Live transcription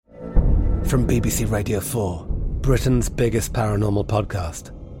From BBC Radio 4, Britain's biggest paranormal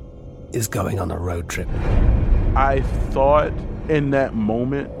podcast is going on a road trip. I thought in that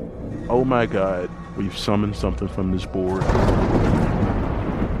moment, oh my God, we've summoned something from this board.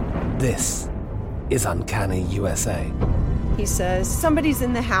 This is Uncanny USA. He says, somebody's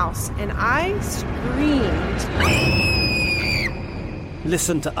in the house, and I screamed.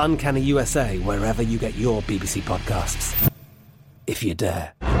 Listen to Uncanny USA wherever you get your BBC podcasts, if you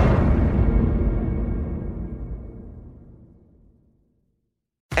dare.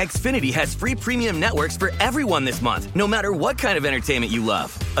 Xfinity has free premium networks for everyone this month, no matter what kind of entertainment you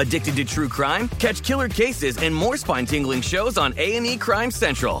love. Addicted to true crime? Catch killer cases and more spine-tingling shows on A&E Crime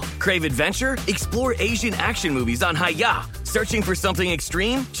Central. Crave adventure? Explore Asian action movies on Hi-YAH. Searching for something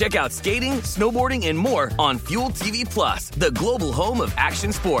extreme? Check out skating, snowboarding, and more on Fuel TV Plus, the global home of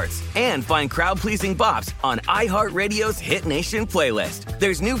action sports. And find crowd-pleasing bops on iHeartRadio's Hit Nation playlist.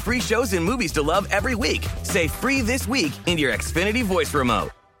 There's new free shows and movies to love every week. Say free this week in your Xfinity voice remote.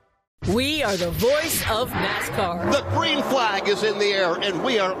 We are the voice of NASCAR. The green flag is in the air, and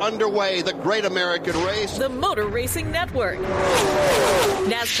we are underway. The Great American Race. The Motor Racing Network.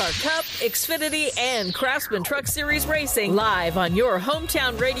 NASCAR Cup, Xfinity, and Craftsman Truck Series Racing live on your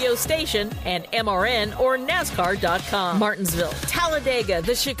hometown radio station and MRN or NASCAR.com. Martinsville, Talladega,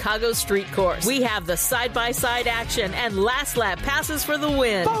 the Chicago Street Course. We have the side-by-side action and last lap passes for the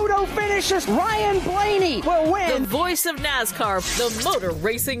win. Photo finishes. Ryan Blaney will win. The voice of NASCAR, the Motor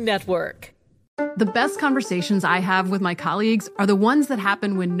Racing Network. The best conversations I have with my colleagues are the ones that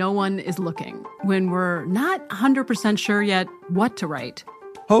happen when no one is looking, when we're not 100% sure yet what to write.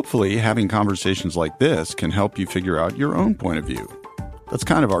 Hopefully, having conversations like this can help you figure out your own point of view. That's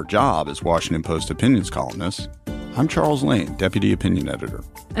kind of our job as Washington Post opinions columnists. I'm Charles Lane, Deputy Opinion Editor.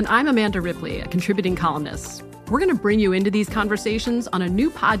 And I'm Amanda Ripley, a contributing columnist. We're going to bring you into these conversations on a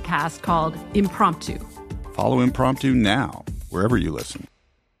new podcast called Impromptu. Follow Impromptu now, wherever you listen.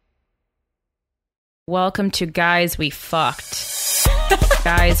 Welcome to Guys We Fucked.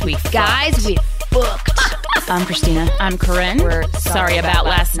 Guys We Fucked. Guys We Fucked. I'm Christina. I'm Corinne. We're sorry about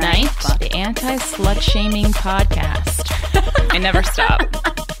last night. The anti-slut-shaming podcast. I never stop.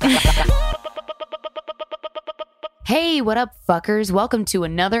 Hey, what up, fuckers? Welcome to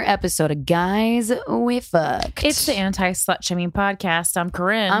another episode of Guys We Fucked. It's the anti-slut-shaming podcast. I'm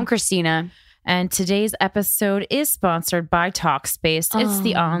Corinne. I'm Christina. And today's episode is sponsored by Talkspace. It's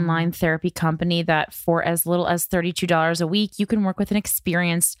the online therapy company that for as little as $32 a week, you can work with an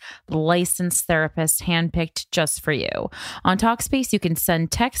experienced, licensed therapist handpicked just for you. On Talkspace, you can send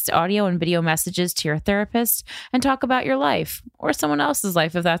text, audio, and video messages to your therapist and talk about your life or someone else's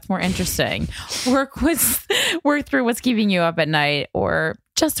life if that's more interesting. Work through what's keeping you up at night or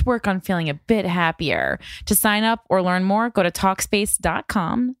just work on feeling a bit happier. To sign up or learn more, go to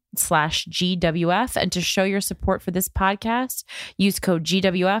Talkspace.com/GWF. And to show your support for this podcast, use code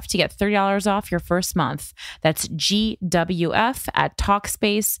GWF to get $30 off your first month. That's GWF at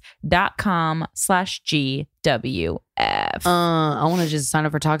Talkspace.com/GWF. I want to just sign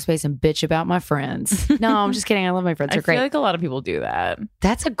up for Talkspace and bitch about my friends. No, I'm just kidding. I love my friends. They're great. I feel like a lot of people do that.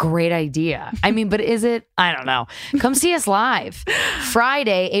 That's a great idea. I mean, but is it? I don't know. Come see us live.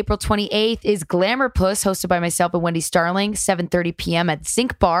 Friday, April 28th is Glamour Puss, hosted by myself and Wendy Starling, 7:30 p.m. at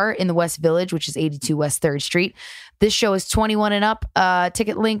Zinc Bar in the West Village, which is 82 West 3rd Street. This show is 21 and up.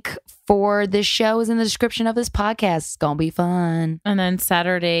 Ticket link for this show is in the description of this podcast. It's going to be fun. And then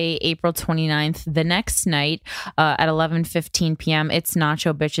Saturday, April 29th, the next night at 11:15 p.m., it's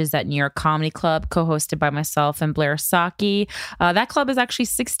Nacho Bitches at New York Comedy Club, co-hosted by myself and Blair Saki. That club is actually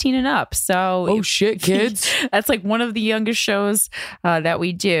 16 and up. So, oh shit, kids. That's like one of the youngest shows that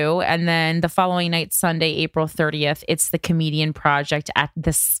we do. And then the following night, Sunday, April 30th, it's the Comedian Project at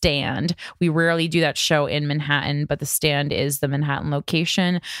The Stand. We rarely do that show in Manhattan, but The Stand is the Manhattan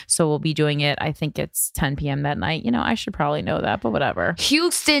location. So we'll be doing it. I think it's 10 p.m. that night. You know, I should probably know that, but whatever.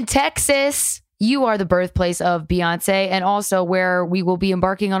 Houston, Texas. You are the birthplace of Beyonce, and also where we will be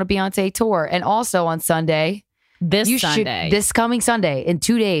embarking on a Beyonce tour. And also on Sunday, this coming Sunday, in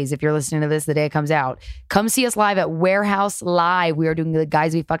 2 days, if you're listening to this the day it comes out, come see us live at Warehouse Live. We are doing the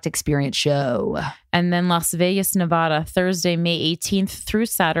Guys We Fucked Experience show. And then Las Vegas, Nevada, Thursday, May 18th through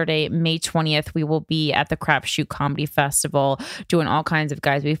Saturday, May 20th, we will be at the Crapshoot Comedy Festival doing all kinds of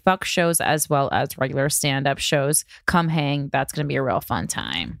Guys We Fuck shows as well as regular stand-up shows. Come hang. That's going to be a real fun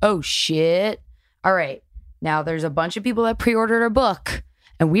time. Oh, shit. All right. Now, there's a bunch of people that pre-ordered our book,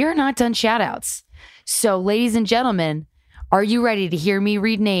 and we are not done shout-outs. So, ladies and gentlemen, are you ready to hear me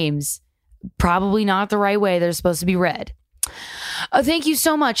read names? Probably not the right way they're supposed to be read. Thank you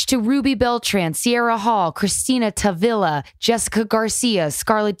so much to Ruby Beltran, Sierra Hall, Christina Tavilla, Jessica Garcia,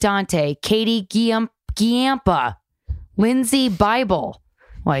 Scarlett Dante, Katie Giampa, Lindsay Bible.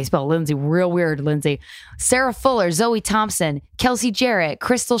 Well, you spelled Lindsay real weird, Lindsay. Sarah Fuller, Zoe Thompson, Kelsey Jarrett,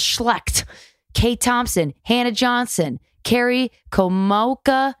 Crystal Schlecht, Kate Thompson, Hannah Johnson, Carrie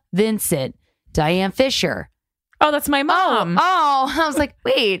Komoka Vincent, Diane Fisher. Oh, that's my mom. Oh, I was like,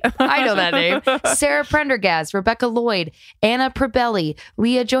 wait, I know that name. Sarah Prendergast, Rebecca Lloyd, Anna Probelli,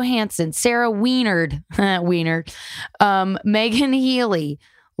 Leah Johansson, Sarah Wienard, Megan Healy,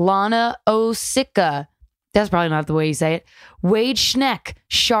 Lana Osika. That's probably not the way you say it. Wade Schneck,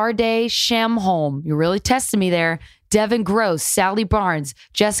 Sharday Shamholm. You're really testing me there. Devin Gross, Sally Barnes,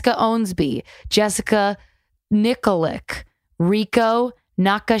 Jessica Owensby, Jessica Nikolic, Rico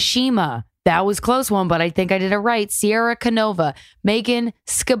Nakashima. That was a close one, but I think I did it right. Sierra Canova, Megan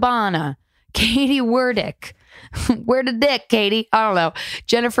Scabana, Katie Werdick. Where the dick, Katie? I don't know.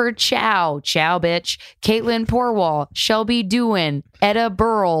 Jennifer Chow, bitch. Caitlin Porwall, Shelby Dewin, Etta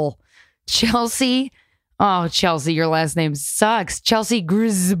Burrell, Chelsea. Oh, Chelsea, your last name sucks. Chelsea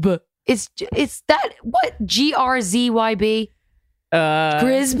Grisb. It's that, what? GrzYb?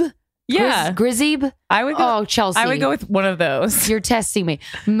 Grisb? Yeah. Grizib? I would go, Chelsea. I would go with one of those. You're testing me.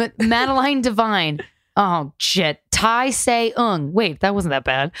 Madeline Devine. Oh, shit. Tai Se Ung. Wait, that wasn't that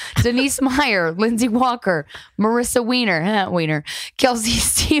bad. Denise Meyer. Lindsay Walker. Marissa Wiener. Kelsey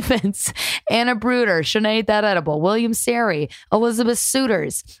Stevens. Anna Bruder. Sinead That Edible. William Sari. Elizabeth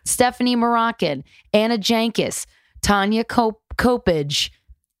Suiters. Stephanie Moroccan. Anna Jankus. Tanya Copage.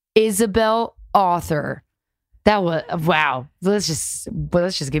 Isabel Author. That was, wow. Let's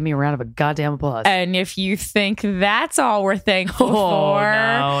just give me a round of a goddamn applause. And if you think that's all we're thankful for,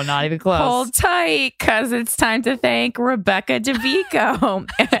 no, not even close. Hold tight, because it's time to thank Rebecca DeVico,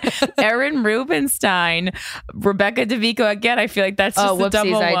 Erin Rubenstein, Rebecca DeVico again. I feel like that's just a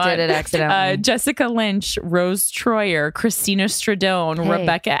double one. I did it accidentally. Jessica Lynch, Rose Troyer, Christina Stradone,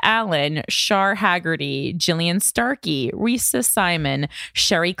 Rebecca Allen, Shar Haggerty, Jillian Starkey, Risa Simon,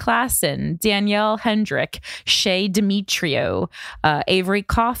 Sherry Klassen, Danielle Hendrick, Shay Demetrio, Avery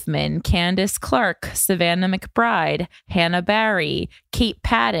Kaufman, Candace Clark, Savannah McBride, Hannah Barry, Kate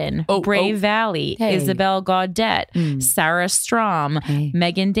Patton, Bray Valley, Isabel Gaudette, Sarah Strom,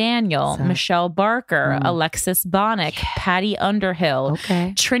 Megan Daniel, Michelle Barker, Alexis Bonnick, Patty Underhill,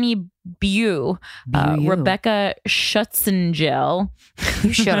 Trini Bew, Rebecca Schutzengel.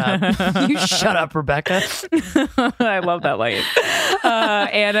 You shut up. You shut up, Rebecca. I love that line.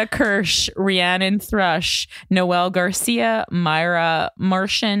 Anna Kirsch, Rhiannon Thrush, Noelle Garcia, Myra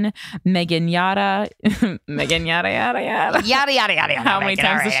Martian, Megan Yada. Megan Yada. Yada. How many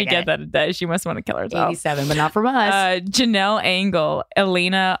times does she get that a day? She must want to kill herself. 87, but not from us. Janelle Angle,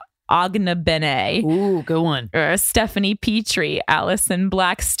 Elena Ognabene. Ooh, good one. Stephanie Petrie, Allison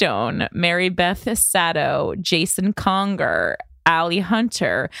Blackstone, Mary Beth Sato, Jason Conger, Allie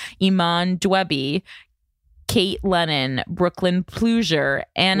Hunter, Iman Dwebby, Kate Lennon, Brooklyn Plusier,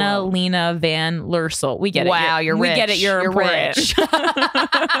 Anna Lena Van Lursel. We get it. Wow, you're rich. We get it. You're important. Rich.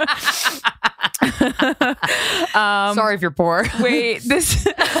 Sorry if you're poor. Wait,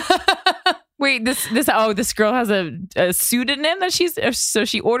 this girl has a pseudonym that so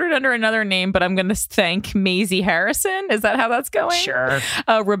she ordered under another name, but I'm going to thank Maisie Harrison. Is that how that's going? Sure.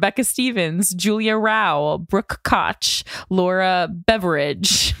 Rebecca Stevens, Julia Rao, Brooke Koch, Laura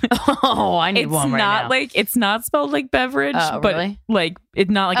Beveridge. Oh, I need one right now. It's not spelled like beverage, but really? like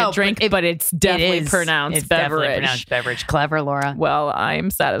it's not like a drink, but it's definitely pronounced it's beverage. Definitely pronounced beverage. Clever, Laura. Well, I'm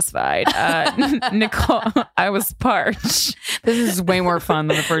satisfied. Nicole, I was parched. This is way more fun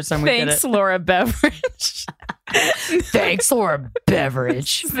than the first time we did it. Thanks, Laura Beveridge. Thanks, Laura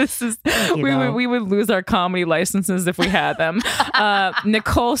Beveridge. This is we would lose our comedy licenses if we had them.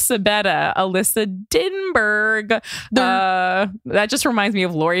 Nicole Sabetta, Alyssa Dinberg. That just reminds me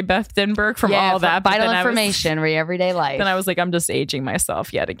of Lori Beth Dinberg from all that. Vital information for your everyday life. Then I was like, I'm just aging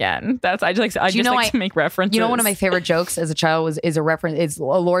myself yet again. I just like to make references. You know, one of my favorite jokes as a child is a reference. It's a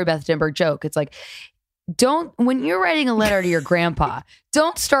Lori Beth Dinberg joke. It's like, when you're writing a letter to your grandpa,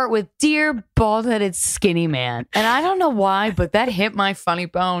 don't start with "Dear bald-headed skinny man." And I don't know why, but that hit my funny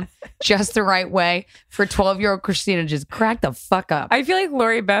bone just the right way for 12-year-old Christina to just crack the fuck up. I feel like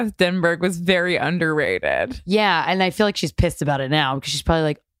Lori Beth Dinberg was very underrated. Yeah, and I feel like she's pissed about it now because she's probably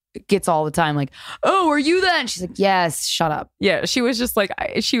like, gets all the time like, "Oh, are you that?" And she's like, "Yes, shut up." Yeah, she was just like,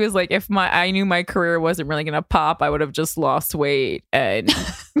 if I knew my career wasn't really gonna pop, I would have just lost weight and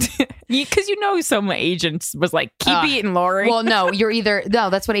Because some agents was like, keep eating, Lori. Well, no,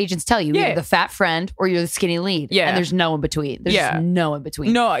 that's what agents tell you. You're either the fat friend or you're the skinny lead. Yeah. And there's no in between. There's just no in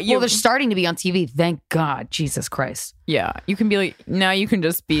between. No, they're starting to be on TV. Thank God. Jesus Christ. Yeah. You can be like, now you can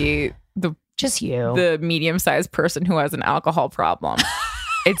just be the medium-sized person who has an alcohol problem.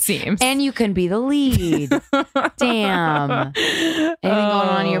 It seems. And you can be the lead. Damn. Anything going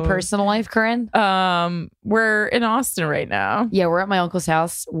on in your personal life, Corinne? We're in Austin right now. Yeah, we're at my uncle's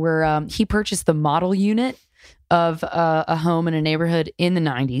house where he purchased the model unit of a home in a neighborhood in the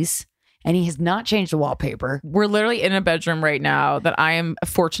 90s. And he has not changed the wallpaper. We're literally in a bedroom right now that I am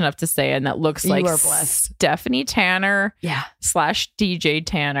fortunate enough to stay in that looks like Stephanie Tanner / DJ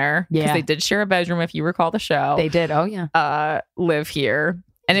Tanner. Because they did share a bedroom, if you recall the show. They did. Oh, yeah. Live here.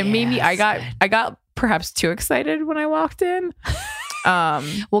 And it made me, I got perhaps too excited when I walked in.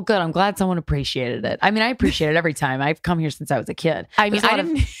 Well, good. I'm glad someone appreciated it. I mean, I appreciate it every time. I've come here since I was a kid. I mean,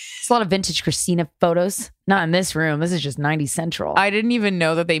 there's a lot of vintage Christina photos. Not in this room. This is just 90s Central. I didn't even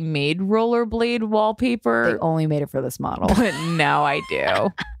know that they made rollerblade wallpaper. They only made it for this model. But now I do.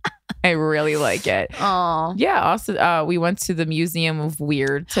 I really like it. Oh yeah. Also, we went to the Museum of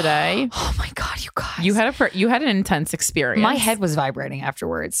Weird today. Oh my God, you guys! You had an intense experience. My head was vibrating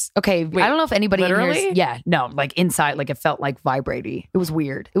afterwards. Okay, wait, I don't know if anybody literally. In here, no, like inside, like it felt like vibrating. It was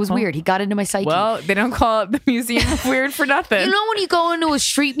weird. It was weird. He got into my psyche. Well, they don't call it the Museum of Weird for nothing. You know when you go into a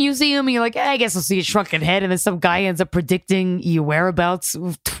street museum and you're like, I guess I'll see a shrunken head, and then some guy ends up predicting your whereabouts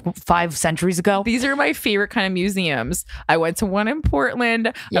 5 centuries ago. These are my favorite kind of museums. I went to one in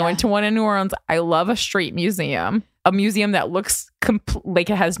Portland. Yeah. I went to one in New Orleans. I love a street museum. A museum that looks like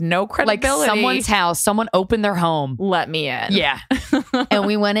it has no credibility. Like someone's house. Someone opened their home. Let me in. Yeah. And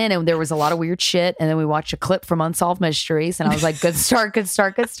we went in and there was a lot of weird shit. And then we watched a clip from Unsolved Mysteries. And I was like, good start, good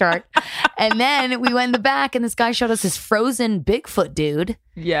start, good start. And then we went in the back and this guy showed us this frozen Bigfoot dude.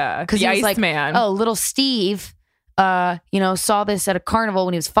 Yeah. Because he was like, man. Oh, little Steve, saw this at a carnival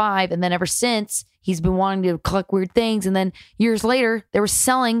when he was 5. And then ever since, he's been wanting to collect weird things. And then years later, they were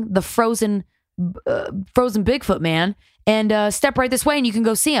selling the frozen Bigfoot man, and step right this way and you can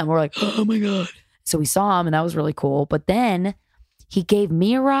go see him. We're like, oh my God. So we saw him and that was really cool. But then he gave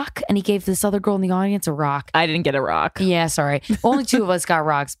me a rock and he gave this other girl in the audience a rock. I didn't get a rock. Yeah, sorry. Only 2 of us got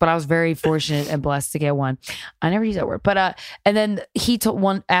rocks, but I was very fortunate and blessed to get one. I never use that word. But and then he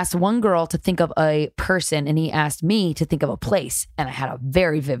asked one girl to think of a person and he asked me to think of a place. And I had a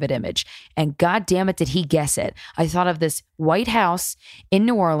very vivid image. And God damn it, did he guess it. I thought of this white house in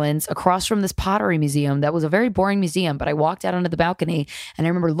New Orleans across from this pottery museum that was a very boring museum. But I walked out onto the balcony and I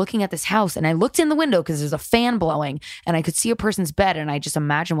remember looking at this house and I looked in the window because there's a fan blowing and I could see a person's bed and I just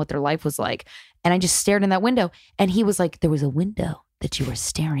imagined what their life was like. And I just stared in that window and he was like, there was a window that you were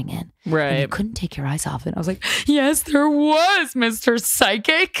staring in. Right. And you couldn't take your eyes off it. And I was like, yes, there was, Mr.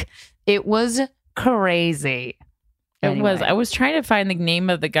 Psychic. It was crazy. Anyway. It was. I was trying to find the name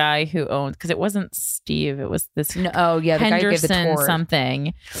of the guy who owned, because it wasn't Steve. It was this. No, oh yeah, the guy who gave the tour.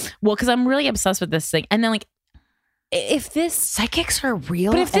 Something. Well, because I'm really obsessed with this thing, and then like, if this psychics are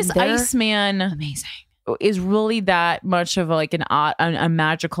real, but if this Iceman amazing is really that much of like a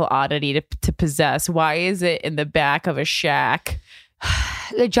magical oddity to possess, why is it in the back of a shack?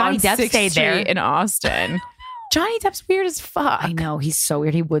 Johnny Depp stayed there in Austin. Johnny Depp's weird as fuck. I know, he's so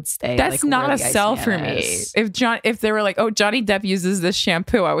weird. He would stay. That's like, not a sell for me. If they were like, oh, Johnny Depp uses this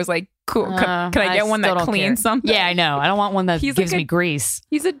shampoo, I was like, cool. Can I get one that cleans something? Yeah, I know. I don't want one that gives me grease.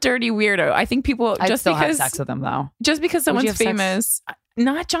 He's a dirty weirdo. I think people I'd still have sex with him though. Just because someone's famous,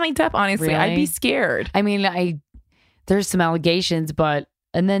 not Johnny Depp. Honestly, really? I'd be scared. I mean, there's some allegations, but.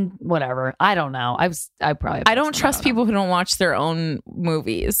 And then whatever. I don't know. I don't trust people who don't watch their own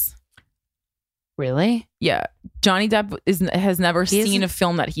movies. Really? Yeah. Johnny Depp has never seen a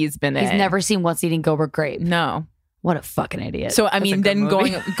film that he's been in. He's never seen What's Eating Gilbert Grape. No. What a fucking idiot. So, I mean, then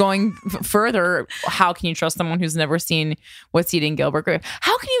going further, how can you trust someone who's never seen What's Eating Gilbert Grape?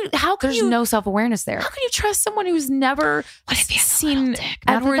 There's no self-awareness there. How can you trust someone who's never seen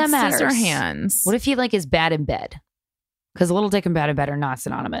Edward Scissorhands? What if he is bad in bed? Because a little dick and bad in bed are not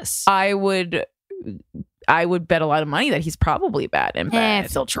synonymous. I would bet a lot of money that he's probably bad in bed.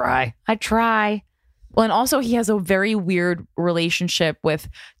 Still try. I'd try. Well, and also he has a very weird relationship with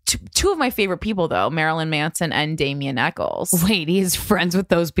two of my favorite people, though, Marilyn Manson and Damien Eccles. Wait, he is friends with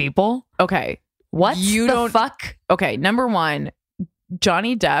those people? Okay. What the fuck? Okay, number one,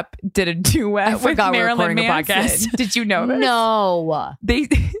 Johnny Depp did a duet with Marilyn Manson. Did you know this? No.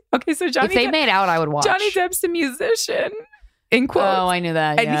 So Johnny if they made out, I would watch. Johnny Depp's a musician. In quotes. Oh, I knew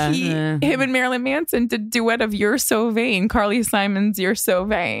that. And him and Marilyn Manson did a duet of You're So Vain. Carly Simon's You're So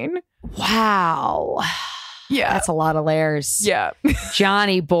Vain. Wow. Yeah. That's a lot of layers. Yeah.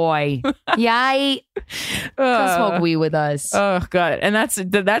 Johnny boy. Yay. Come smoke weed with us. Oh, God. And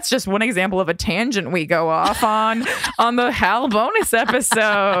that's just one example of a tangent we go off on the Hal bonus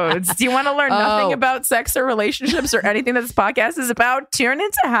episodes. Do you want to learn nothing about sex or relationships or anything that this podcast is about? Tune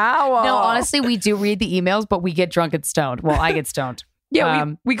into Hal. No, honestly, we do read the emails, but we get drunk and stoned. Well, I get stoned.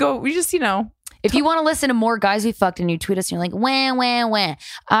 Yeah, we just, if you want to listen to more Guys We Fucked and you tweet us and you're like, wah,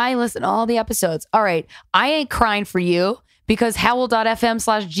 I listen to all the episodes. All right, I ain't crying for you because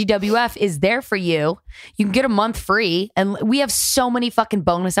howl.fm/GWF is there for you. You can get a month free. And we have so many fucking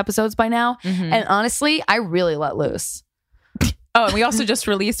bonus episodes by now. Mm-hmm. And honestly, I really let loose. Oh, and we also just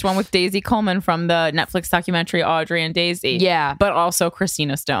released one with Daisy Coleman from the Netflix documentary Audrey and Daisy. Yeah. But also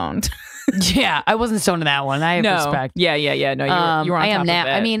Christina Stoned. Yeah, I wasn't stoned in that one. I have respect. Yeah. No, you were on I am top now. of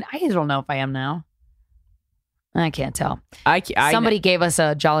it. I mean, I don't know if I am now. I can't tell. Somebody gave us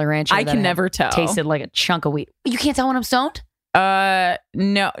a Jolly Rancher. I can never tell. Tasted like a chunk of wheat. You can't tell when I'm stoned?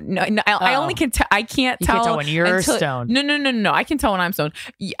 No. I only can tell. I can't tell. You can't tell when you're stoned. No. I can tell when I'm stoned.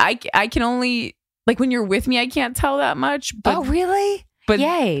 I can only, like, when you're with me, I can't tell that much. But, oh, really? But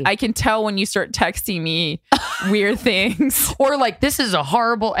yay. I can tell when you start texting me weird things. Or like, this is a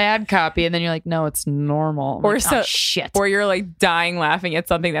horrible ad copy. And then you're like, no, it's normal. I'm or like, so oh, shit. Or you're like dying laughing at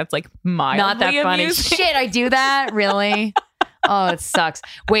something that's like mildly not that funny. amusing. Shit, I do that? Really? Oh, it sucks.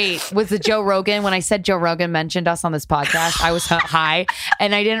 Wait, was it Joe Rogan? When I said Joe Rogan mentioned us on this podcast, I was high.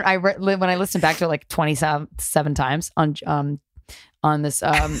 And I didn't, when I listened back to it like 27 times on this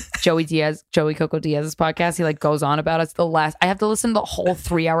Joey Coco Diaz's podcast, he like goes on about us. I have to listen to the whole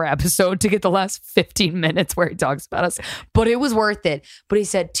 3-hour episode to get the last 15 minutes where he talks about us, but it was worth it. But he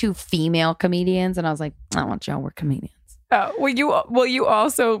said 2 female comedians, and I was like, I want y'all, we're comedians. Well, you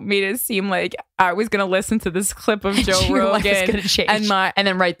also made it seem like I was going to listen to this clip of Joe Rogan and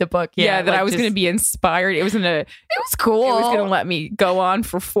then write the book. Yeah, that I was going to be inspired. It was cool. It was going to let me go on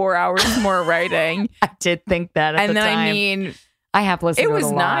for 4 hours more writing. I did think that at the time. I mean, I have listened to it a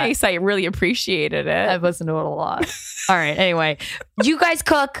lot. It was nice. I really appreciated it. I've listened to it a lot. All right. Anyway, you guys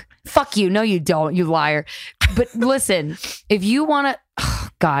cook. Fuck you. No, you don't. You liar. But listen, if you want to,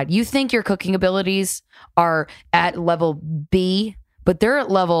 God, you think your cooking abilities are at level B, but they're at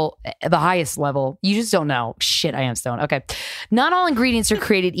the highest level. You just don't know. Shit, I am stoned. Okay. Not all ingredients are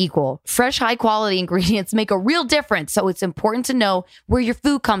created equal. Fresh, high quality ingredients make a real difference. So it's important to know where your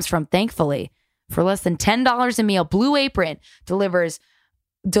food comes from, thankfully. For less than $10 a meal, Blue Apron delivers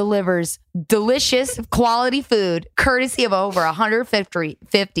delicious quality food courtesy of over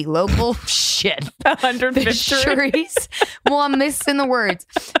 150 local 150 fisheries. Well, I'm missing the words.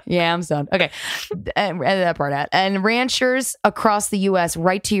 Yeah, I'm stoned. Okay. Edit that part out. And ranchers across the U.S.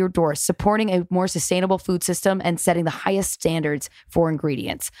 right to your door, supporting a more sustainable food system and setting the highest standards for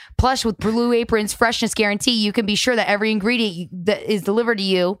ingredients. Plus, with Blue Apron's freshness guarantee, you can be sure that every ingredient that is delivered to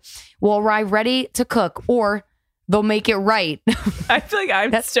you will arrive ready to cook, or they'll make it right. I feel like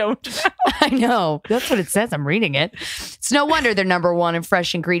I'm stoned now. I know. That's what it says. I'm reading it. It's no wonder they're #1 in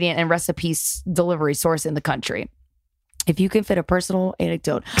fresh ingredient and recipes delivery source in the country. If you can fit a personal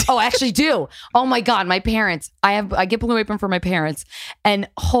anecdote. Oh, I actually do. Oh my God, my parents. I get Blue Apron for my parents. And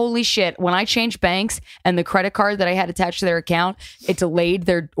holy shit, when I changed banks and the credit card that I had attached to their account, it delayed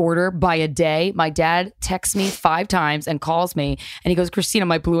their order by a day. My dad texts me 5 times and calls me and he goes, Christina,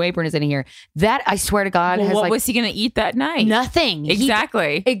 my Blue Apron is in here. That, I swear to God, well, has what was he going to eat that night? Nothing.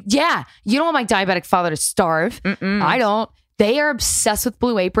 Exactly. Yeah. You don't want my diabetic father to starve. Mm-mm. I don't. They are obsessed with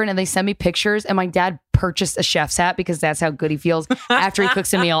Blue Apron and they send me pictures, and my dad purchased a chef's hat because that's how good he feels after he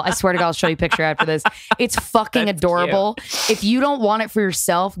cooks a meal. I swear to God, I'll show you a picture after this. It's fucking adorable. Cute. If you don't want it for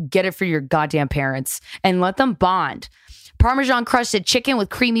yourself, get it for your goddamn parents and let them bond. Parmesan crusted chicken with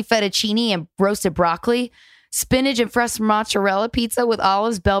creamy fettuccine and roasted broccoli. Spinach and fresh mozzarella pizza with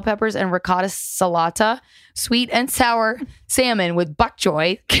olives, bell peppers, and ricotta salata. Sweet and sour salmon with bok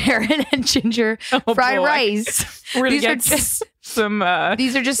choy, carrot and ginger, fried rice. We're gonna get some.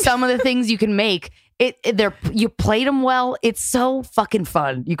 These are just some of the things you can make. You plate them well. It's so fucking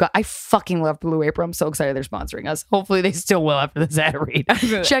fun. I fucking love Blue Apron. I'm so excited they're sponsoring us. Hopefully they still will after this ad read.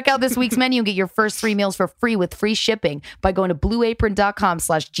 Check out this week's menu and get your first 3 meals for free with free shipping by going to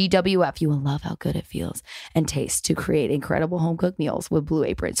blueapron.com/GWF. You will love how good it feels and tastes to create incredible home cooked meals with Blue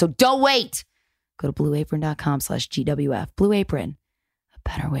Apron. So don't wait. Go to blueapron.com/GWF. Blue Apron.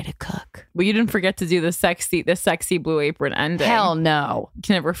 Better way to cook. Well, you didn't forget to do the sexy Blue Apron ending. Hell no. You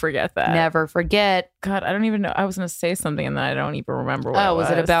can never forget that. Never forget. God, I don't even know. I was going to say something and then I don't even remember what it was.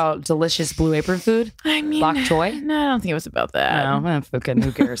 Was it about delicious Blue Apron food? I mean, bok choy? No, I don't think it was about that. No, fucking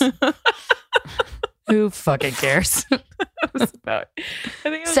who cares? Who fucking cares? It was about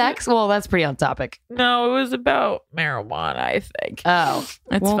Sex? Well, that's pretty on topic. No, it was about marijuana, I think. Oh.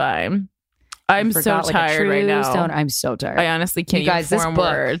 It's fine. I'm so tired right now. I'm so tired. I honestly can't even form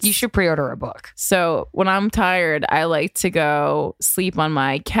words. You should pre-order a book. So when I'm tired, I like to go sleep on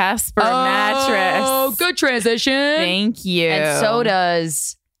my Casper mattress. Oh, good transition. Thank you. And so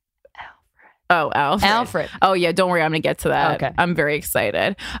does Alfred. Oh, yeah. Don't worry. I'm going to get to that. Okay. I'm very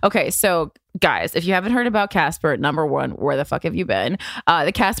excited. Okay. So, guys, if you haven't heard about Casper, number one, where the fuck have you been?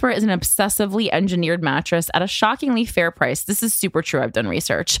 The Casper is an obsessively engineered mattress at a shockingly fair price. This is super true. I've done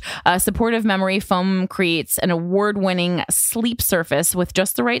research. Supportive memory foam creates an award-winning sleep surface with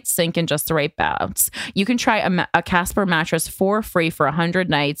just the right sink and just the right bounce. You can try a Casper mattress for free for 100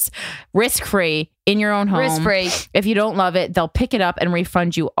 nights, risk-free, in your own home. Risk-free. If you don't love it, they'll pick it up and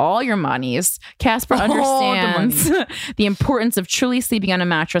refund you all your monies. Casper understands the importance of truly sleeping on a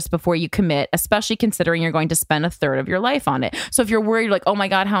mattress before you commit, especially considering you're going to spend a third of your life on it. So if you're worried, like, oh my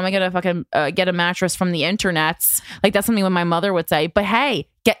God, how am I going to fucking get a mattress from the internets? Like, that's something that my mother would say. But hey,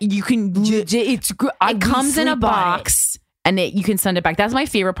 it comes in a box. And you can send it back. That's my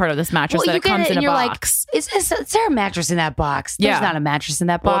favorite part of this mattress, that it comes in a box. Like, is there a mattress in that box? There's not a mattress in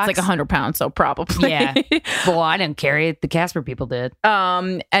that box. Well, it's like 100 pounds, so probably. Yeah. Well, I didn't carry it. The Casper people did.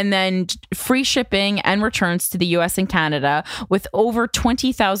 And then free shipping and returns to the US and Canada with over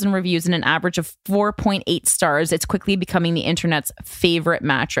 20,000 reviews and an average of 4.8 stars. It's quickly becoming the internet's favorite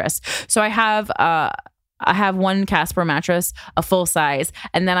mattress. So I have one Casper mattress, a full size.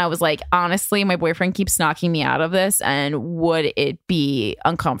 And then I was like, honestly, my boyfriend keeps knocking me out of this. And would it be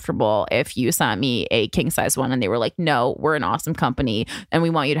uncomfortable if you sent me a king size one? And they were like, no, we're an awesome company and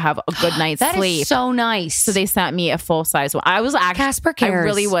we want you to have a good night's sleep. That is so nice. So they sent me a full size one. I was actually, Casper cares. I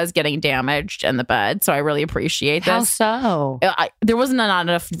really was getting damaged in the bed. So I really appreciate this. How so? There wasn't not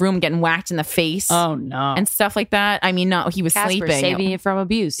enough room getting whacked in the face. Oh, no. And stuff like that. I mean, no, he was Casper sleeping. saving you from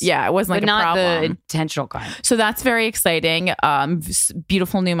abuse. Yeah, it wasn't like a problem. But not the intentional kind. So that's very exciting.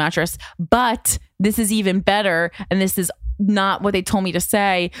 Beautiful new mattress. But this is even better. And this is not what they told me to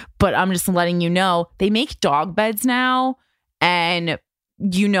say, but I'm just letting you know. They make dog beds now. And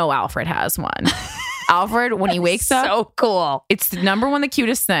Alfred has one. Alfred, when he wakes up. So cool. It's the number one, the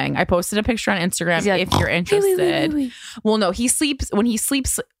cutest thing. I posted a picture on Instagram if you're interested. Well, no, when he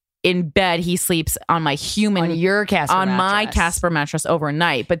sleeps in bed, he sleeps on my my Casper mattress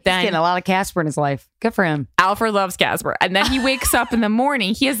overnight. But then he's getting a lot of Casper in his life. Good for him. Alfred loves Casper. And then he wakes up in the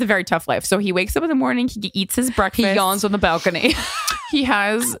morning. He has a very tough life. So he wakes up in the morning, he eats his breakfast. He yawns on the balcony. He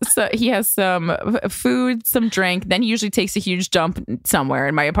has some food, some drink. Then he usually takes a huge dump somewhere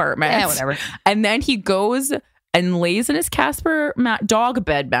in my apartment. Yeah, whatever. And then he goes and lays in his Casper dog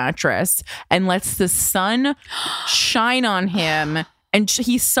bed mattress and lets the sun shine on him. And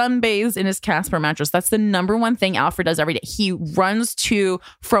he sunbathes in his Casper mattress. That's the number one thing Alfred does every day. He runs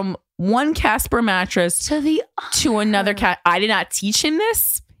from one Casper mattress to another cat. I did not teach him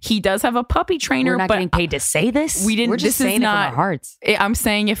this. He does have a puppy trainer. We're not getting paid to say this. We didn't. We're just saying it from our hearts. I'm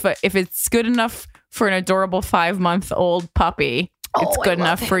saying if it's good enough for an adorable 5-month-old puppy, it's good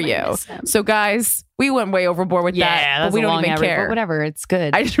enough for you. So guys, we went way overboard with that. But we don't even care. But whatever, it's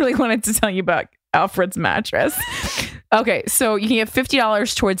good. I just really wanted to tell you about Alfred's mattress. Okay, so you can get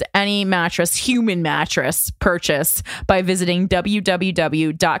 $50 towards any human mattress purchase by visiting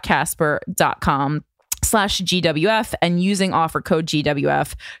www.casper.com/GWF and using offer code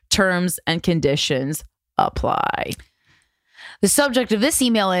GWF. Terms and conditions apply. The subject of this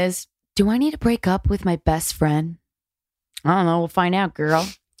email is, do I need to break up with my best friend? I don't know. We'll find out, girl.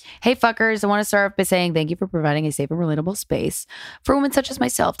 Hey, fuckers. I want to start off by saying thank you for providing a safe and relatable space for women such as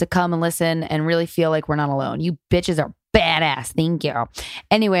myself to come and listen and really feel like we're not alone. You bitches are badass. Thank you.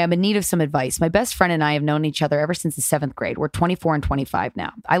 Anyway, I'm in need of some advice. My best friend and I have known each other ever since the 7th grade. We're 24 and 25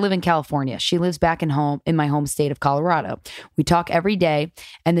 now. I live in California. She lives back in my home state of Colorado. We talk every day,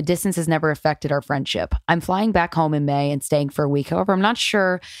 and the distance has never affected our friendship. I'm flying back home in May and staying for a week. However, I'm not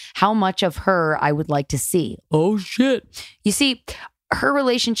sure how much of her I would like to see. Oh, shit. You see, her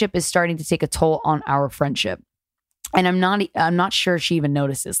relationship is starting to take a toll on our friendship. And I'm not sure she even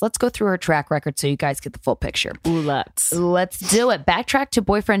notices. Let's go through her track record so you guys get the full picture. Ooh, let's do it. Backtrack to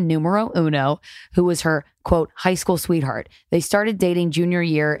boyfriend numero uno, who was her, quote, high school sweetheart. They started dating junior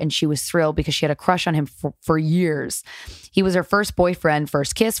year and she was thrilled because she had a crush on him for years. He was her first boyfriend,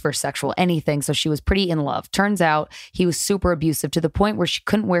 first kiss, first sexual anything, so she was pretty in love. Turns out he was super abusive to the point where she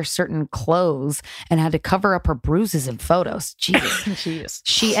couldn't wear certain clothes and had to cover up her bruises in photos. Jesus.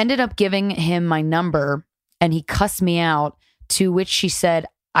 She ended up giving him my number and he cussed me out, to which she said,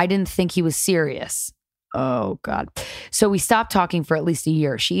 I didn't think he was serious. Oh, God. So we stopped talking for at least a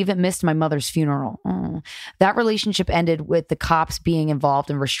year. She even missed my mother's funeral. Oh. That relationship ended with the cops being involved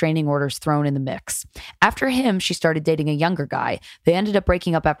and restraining orders thrown in the mix. After him, she started dating a younger guy. They ended up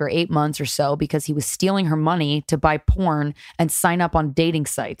breaking up after 8 months or so because he was stealing her money to buy porn and sign up on dating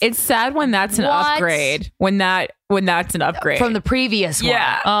sites. It's sad when that's an upgrade. When that's an upgrade from the previous one.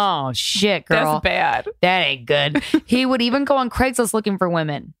 Yeah. Oh, shit, girl. That's bad. That ain't good. He would even go on Craigslist looking for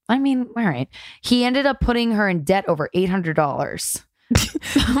women. I mean, all right. He ended up putting her in debt over $800.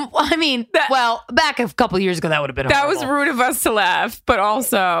 I mean, back a couple years ago, that would have been horrible. That was rude of us to laugh, but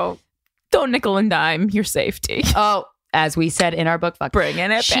also don't nickel and dime your safety. Oh, as we said in our book, fuck.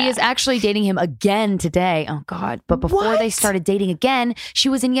 Bringing it She back. is actually dating him again today. Oh, God. But before they started dating again, she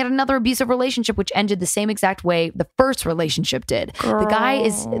was in yet another abusive relationship, which ended the same exact way the first relationship did.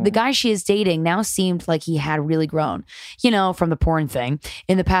 The guy she is dating now seemed like he had really grown, from the porn thing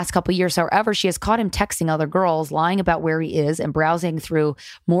in the past couple of years. However, she has caught him texting other girls, lying about where he is, and browsing through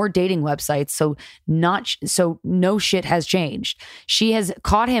more dating websites. So no shit has changed. She has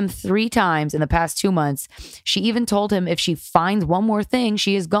caught him 3 times in the past 2 months. She even told him if she finds one more thing,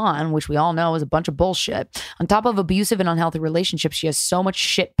 she is gone, which we all know is a bunch of bullshit. On top of abusive and unhealthy relationships, she has so much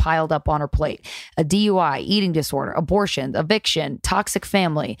shit piled up on her plate. A DUI, eating disorder, abortion, eviction, toxic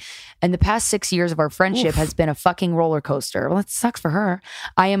family. And the past 6 years of our friendship has been a fucking roller coaster. Well, it sucks for her.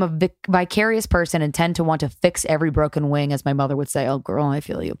 I am a vicarious person and tend to want to fix every broken wing, as my mother would say. Oh, girl, I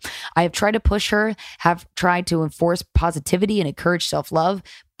feel you. I have tried to push her, have tried to enforce positivity and encourage self-love,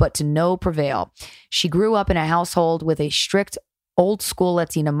 but to no prevail. She grew up in a household with a strict old school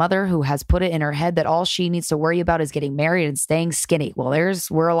Latina mother who has put it in her head that all she needs to worry about is getting married and staying skinny. Well, there's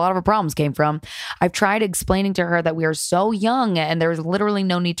where a lot of her problems came from. I've tried explaining to her that we are so young and there's literally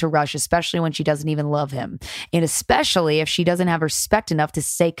no need to rush, especially when she doesn't even love him. And especially if she doesn't have respect enough to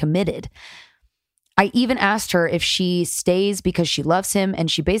stay committed. I even asked her if she stays because she loves him,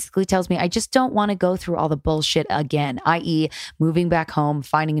 and she basically tells me, I just don't want to go through all the bullshit again, i.e. moving back home,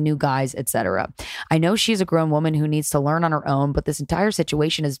 finding new guys, etc. I know she's a grown woman who needs to learn on her own, but this entire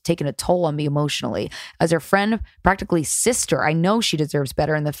situation has taken a toll on me emotionally. As her friend, practically sister, I know she deserves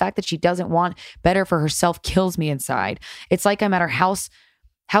better, and the fact that she doesn't want better for herself kills me inside. It's like I'm at her house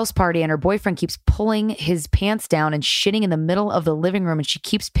party and her boyfriend keeps pulling his pants down and shitting in the middle of the living room, and she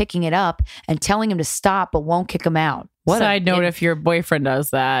keeps picking it up and telling him to stop but won't kick him out. Side note, if your boyfriend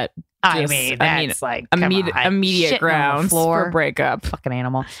does that, that's like immediate grounds for breakup. Fucking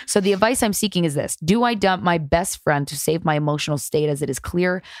animal. So the advice I'm seeking is this: do I dump my best friend to save my emotional state, as it is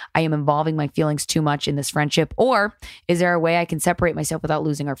clear I am involving my feelings too much in this friendship, or is there a way I can separate myself without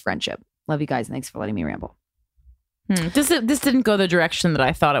losing our friendship? Love you guys, and thanks for letting me ramble. This didn't go the direction that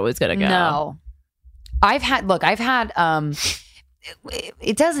I thought it was going to go. No.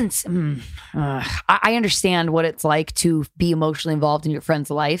 It doesn't, I understand what it's like to be emotionally involved in your friends'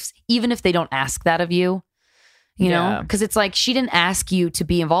 lives, even if they don't ask that of you, know, because it's like, she didn't ask you to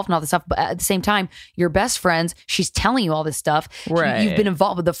be involved in all this stuff, but at the same time, your best friends, she's telling you all this stuff. Right. You've been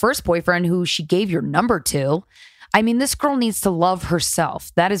involved with the first boyfriend who she gave your number to. I mean, this girl needs to love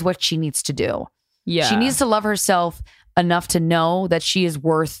herself. That is what she needs to do. Yeah. She needs to love herself enough to know that she is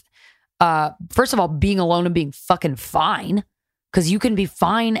worth, first of all, being alone and being fucking fine. Because you can be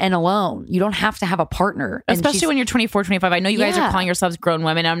fine and alone. You don't have to have a partner. Especially when you're 24, 25. I know you guys are calling yourselves grown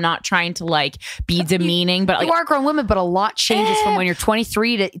women. I'm not trying to be demeaning, but you are grown women, but a lot changes from when you're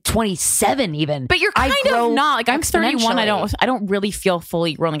 23 to 27 even. But you're kind of not. I'm 31. I don't really feel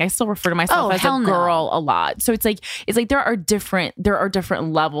fully grown. I still refer to myself as a girl a lot. So it's like there are different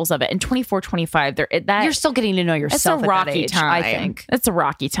levels of it. And 24, 25, you're still getting to know yourself. It's a rocky at that age, time. I think it's a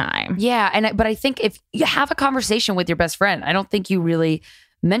rocky time. Yeah, but I think if you have a conversation with your best friend, I don't think you really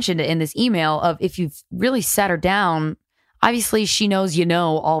mentioned it in this email of if you've really sat her down. Obviously, she knows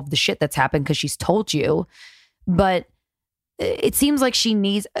all of the shit that's happened because she's told you. But it seems like she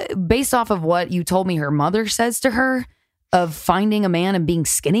needs, based off of what you told me her mother says to her, of finding a man and being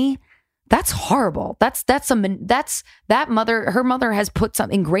skinny. That's horrible. Her mother has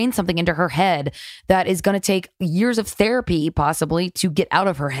ingrained something into her head that is going to take years of therapy possibly to get out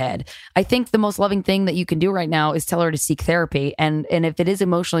of her head. I think the most loving thing that you can do right now is tell her to seek therapy. And if it is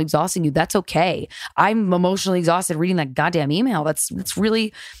emotionally exhausting you, that's okay. I'm emotionally exhausted reading that goddamn email. That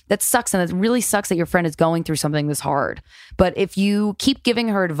sucks. And it really sucks that your friend is going through something this hard. But if you keep giving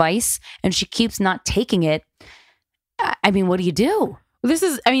her advice and she keeps not taking it, I mean, what do you do?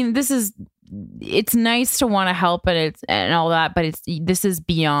 It's nice to want to help and all that, but this is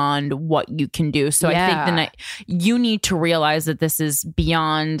beyond what you can do. So I think you need to realize that this is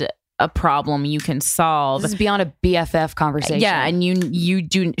beyond a problem you can solve. This is beyond a BFF conversation. Yeah, and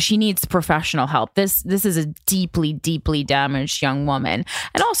she needs professional help. This is a deeply, deeply damaged young woman.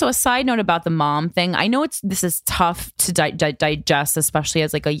 And also a side note about the mom thing. I know this is tough to digest, especially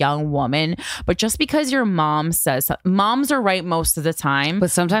as like a young woman, but just because your mom says, moms are right most of the time,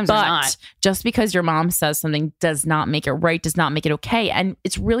 but sometimes they're not. Just because your mom says something does not make it right, does not make it okay. And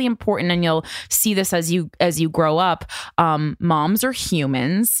it's really important, and you'll see this as you grow up. Moms are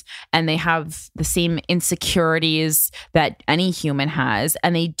humans, and they have the same insecurities that any human has,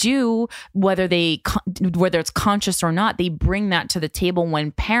 and they do, whether it's conscious or not, they bring that to the table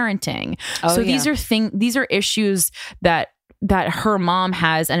when parenting. These are issues that her mom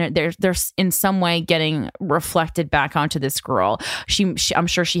has, and they're in some way getting reflected back onto this girl. I'm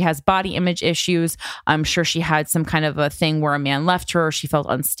sure she has body image issues. I'm sure she had some kind of a thing where a man left her, or she felt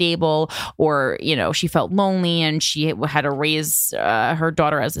unstable, or she felt lonely, and she had to raise her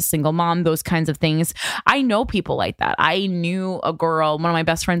daughter as a single mom. Those kinds of things. I know people like that. I knew a girl, one of my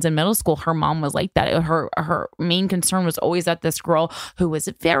best friends in middle school. Her mom was like that. Her main concern was always that this girl who was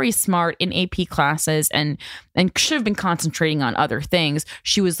very smart in AP classes and should have been concentrating on other things.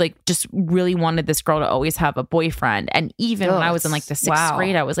 She was like, just really wanted this girl to always have a boyfriend. And even when I was in like the sixth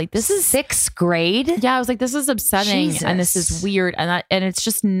grade, I was like, this is sixth grade. Yeah. I was like, this is upsetting. Jesus. And this is weird. And it's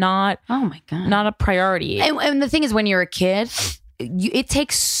just not, oh my God, not a priority. And the thing is, when you're a kid, it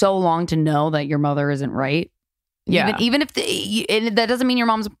takes so long to know that your mother isn't right. Yeah. Even if and that doesn't mean your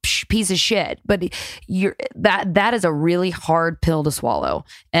mom's a piece of shit, but that is a really hard pill to swallow.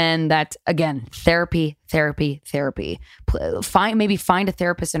 And that, again, therapy. Find a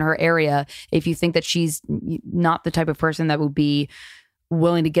therapist in her area if you think that she's not the type of person that would be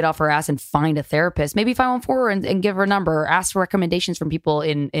willing to get off her ass and find a therapist. Maybe find one for her and give her a number, or ask for recommendations from people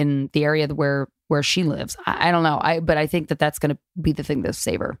in the area where she lives. I don't know. But I think that's going to be the thing to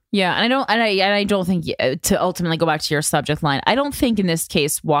save her. Yeah, and I don't think, to ultimately go back to your subject line, I don't think in this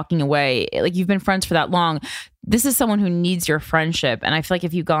case walking away, like, you've been friends for that long. This is someone who needs your friendship, and I feel like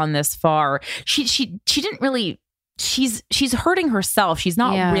if you've gone this far, she didn't really. She's hurting herself. She's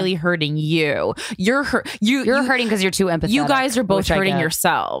not really hurting you. You're hurting because you're too empathetic. You guys are both hurting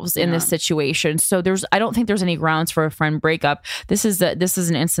yourselves in this situation. So I don't think there's any grounds for a friend breakup. This is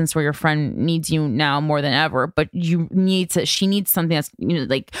an instance where your friend needs you now more than ever, but she needs something that's,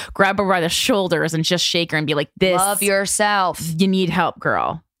 like, grab her by the shoulders and just shake her and be like, this, love yourself. You need help,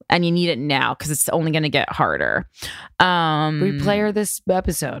 girl. And you need it now, because it's only going to get harder. Replay her this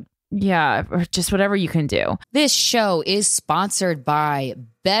episode. Yeah, or just whatever you can do. This show is sponsored by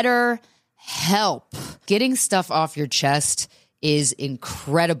BetterHelp. Getting stuff off your chest is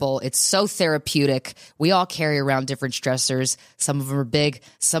incredible. It's so therapeutic. We all carry around different stressors. Some of them are big,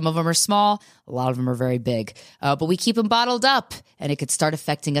 some of them are small, a lot of them are very big. But we keep them bottled up, and it could start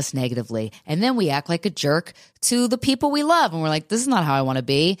affecting us negatively. And then we act like a jerk to the people we love, and we're like, this is not how I want to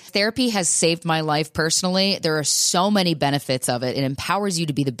be. Therapy has saved my life personally. There are so many benefits of it. It empowers you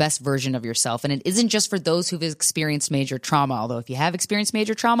to be the best version of yourself. And it isn't just for those who've experienced major trauma, although if you have experienced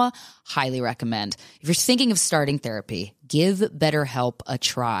major trauma, highly recommend. If you're thinking of starting therapy, give BetterHelp a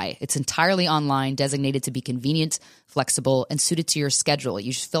try. It's entirely online, designated to be convenient, flexible, and suited to your schedule.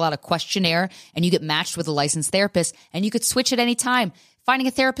 You just fill out a questionnaire and you get matched with a licensed therapist, and you could switch at any time. Finding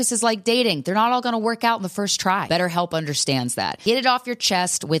a therapist is like dating. They're not all going to work out in the first try. BetterHelp understands that. Get it off your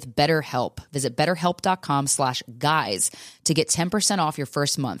chest with BetterHelp. Visit BetterHelp.com/guys to get 10% off your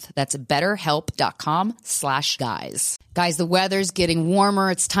first month. That's BetterHelp.com/guys. Guys, the weather's getting warmer.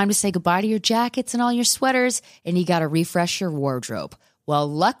 It's time to say goodbye to your jackets and all your sweaters, and you got to refresh your wardrobe. Well,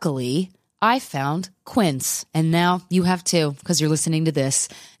 luckily, I found Quince, and now you have too, because you're listening to this.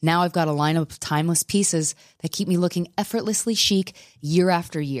 Now I've got a lineup of timeless pieces that keep me looking effortlessly chic year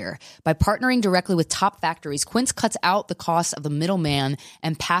after year. By partnering directly with top factories, Quince cuts out the cost of the middleman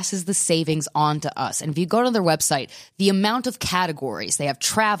and passes the savings on to us. And if you go to their website, the amount of categories, they have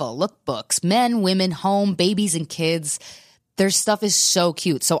travel, lookbooks, men, women, home, babies, and kids. Their stuff is so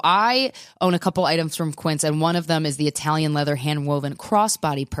cute. So I own a couple items from Quince, and one of them is the Italian leather hand-woven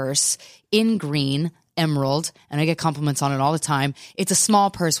crossbody purse in green, emerald, and I get compliments on it all the time. It's a small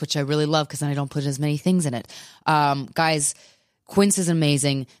purse, which I really love because then I don't put as many things in it. Guys, Quince is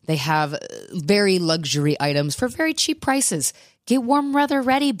amazing. They have very luxury items for very cheap prices. Get warm weather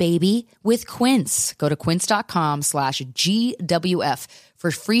ready, baby, with Quince. Go to quince.com/GWF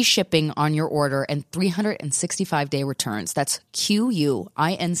for free shipping on your order and 365-day returns. That's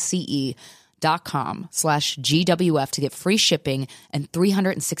QUINCE.com/GWF to get free shipping and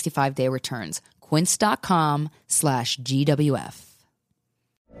 365-day returns. Quince.com/GWF.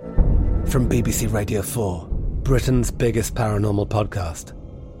 From BBC Radio 4, Britain's biggest paranormal podcast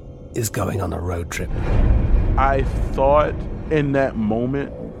is going on a road trip. I thought in that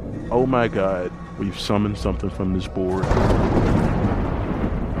moment, oh my God, we've summoned something from this board.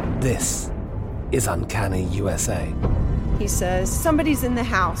 This is Uncanny USA. He says, somebody's in the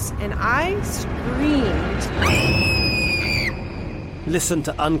house, and I screamed. Listen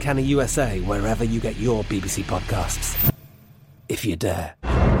to Uncanny USA wherever you get your BBC podcasts, if you dare.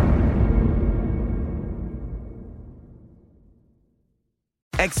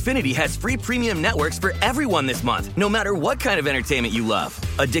 Xfinity has free premium networks for everyone this month, no matter what kind of entertainment you love.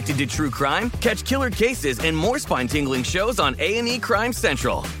 Addicted to true crime? Catch killer cases and more spine-tingling shows on A&E Crime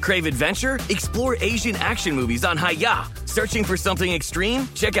Central. Crave adventure? Explore Asian action movies on Hi-YAH. Searching for something extreme?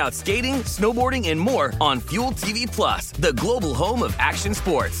 Check out skating, snowboarding, and more on Fuel TV Plus, the global home of action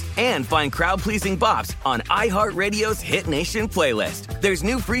sports. And find crowd-pleasing bops on iHeartRadio's Hit Nation playlist. There's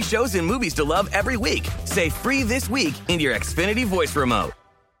new free shows and movies to love every week. Say free this week in your Xfinity voice remote.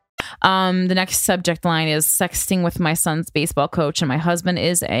 The next subject line is sexting with my son's baseball coach, and my husband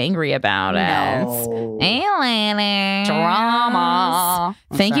is angry about it. Hey, Lanny. Drama.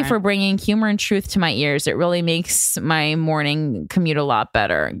 Thank you for bringing humor and truth to my ears. It really makes my morning commute a lot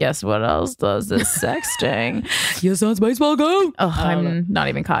better. Guess what else does this sexting? Your son's baseball coach. Oh, I'm not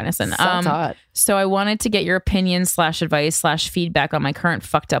even cognizant. So I wanted to get your opinion / advice / feedback on my current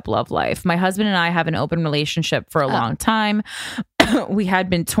fucked up love life. My husband and I have an open relationship for a long time. We had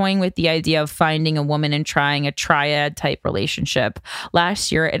been toying with the idea of finding a woman and trying a triad type relationship.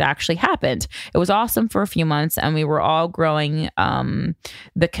 Last year, it actually happened. It was awesome for a few months, and we were all growing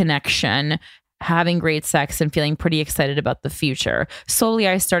the connection, having great sex and feeling pretty excited about the future. Slowly,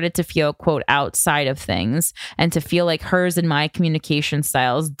 I started to feel, quote, outside of things and to feel like hers and my communication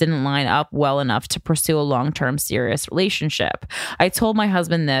styles didn't line up well enough to pursue a long-term serious relationship. I told my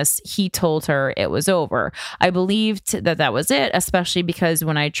husband this. He told her it was over. I believed that was it, especially because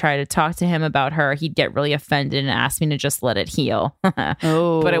when I tried to talk to him about her, he'd get really offended and ask me to just let it heal.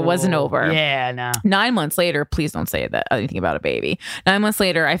 But it wasn't over. Yeah, no. 9 months later, please don't say that anything about a baby. 9 months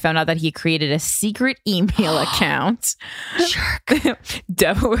later, I found out that he created a secret email account.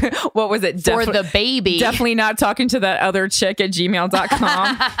 What was it? For the baby. Definitely not talking to that other chick at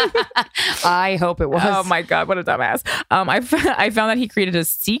gmail.com. I hope it was. Oh my God, what a dumbass. I found that he created a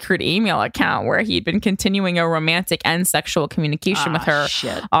secret email account where he'd been continuing a romantic and sexual communication with her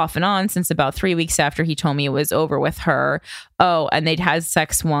off and on since about 3 weeks after he told me it was over with her. Oh, and they'd had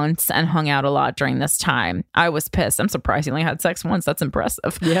sex once and hung out a lot during this time. I was pissed. I'm surprised he only had sex once. That's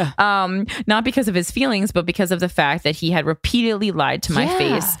impressive. Yeah. Not because of his feelings, but because of the fact that he had repeatedly lied to my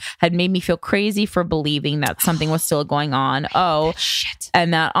face, had made me feel crazy for believing that something was still going on. Oh, shit.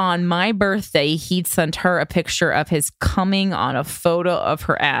 And that on my birthday, he'd sent her a picture of his coming on a photo of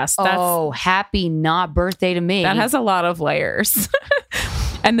her ass. Happy not birthday to me. That has a lot of layers.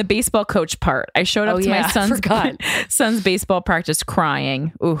 And the baseball coach part. I showed up to my son's baseball practice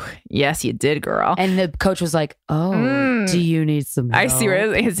crying. Ooh, yes, you did, girl. And the coach was like, do you need some help? I see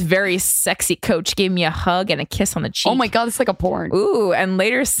where it is. His very sexy coach gave me a hug and a kiss on the cheek. Oh my God, it's like a porn. Ooh, and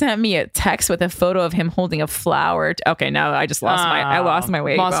later sent me a text with a photo of him holding a flower. Okay, now I just lost my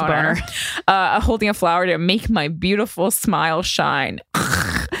weight boner. Holding a flower to make my beautiful smile shine.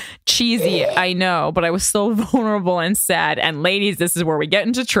 Cheesy, I know, but I was so vulnerable and sad. And ladies, this is where we get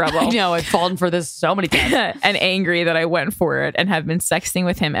into trouble. I know, I've fallen for this so many times. And angry that I went for it and have been sexting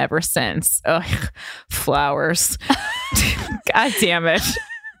with him ever since. Ugh, flowers. God damn it.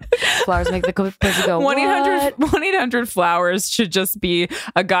 Flowers make the pussy go, 1-800-Flowers should just be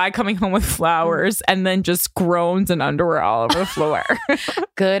a guy coming home with flowers and then just groans and underwear all over the floor.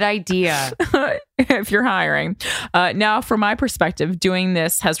 Good idea. If you're hiring. Now, from my perspective, doing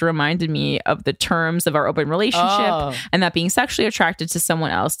this has reminded me of the terms of our open relationship and that being sexually attracted to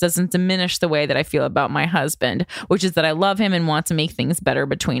someone else doesn't diminish the way that I feel about my husband, which is that I love him and want to make things better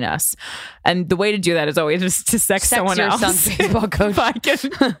between us. And the way to do that is always just to sex someone your else. Son's baseball coach. If I can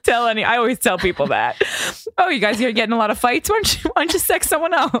I always tell people that. Oh, you guys are getting a lot of fights? Why don't you sex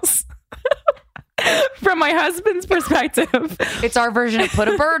someone else? From my husband's perspective, it's our version of put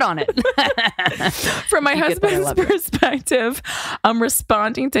a bird on it. From my husband's perspective, I'm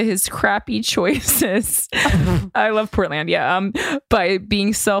responding to his crappy choices. I love Portlandia. By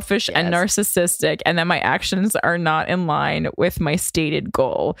being selfish and narcissistic, and that my actions are not in line with my stated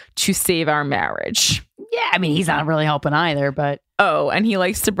goal to save our marriage. Yeah, I mean, he's not really helping either, but... Oh, and he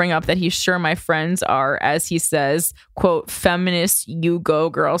likes to bring up that he's sure my friends are, as he says, quote, feminist, you go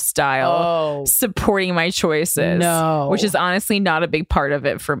girl style, supporting my choices. No. Which is honestly not a big part of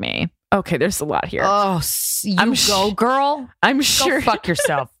it for me. Okay, there's a lot here. Oh, go girl? I'm sure. Go fuck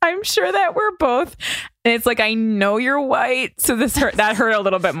yourself. I'm sure that we're both And it's like, I know you're white, so that hurt a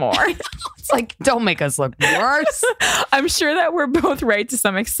little bit more. It's like, don't make us look worse. I'm sure that we're both right to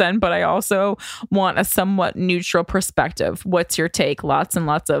some extent, but I also want a somewhat neutral perspective. What's your take? Lots and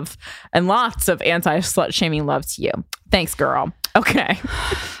lots of anti-slut shaming love to you. Thanks, girl. Okay.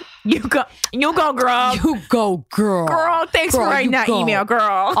 You go, girl. You go, girl. Girl, thanks for writing that email,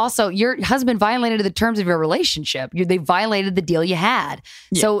 girl. Also, your husband violated the terms of your relationship. They violated the deal you had.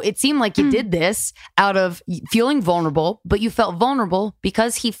 Yeah. So it seemed like you did this out of feeling vulnerable, but you felt vulnerable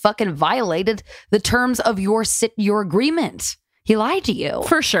because he fucking violated the terms of your agreement. He lied to you.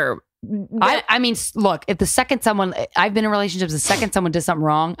 For sure. I mean, look, if I've been in relationships, the second someone did something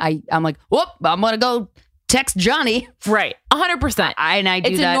wrong, I'm like, whoop, I'm going to go text Johnny. Right. 100%.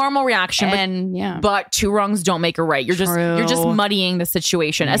 It's a normal reaction, but two wrongs don't make a right. You're just muddying the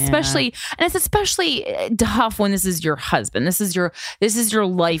situation, especially tough when this is your husband. This is your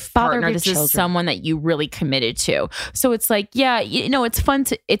life partner. This is someone that you really committed to. So it's like,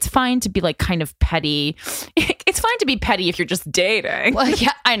 it's fine to be like kind of petty. It's fine to be petty if you're just dating. Well,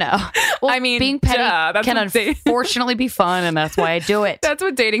 yeah, I know. Well, I mean, being petty can unfortunately be fun, and that's why I do it. That's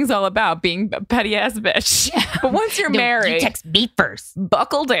what dating's all about, being a petty ass bitch. Yeah. But once you're married, you text me first.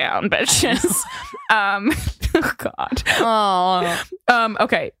 Buckle down, bitches. Oh God. Oh.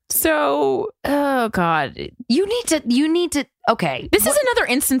 Okay. So, oh God, you need to. Okay. This is another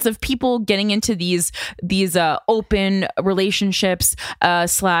instance of people getting into these open relationships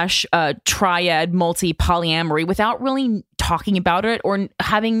triad multi-polyamory without really talking about it or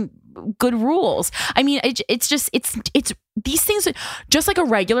having good rules. I mean, it's these things, just like a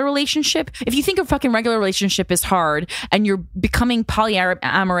regular relationship. If you think a fucking regular relationship is hard and you're becoming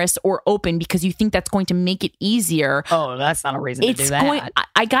polyamorous or open because you think that's going to make it easier. Oh, that's not a reason to do that.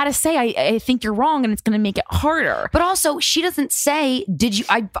 I gotta say, I think you're wrong and it's going to make it harder. But also, she doesn't say,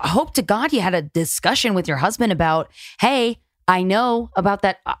 I hope to God you had a discussion with your husband about, hey, I know about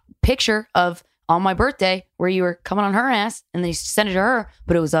that picture of on my birthday where you were coming on her ass and then you sent it to her,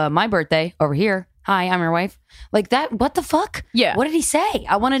 but it was my birthday over here. Hi, I'm your wife. Like that. What the fuck? Yeah. What did he say?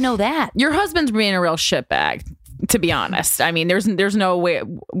 I want to know that. Your husband's being a real shitbag, to be honest. I mean, there's no way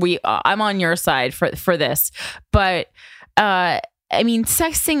I'm on your side for this, but I mean,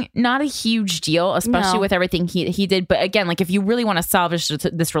 sexting, not a huge deal, especially with everything he did. But again, like if you really want to salvage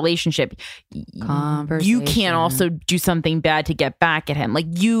this relationship, you can't also do something bad to get back at him. Like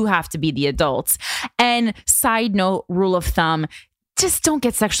you have to be the adults. And side note, rule of thumb, just don't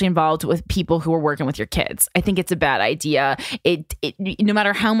get sexually involved with people who are working with your kids. I think it's a bad idea. No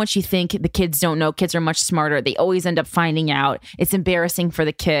matter how much you think the kids don't know, kids are much smarter. They always end up finding out. It's embarrassing for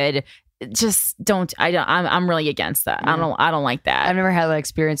the kid. Just don't. I'm really against that. I don't like that. I've never had that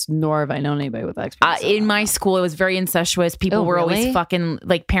experience, nor have I known anybody with that experience. In my school, it was very incestuous. People were always fucking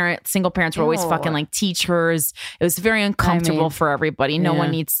like single parents were always fucking like teachers. It was very uncomfortable for everybody. No one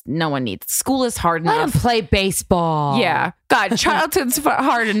needs. School is hard enough. Let them play baseball. Yeah. God, childhood's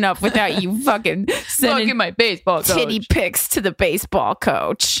hard enough without you fucking sending my baseball titty pics to the baseball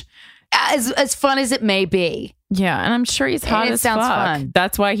coach. As fun as it may be. Yeah, and I'm sure he's hot as fuck. Fun.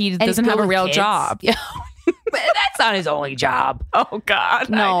 That's why he doesn't have a real job. Yeah. That's not his only job. Oh God.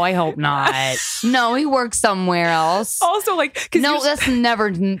 No, I hope not. No, he works somewhere else. Also, like, that's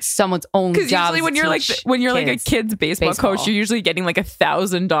never someone's own job. Because usually when you're like a kid's baseball coach, you're usually getting like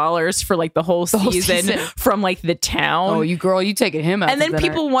 $1,000 for like the whole season from like the town. Oh, you taking him out. And then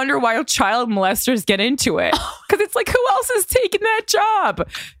people wonder why child molesters get into it because it's like, who else is taking that job?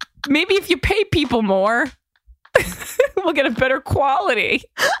 Maybe if you pay people more, we'll get a better quality.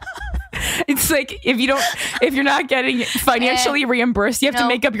 It's like if you're not getting financially reimbursed, you have to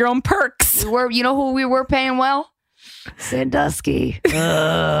make up your own perks. You know who we were paying well? Sandusky.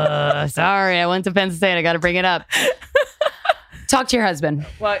 Sorry, I went to Penn State. I got to bring it up. Talk to your husband.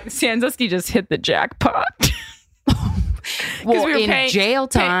 Well, Sandusky just hit the jackpot. Well, we were jail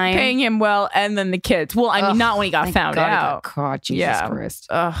time, paying him well, and then the kids. Well, I mean, not when he got found out. God, Jesus Christ!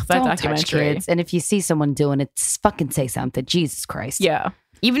 That Don't documentary. Touch kids. And if you see someone doing it, fucking say something. Jesus Christ! Yeah.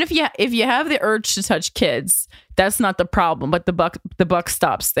 Even if you have the urge to touch kids, that's not the problem. But the buck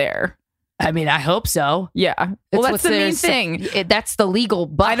stops there. I mean, I hope so. Yeah. Well, that's the main thing. That's the legal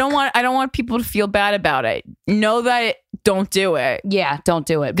buck. I don't want people to feel bad about it. Know that don't do it. Yeah, don't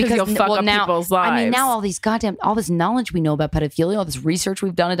do it because you'll fuck up people's lives. I mean, now all this knowledge we know about pedophilia, all this research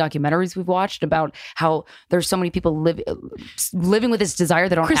we've done and documentaries we've watched about how there's so many people living with this desire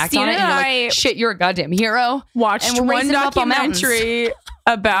that don't act on it. And you're like, shit, you're a goddamn hero. Watched one documentary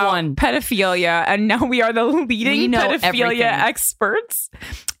about pedophilia, and now we are the leading pedophilia everything. experts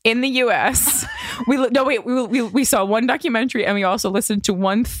in the U.S. We saw one documentary, and we also listened to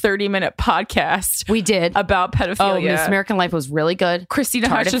one 30-minute podcast. We did about pedophilia. Oh, Miss American Life was really good. Christina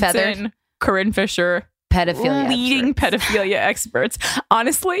Hutchinson, Corinne Fisher, pedophilia leading pedophilia experts.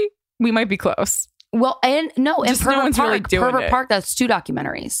 Honestly, we might be close. Well, and Just no one's really doing Pervert it. Park, that's 2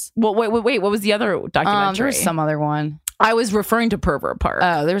 documentaries. Well, wait. What was the other documentary? There's some other one. I was referring to Pervert Park.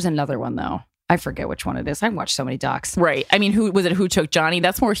 Oh, there's another one though. I forget which one it is. I've watched so many docs. Right. I mean, Who Took Johnny?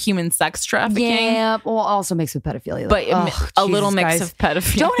 That's more human sex trafficking. Yeah, well, also mixed with pedophilia. But a little Jesus, mix guys. of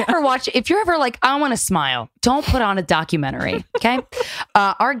pedophilia. Don't ever watch, if you're ever like, I want to smile, don't put on a documentary, okay?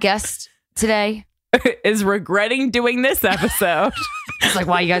 Our guest today is regretting doing this episode. It's like,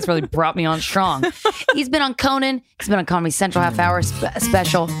 wow, you guys really brought me on strong. He's been on Conan. He's been on Comedy Central half hour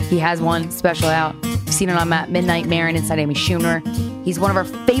special. He has one special out. You've seen it on Midnight Marin inside Amy Schumer. He's one of our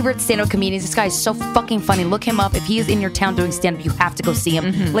favorite stand-up comedians. This guy is so fucking funny. Look him up. If he is in your town doing stand-up, you have to go see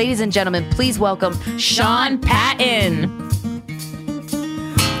him. Ladies and gentlemen, please welcome Sean Patton.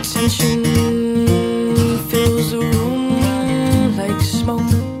 Tension fills the room like smoke.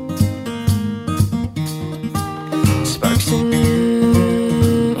 Sparks in the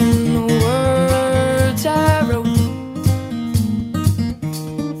words I wrote.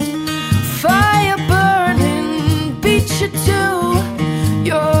 Fire burning, beat you to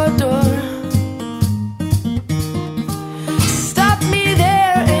your door. Stop me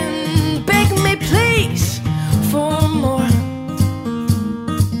there and beg me please for more.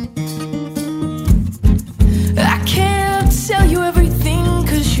 I can't tell you everything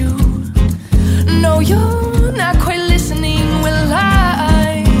 'cause you know you're not quite listening. Well,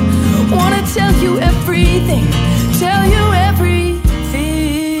 I wanna tell you everything, tell you everything,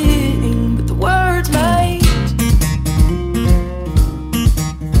 but the words might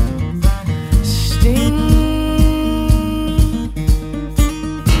sting.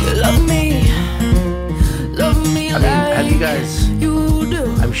 Love me I mean, have you guys, you do.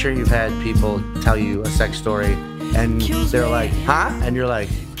 I'm sure you've had people tell you a sex story and they're like, huh? And you're like,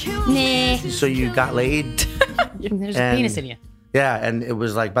 nah. So you got laid? There's a And- penis in you. Yeah, and it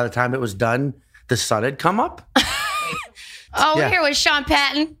was like by the time it was done, the sun had come up. Oh, Yeah. we're here with Sean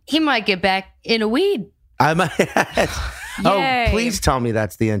Patton. He might get back in a weed. I might. Oh, Yay. please tell me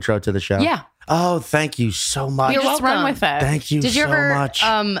that's the intro to the show. Yeah. Oh, thank you so much. You're welcome. run with it. Thank you Did you so ever much.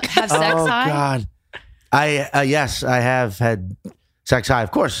 have sex oh, high? God. Yes, I have had sex high,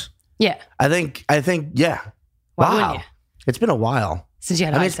 of course. Yeah. I think, yeah. Why wow. wouldn't you? It's been a while. Since you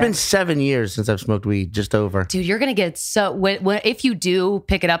had I mean, high it's been sex. 7 years since I've smoked weed, just over. Dude, you're gonna get so if you do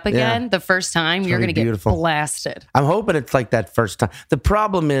pick it up again the first time, you're gonna gonna be get beautiful. blasted. I'm hoping it's like that first time. The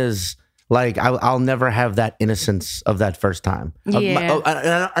problem is, like, I'll never have that innocence of that first time. Yeah.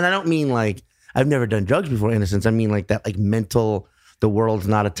 And I don't mean like I've never done drugs before innocence. I mean like that, like mental, the world's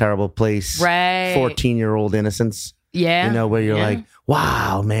not a terrible place. Right. 14-year-old innocence. Yeah. You know, where you're Yeah. like,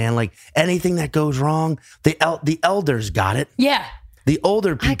 wow, man, like anything that goes wrong, the elders got it. Yeah. The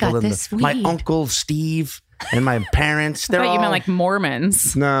older I got people, this my weed. uncle Steve and my parents, I they're thought all. you meant like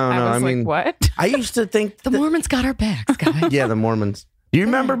Mormons. no, I was I mean, like, what? I used to think The Mormons got our backs, guys. yeah, the Mormons. Do you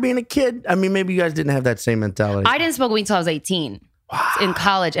remember being a kid? I mean, maybe you guys didn't have that same mentality. I didn't smoke weed until I was 18 in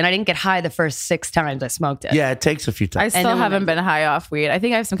college, and I didn't get high the first 6 times I smoked it. Yeah, it takes a few I times. still then haven't been high off weed. I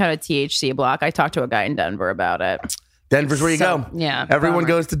think I have some kind of THC block. I talked to a guy in Denver about it. Denver's where you So, go. yeah, Everyone bummer.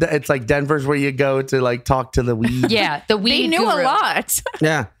 goes to. It's like Denver's where you go to like talk to the weed. Yeah, the weed They knew guru. a lot.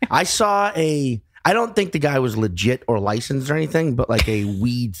 Yeah. I saw I don't think the guy was legit or licensed or anything, but like a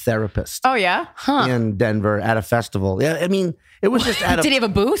weed therapist Oh, yeah? in Denver at a festival. Yeah, I mean, it was just at a. Did he have a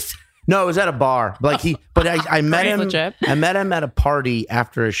booth? No, it was at a bar. Like but I met him. Legit. I met him at a party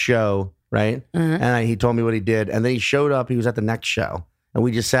after a show, right? And he told me what he did, and then he showed up. He was at the next show, and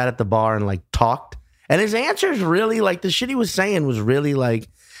we just sat at the bar and like talked. And his answers really, like the shit he was saying was really like,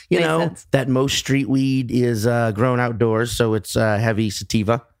 you Makes know, sense. that most street weed is grown outdoors, so it's heavy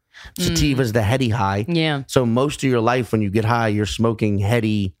sativa. Sativa's the heady high. Yeah. So most of your life when you get high, you're smoking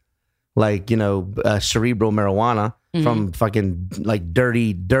heady, like, you know, cerebral marijuana from fucking like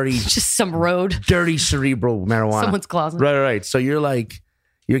dirty Just some road. dirty cerebral marijuana. Someone's closet. Right. So you're like,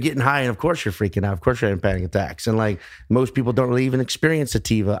 you're getting high, and of course you're freaking out. Of course you're having panic attacks. And like most people don't really even experience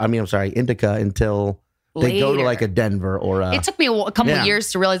sativa. Indica until they go to Later. like a Denver or a. It took me a couple Yeah. of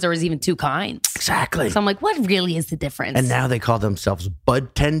years to realize there was even 2 kinds. Exactly. So I'm like, what really is the difference? And now they call themselves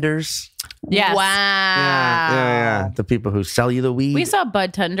bud tenders. Yes. Wow. Yeah. The people who sell you the weed. We saw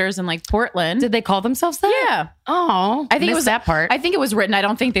bud tenders in like Portland. Did they call themselves that? Yeah. Oh, I think it missed was that part. I think it was written. I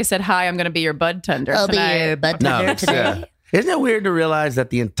don't think they said, "Hi, I'm going to be your bud tender I'll be tonight." your bud No, tender today. yeah. Isn't it weird to realize that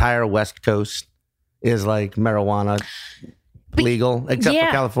the entire West Coast is like marijuana legal, except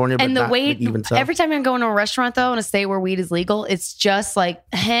for California, but and the not way even so? every time I go into a restaurant though in a state where weed is legal, it's just like,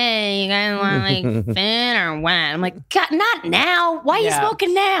 hey, you guys want like fin or what? I'm like, God, not now. Why are you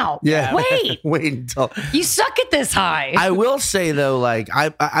smoking now? Yeah. Wait until you suck at this high. I will say though, like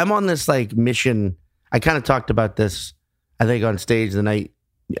I'm on this like mission. I kind of talked about this, I think, on stage the night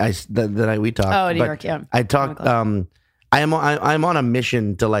the night we talked. Oh, New But York, yeah. I talked. I'm on a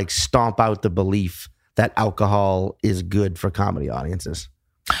mission to like stomp out the belief that alcohol is good for comedy audiences.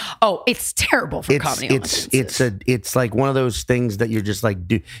 Oh, it's terrible for comedy audiences. It's like one of those things that you're just like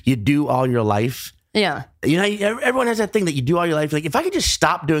you do all your life. Yeah. You know, everyone has that thing that you do all your life. Like, if I could just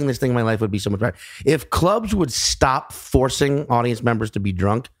stop doing this thing, my life would be so much better. If clubs would stop forcing audience members to be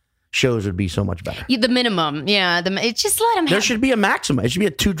drunk, shows would be so much better. The minimum, it's just let them. There should be a maximum. It should be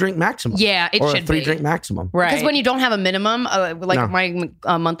a 2-drink maximum. Yeah, it or should a 3-drink maximum. Right. Because when you don't have a minimum, like No. my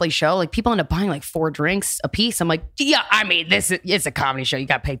monthly show, like people end up buying like 4 drinks a piece. I'm like, yeah, I mean, it's a comedy show. You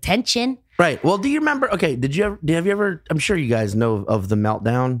got to pay attention. Right. Well, do you remember? Okay. Have you ever? I'm sure you guys know of the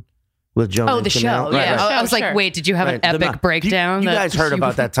Meltdown with Joan. Oh, and the Janelle. show. Right, Yeah. right. I was like, wait, did you have an epic breakdown? You that guys heard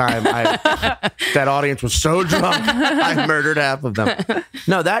about that time? That audience was so drunk, I murdered half of them.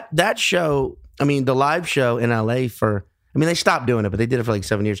 No, that show. I mean, the live show in LA they stopped doing it, but they did it for like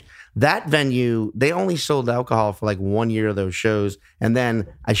 7 years. That venue, they only sold alcohol for like 1 year of those shows. And then,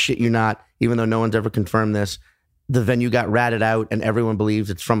 I shit you not, even though no one's ever confirmed this, the venue got ratted out and everyone believes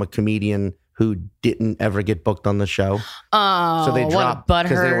it's from a comedian who didn't ever get booked on the show. Oh, So they dropped. what a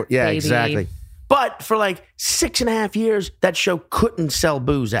 'cause they butthurt were- Yeah, baby. exactly. But for like 6.5 years, that show couldn't sell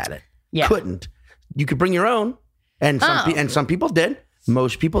booze at it. Yeah. Couldn't. You could bring your own. And some people did.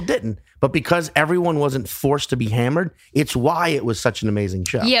 Most people didn't. But because everyone wasn't forced to be hammered, it's why it was such an amazing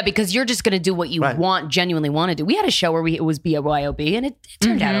show. Yeah, because you're just going to do what you genuinely want to do. We had a show where it was BYOB and it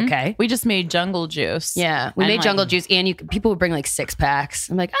turned out okay. We just made Jungle Juice. Yeah, we And, made like, Jungle Juice and people would bring like 6 packs.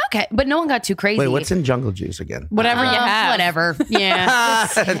 I'm like, okay, but no one got too crazy. Wait, what's in Jungle Juice again? Whatever you have. Whatever. Yeah.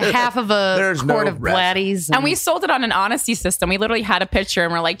 Just half of a There's quart no of rest. Blatties. And we sold it on an honesty system. We literally had a picture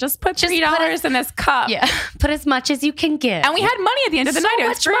and we're like, just put $3 in this cup. Yeah, put as much as you can get. And we had money at the end of the So night. It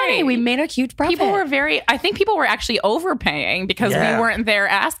was much great. money. We made a huge profit. I think people were actually overpaying because Yeah. we weren't there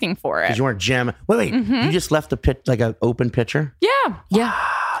asking for it. Because you weren't jamming. Wait. You just left like an open pitcher? Yeah. Yeah.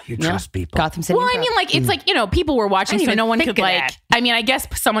 You trust people. Gotham City. Well, I Improv. mean, like, it's like, people were watching, I didn't so even no one think could, of like, that. I mean, I guess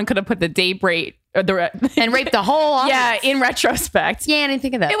someone could have put the date rate or and raped the whole audience. Yeah, in retrospect. Yeah, I didn't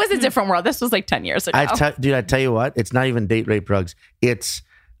think of that. It was a different world. This was like 10 years ago. Dude, I tell you what, it's not even date rape drugs. It's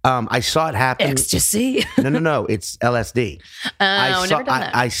I saw it happen. Ecstasy. No. It's LSD. Oh, never done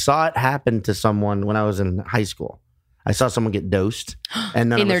that. I saw it happen to someone when I was in high school. I saw someone get dosed, and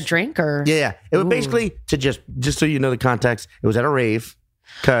none in of their us- drink or Yeah. It was basically to just so you know the context. It was at a rave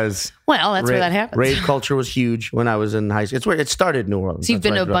because Well, that's where that happens. Rave culture was huge when I was in high school. It's where it started in New Orleans. So you've That's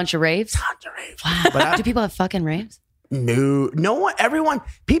been to where a I grew up. bunch of raves? Tons of raves. Wow. But Do people have fucking raves? No one, everyone,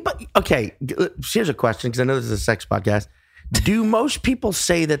 people. Okay, here's a question because I know this is a sex podcast. Do most people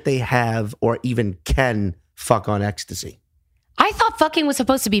say that they have or even can fuck on ecstasy? I thought fucking was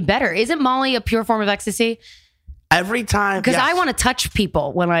supposed to be better. Isn't Molly a pure form of ecstasy? Every time, Because yes. I want to touch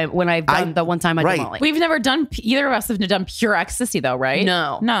people when I've done the one time I did Molly. We've never done, either of us have done pure ecstasy though, right?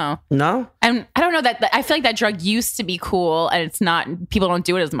 No. No? And I don't know that I feel like that drug used to be cool and it's not, people don't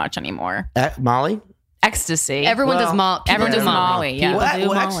do it as much anymore. Molly? Ecstasy. Everyone does Molly. Everyone does Molly. Yeah.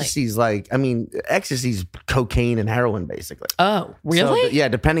 Well, ecstasy's like, ecstasy's cocaine and heroin, basically. Oh, really? So, yeah,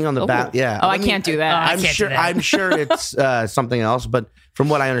 depending on the yeah. Oh, I can't do that. I'm sure. I'm sure it's something else, but from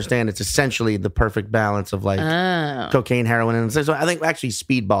what I understand, it's essentially the perfect balance of like cocaine, heroin, and so I think actually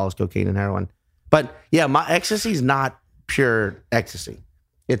Speedball is cocaine and heroin. But yeah, my ecstasy's not pure ecstasy.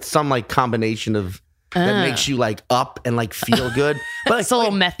 It's some like combination of that makes you like up and like feel good. But it's a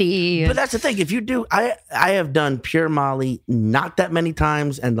little methy. But that's the thing. If you do, I have done pure Molly not that many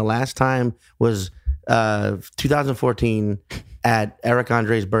times, and the last time was 2014 at Eric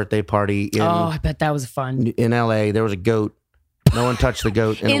Andre's birthday party in I bet that was fun. in LA. There was a goat. No one touched the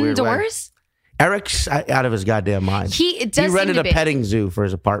goat in a weird way. Indoors? Eric's out of his goddamn mind. It does He seem rented to a be. petting zoo for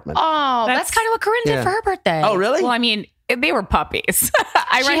his apartment. Oh, that's kind of what Corinne did Yeah. for her birthday. Oh, really? Well, I mean, they were puppies.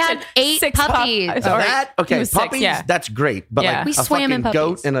 I She rented had 8 6 puppies. Puppies. Now Or that he okay, was puppies. 6, yeah. That's great, but Yeah. like We a swam in fucking goat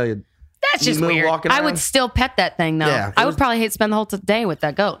puppies. and a That's just emu weird. walking I around. would still pet that thing though. Yeah, it I was- would probably spend the whole day with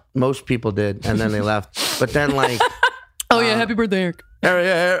that goat. Most people did, and then they left. But then like. Oh yeah, happy birthday, Eric.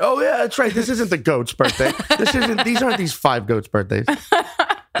 Oh yeah, that's right. This isn't the goat's birthday. These aren't these 5 goats' birthdays.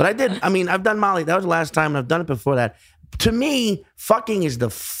 But I did. I mean, I've done Molly. That was the last time, and I've done it before that. To me, fucking is the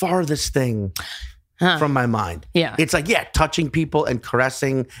farthest thing from my mind. Yeah. It's like, touching people and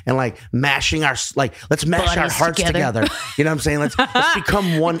caressing and like mashing let's mash our Bodies hearts together. You know what I'm saying? Let's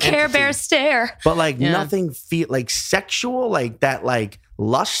become one Care entity. Bear stare. But like nothing feel like sexual, like that, like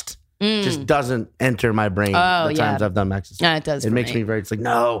lust just doesn't enter my brain the times I've done exercise. Yeah, it does. It makes me very, it's like,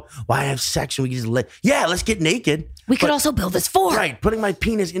 no, why have sex? And we just let's get naked. We could also build this fort. Right. Putting my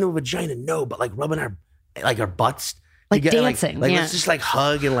penis into a vagina, no, but like rubbing our butts. Like dancing. Let's just like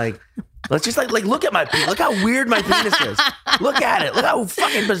hug and like, let's just like look at my penis. Look how weird my penis is. Look at it. Look how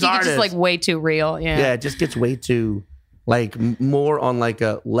fucking bizarre it is. It's like way too real. Yeah. Yeah, it just gets way too like more on like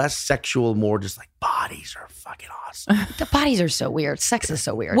a less sexual, more just like bodies are fucking awesome. The bodies are so weird. Sex is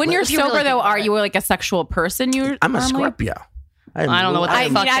so weird. When you're If you sober, really though, think about are you like a sexual person? I'm a normally? Scorpio. I don't know what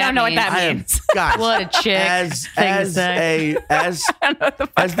that fuck I don't know what that means. Guys, What a chick as thing to say. as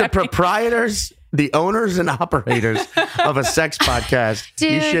the proprietors, the owners and operators of a sex podcast,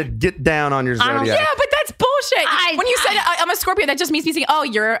 you Dude. should get down on your zodiac. Yeah, but that's bullshit. When you said I'm a Scorpio, that just means me saying, "Oh,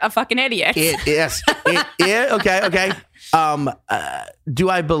 you're a fucking idiot." Okay. Do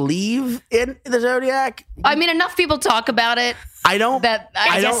I believe in the zodiac? I mean, enough people talk about it. I don't.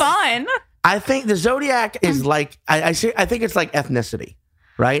 It's fun. I think the zodiac is like I think it's like ethnicity,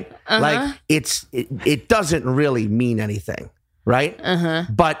 right? Like it doesn't really mean anything, right?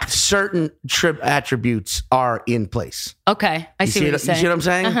 But certain attributes are in place. Okay, I see what you're saying. You see what I'm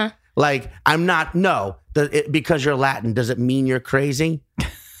saying? Like I'm not. No, because you're Latin, does it mean you're crazy?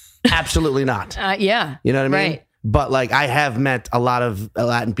 Absolutely not. Yeah. You know what I mean? Right. But like I have met a lot of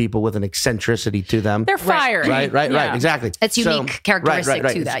Latin people with an eccentricity to them. They're fiery. Right. Exactly. It's unique characteristic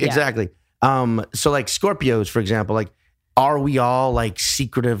to that. Yeah. Exactly. So like Scorpios, for example, like are we all like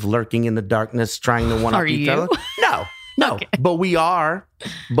secretive, lurking in the darkness, trying to one up each other? No. Okay. But we are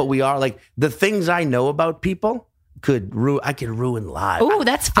like the things I know about people I could ruin lives. Oh,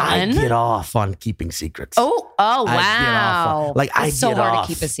 that's fun. I get off on keeping secrets. Oh, wow. It's so hard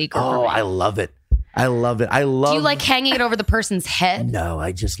to keep a secret. Oh, I love it. I love it. Do you like hanging it over the person's head? No,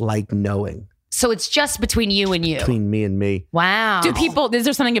 I just like knowing. So it's just between you and you. Between me and me. Wow. Is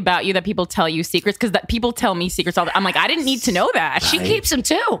there something about you that people tell you secrets? Because people tell me secrets all the time. I'm like, I didn't need to know that. She keeps them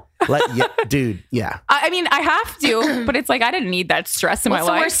too. Dude, yeah. I mean, I have to, but it's like, I didn't need that stress in my life.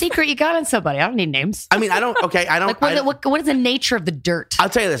 What's the worst secret you got on somebody? I don't need names. I mean, I don't. Like, what is the nature of the dirt? I'll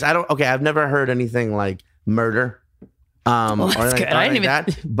tell you this. I've never heard anything like murder. Or anything like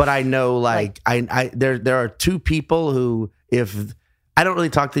that. But I know there are two people who, if I don't really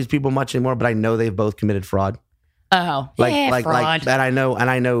talk to these people much anymore, but I know they've both committed fraud. Oh, fraud. And I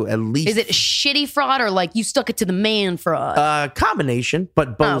know at least. Is it shitty fraud or like you stuck it to the man fraud? Combination,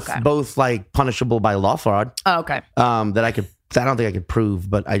 but both like punishable by law fraud. Oh, okay. I don't think I could prove,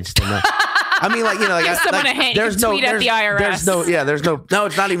 but I just don't know. I mean, like, you know, like, give someone a hint. There's no tweet at the IRS. No,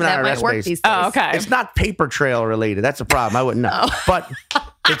 it's not even that IRS might based. Oh, okay. It's not paper trail related. That's a problem. I wouldn't know. But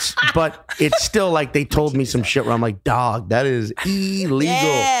it's still like they told me some shit where I'm like, dog, that is illegal.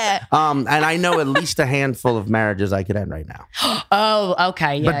 Yeah. And I know at least a handful of marriages I could end right now. Oh,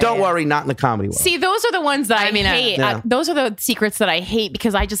 okay. Yeah, but don't worry, not in the comedy world. See, those are the ones that I hate. Those are the secrets that I hate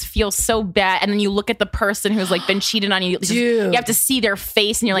because I just feel so bad. And then you look at the person who's like been cheated on you. You have to see their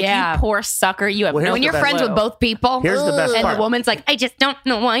face and you're like, you poor sucker. You have when you're friends with both people. Here's the best and part. the woman's like, I just don't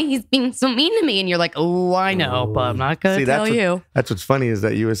know why he's being so mean to me. And you're like, oh, I know, but I'm not going to tell you. That's what's funny is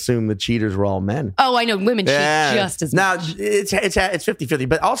that you assume the cheaters were all men. Oh, I know. Women cheat just as much. Now, it's 50-50.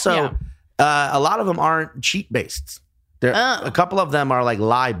 But also, a lot of them aren't cheat-based. A couple of them are like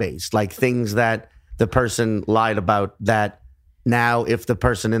lie-based, like things that the person lied about that now if the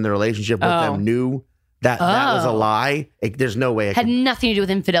person in the relationship with them knew that was a lie, there's no way it had nothing to do with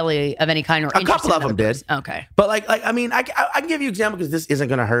infidelity of any kind. Or a couple of them did. Okay. But like I mean, I can give you an example because this isn't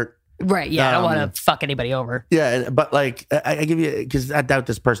going to hurt. Right. Yeah. I don't want to fuck anybody over. Yeah. But like, I give you, because I doubt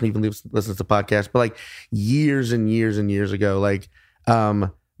this person even listens to the podcast, but like years and years and years ago, like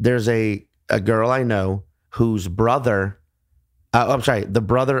there's a girl I know whose brother, the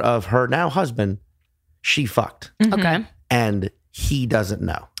brother of her now husband, she fucked. Mm-hmm. Okay. And he doesn't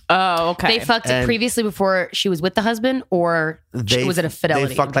know. Oh, okay. They fucked previously before she was with the husband, or was it a fidelity?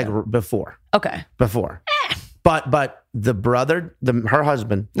 They fucked like before. Okay. Before. But the brother, her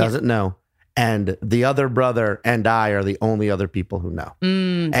husband doesn't know, and the other brother and I are the only other people who know.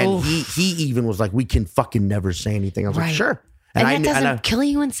 And he even was like, "We can fucking never say anything." I was like, "Sure." And that doesn't kill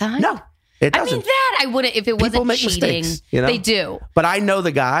you inside? No, it doesn't. I mean, that I wouldn't if it People wasn't make cheating. mistakes, you know? They do. But I know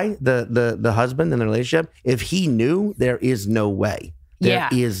the guy, the husband in the relationship. If he knew, there is no way. There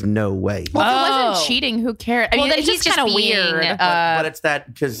is no way. Well, if it wasn't cheating, who cares? I mean, then it's he's just kind of being, weird. But it's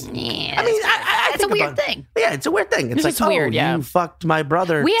that because I mean, it's a weird thing. Yeah, it's a weird thing. It's like, just weird, yeah. you fucked my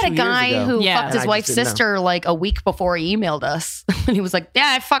brother. We had 2 a guy years ago. who fucked And his I wife's just didn't know. sister like a week before he emailed us. And he was like,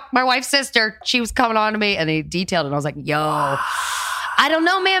 yeah, I fucked my wife's sister. She was coming on to me. And he detailed it. And I was like, yo, I don't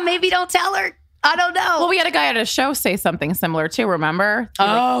know, man. Maybe don't tell her. I don't know. Well, we had a guy at a show say something similar too, remember?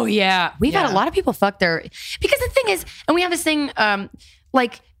 Oh, yeah. We've had a lot of people fuck their... Because the thing is, and we have this thing,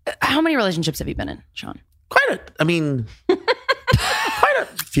 like, how many relationships have you been in, Sean? Quite a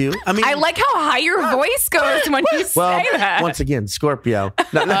few. I mean, I like how high your voice goes when you say that. Once again, Scorpio.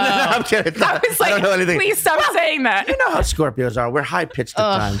 No, I'm kidding. I was like, I don't know anything. please stop saying that. You know how Scorpios are. We're high pitched at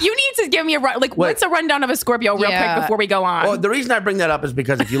times. You need to give me what's a rundown of a Scorpio real quick before we go on? Well, the reason I bring that up is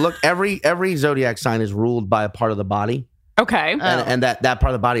because if you look, every zodiac sign is ruled by a part of the body. Okay. And that part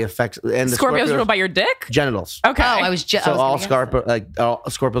of the body affects. And the Scorpios are ruled by your dick? Genitals. Okay. I was just. So all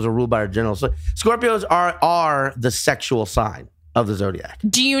Scorpios are ruled by our genitals. So Scorpios are the sexual sign of the zodiac.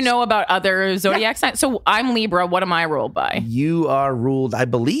 Do you know about other zodiac signs? So I'm Libra. What am I ruled by? You are ruled, I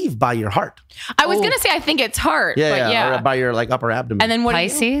believe, by your heart. I was going to say I think it's heart. Or by your upper abdomen. And then what?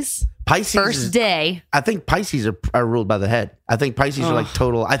 Pisces? Pisces First day. I think Pisces are ruled by the head. I think Pisces are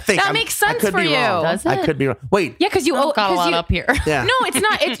total. I think that makes sense I could for be you. Wrong. Does it? I could be wrong. Wait. Yeah, because you got a lot up here. Yeah. No, it's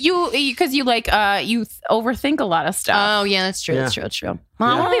not. It's you because you overthink a lot of stuff. Oh yeah, that's true. That's true. That's true. Well,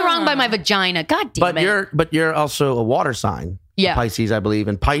 I want to be wrong by my vagina. God damn it. But you're also a water sign. Yeah. Pisces, I believe.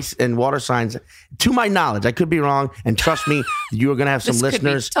 And water signs, to my knowledge, I could be wrong. And trust me, you're going to have some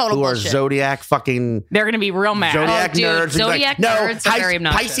listeners who are zodiac fucking... They're going to be real mad. Zodiac nerds. Zodiac nerds are very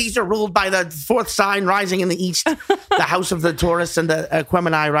obnoxious. Pisces are ruled by the fourth sign rising in the east, the house of the Taurus and the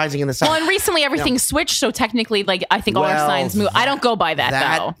Gemini rising in the south. Well, and recently everything switched, so technically, I think all our signs move. I don't go by that,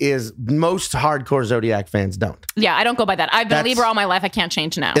 though. That is... Most hardcore zodiac fans don't. Yeah, I don't go by that. I've been a Libra all my life. I can't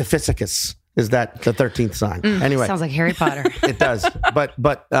change now. Iphicus. Is that the 13th sign? Anyway. Sounds like Harry Potter. It does. But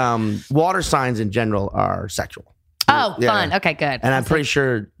water signs in general are sexual. Oh, fun. Okay, good. And I'm pretty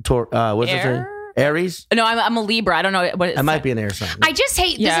sure, what's his name? Aries? No, I'm a Libra. I don't know what it might be an air sign. I just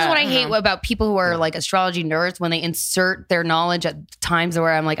hate, this is what I hate about people who are astrology nerds when they insert their knowledge at times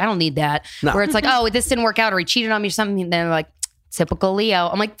where I'm like, I don't need that. No. Where it's like, oh, this didn't work out or he cheated on me or something. And then they're like, typical Leo.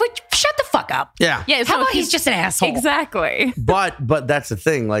 I'm like, shut the fuck up. Yeah. Yeah. How about he's just an asshole? Exactly. But that's the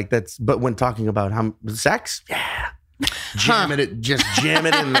thing. But when talking about sex, jam it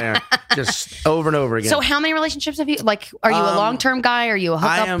in there, just over and over again. So how many relationships have you? Are you a long-term guy? Are you a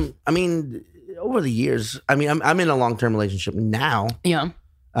hookup? Over the years, I'm in a long-term relationship now. Yeah.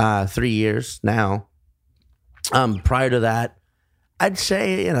 3 years now. Prior to that, I'd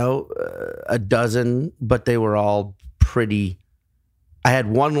say, a dozen, but they were all pretty. I had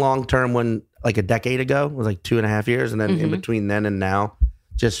one long-term one a decade ago. It was 2.5 years. And then in between then and now,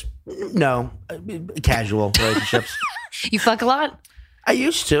 just, casual relationships. You fuck a lot? I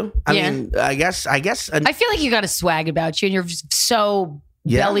used to. I mean, I guess. I feel like you got a swag about you and you're just so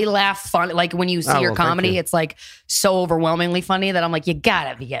belly laugh fun. When you see your comedy, it's so overwhelmingly funny that I'm like, you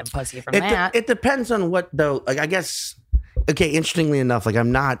gotta be getting pussy from that. It depends on what though. I guess, okay, interestingly enough,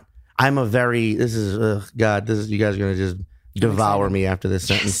 I'm a very, this is, God, you guys are going to just devour me after this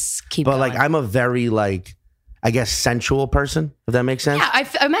sentence. Keep going. I'm a very I guess sensual person, if that makes sense. Yeah,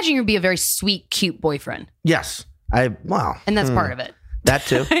 I imagine you'd be a very sweet, cute boyfriend. Yes. And that's part of it. That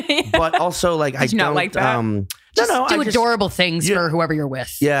too. But also I don't don't like that. Do adorable things for whoever you're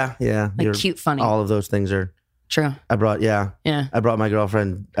with. Yeah. Cute, funny. All of those things are true. I brought my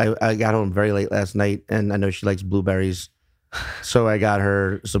girlfriend. I got home very late last night and I know she likes blueberries. So I got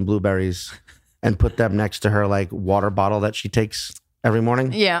her some blueberries and put them next to her water bottle that she takes every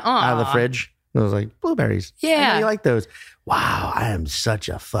morning. Yeah. Out of the fridge. And I was like, blueberries. Yeah. I know you like those. Wow, I am such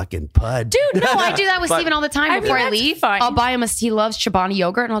a fucking pud. Dude, no, I do that with Steven all the time before I leave. Fine. I'll buy him he loves Chobani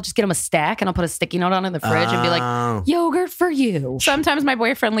yogurt and I'll just get him a stack and I'll put a sticky note on it in the fridge and be like, yogurt for you. Sometimes my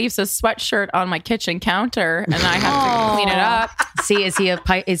boyfriend leaves a sweatshirt on my kitchen counter and I have to clean it up. See, is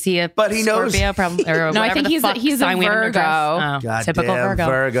he a But he knows. Scorpio problem? No, I think he's a Virgo. God typical damn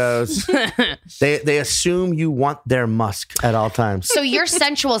Virgo. Virgos. they assume you want their musk at all times. So you're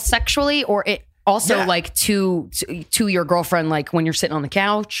sensual sexually or it also to your girlfriend when you're sitting on the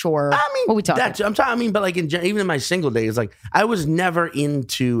couch or what we talking? I'm talking. But even in my single days, I was never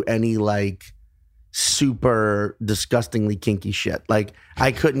into any super disgustingly kinky shit.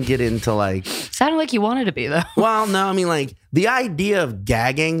 I couldn't get into sounded like you wanted to be though. Well, no, I mean the idea of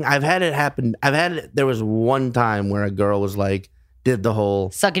gagging. I've had it happen. There was one time where a girl was did the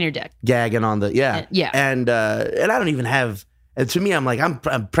whole sucking your dick, gagging on the and I don't even have. And to me, I'm I'm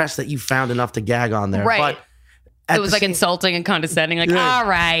impressed that you found enough to gag on there. Right. It was like insulting and condescending. Like, all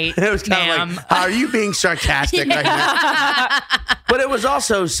right, it was kind of like, are you being sarcastic right now? But it was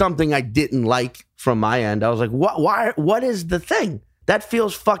also something I didn't like from my end. I was like, what is the thing? That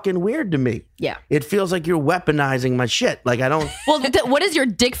feels fucking weird to me. Yeah. It feels like you're weaponizing my shit. Like, I don't. Well, what does your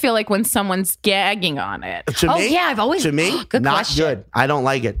dick feel like when someone's gagging on it? To me, I've always. To me, good not question. good. I don't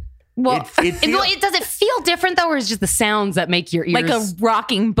like it. Well, does it feel different though, or is it just the sounds that make your ears like a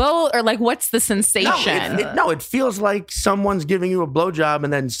rocking boat, or like what's the sensation? No, it feels like someone's giving you a blowjob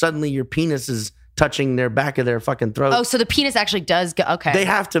and then suddenly your penis is touching their back of their fucking throat. Oh, so the penis actually does go. Okay. They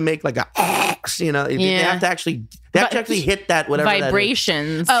have to make like a, they have to actually hit that whatever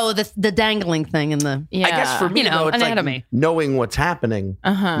vibrations. Oh, the dangling thing in the. I guess for me, though, it's anatomy. like knowing what's happening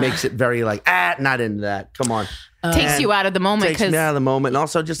makes it very like, not into that. Come on. Takes you out of the moment. Takes me out of the moment. And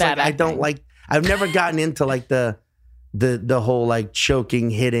also just like, I don't like, I've never gotten into like the whole like choking,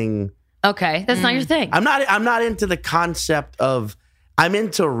 hitting. Okay. That's not your thing. I'm not into the concept of, I'm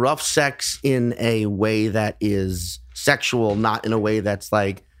into rough sex in a way that is sexual, not in a way that's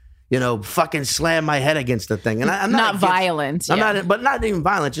like, fucking slam my head against the thing. And I'm not violent. I'm not, but not even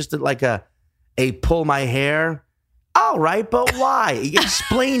violent. Just like a pull my hair. All right, but why?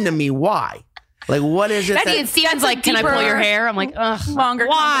 Explain to me why. Like, what is it? It sounds like, can I pull your hair? I'm like, ugh, longer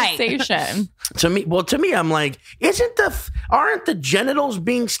why? conversation. To me, I'm like, aren't the genitals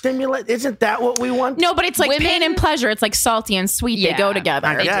being stimulated? Isn't that what we want? No, but it's like pain and pleasure. It's like salty and sweet. They go together.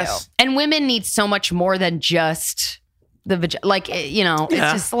 I guess. And women need so much more than just the vagina. Like, it's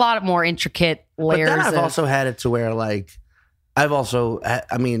just a lot more intricate layers. But then I've also had it to where like,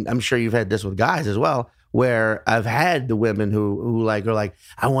 I'm sure you've had this with guys as well, where I've had the women who like are like,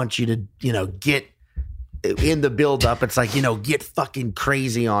 I want you to, get in the build up. It's like, get fucking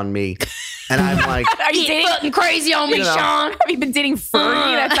crazy on me. And I'm like, are you dating fucking crazy on me, Sean? Have you been dating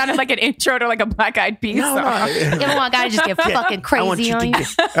Fergie? That sounded like an intro to like a Black Eyed Peas song. You don't want a guy to just get fucking crazy on you.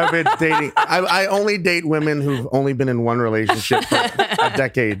 I've been dating. I only date women who've only been in one relationship for a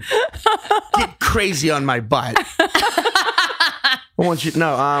decade. Get crazy on my butt. I want you.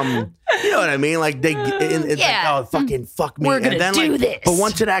 No, you know what I mean? Like it's like, oh, fucking fuck me. We're gonna do this. But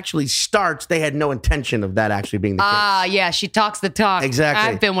once it actually starts, they had no intention of that actually being the case. Yeah, she talks the talk.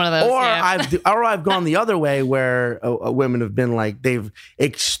 Exactly. I've been one of those. Or I've gone the other way where women have been like they've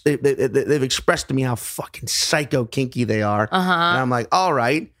expressed to me how fucking psycho kinky they are, and I'm like, all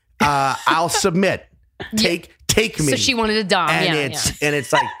right, I'll submit. Take me. So she wanted a dom, and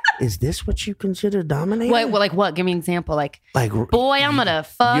it's like, is this what you consider dominating? Wait, like what? Give me an example. Like boy, I'm gonna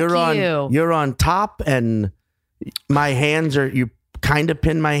fuck you. You're on top, and my hands are. You kind of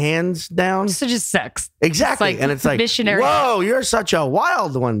pin my hands down. So just sex. Exactly, It's and it's like, missionary. whoa, you're such a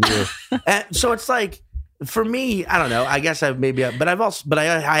wild one, dude. And so it's like, for me, I don't know. I guess I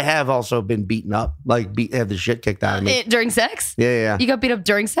have also been beaten up, like have the shit kicked out of me during sex. Yeah. You got beat up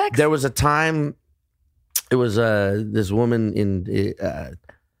during sex. There was a time. It was this woman in.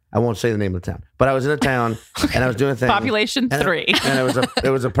 I won't say the name of the town, but I was in a town and I was doing a thing. Population 3. And it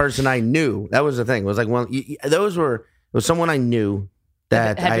was a person I knew. That was the thing. It was like, it was someone I knew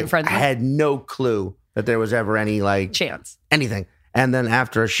that had been friends with? I had no clue that there was ever any like chance, anything. And then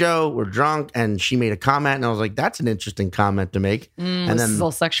after a show, we're drunk and she made a comment and I was like, that's an interesting comment to make. And then a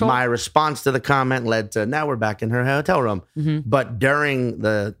little sexual? My response to the comment led to, now we're back in her hotel room. Mm-hmm. But during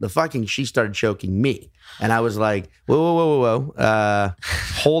the fucking, she started choking me. And I was like, whoa.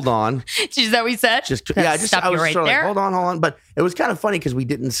 Hold on. Is that what you said? I was stop you right sort of there. like, hold on. But it was kind of funny because we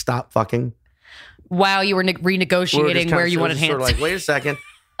didn't stop fucking. Wow, you were renegotiating where you wanted hands. Sort of like, wait a second.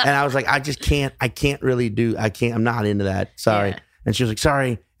 And I was like, I can't really do, I'm not into that. Sorry. Yeah. And she was like,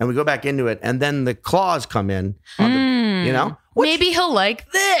 sorry. And we go back into it. And then the claws come in, maybe he'll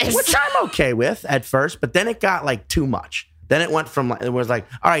like this. Which I'm okay with at first, but then it got like too much. Then it went from, it was like,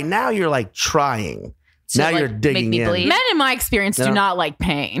 all right, now you're like trying. So, now like, you're digging in. Men, in my experience, do not like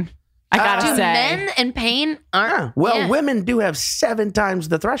pain. I gotta say. Men and pain aren't. Women do have 7 times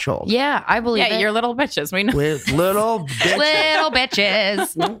the threshold. Yeah, I believe it. Yeah, you're little bitches. We know. With little bitches. Little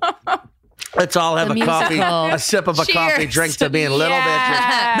bitches. Let's all have a sip of a Cheers. coffee, drink to being little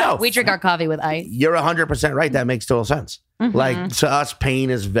bitches. No, we drink our coffee with ice. You're 100% right. That makes total sense. Mm-hmm. Like, to us, pain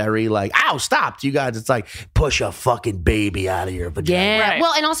is very like, ow, stop. To you guys, it's like, push a fucking baby out of your vagina. Yeah. Right.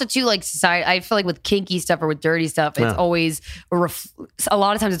 Well, and also, too, like society, I feel like with kinky stuff or with dirty stuff, it's always a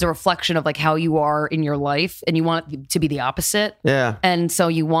lot of times it's a reflection of like how you are in your life and you want it to be the opposite. Yeah. And so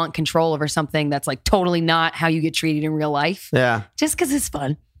you want control over something that's like totally not how you get treated in real life. Yeah. Just because it's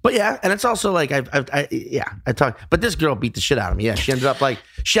fun. But yeah, and it's also like I talk. But this girl beat the shit out of me. Yeah, she ended up.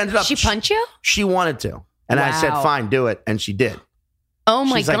 She punch you? She wanted to, and I said, "Fine, do it," and she did. Oh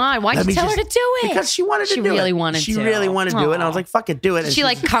my She's like, God. Why'd "Let you me tell her just-" to do it? Because she wanted to do it. She really wanted to. She really wanted to do it. And I was like, fuck it, do it. Did And she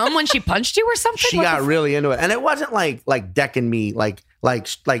like come when she punched you or something? She What got the really into it. And it wasn't like decking me, like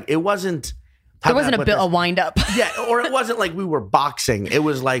it wasn't. There wasn't a wind up. Yeah, or it wasn't like we were boxing. It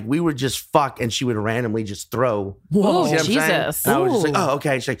was like we were just fuck, and she would randomly just throw. Whoa, You know what I'm saying? Jesus. And I was just like, oh,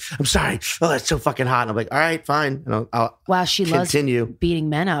 okay. She's like, I'm sorry. Oh, that's so fucking hot. And I'm like, all right, fine. And I'll Wow, she continue. loves beating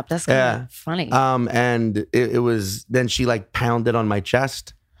men up. That's kind of funny. And it was, then she like pounded on my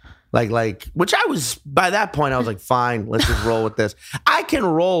chest. Like, which I was, by that point, I was like, fine, let's just roll with this. I can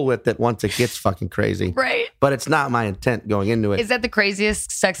roll with it once it gets fucking crazy. Right. But it's not my intent going into it. Is that the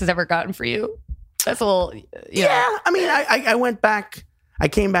craziest sex has ever gotten for you? That's a little, Yeah. I mean, I went back, I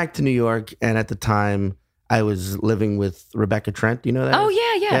came back to New York, and at the time, I was living with Rebecca Trent. Do you know that? Oh,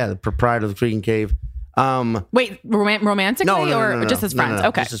 yeah. Yeah, the proprietor of the Creek and Cave. Wait, romantically or just as friends? No,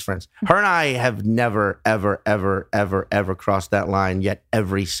 okay. Just as friends. Her and I have never, ever crossed that line, yet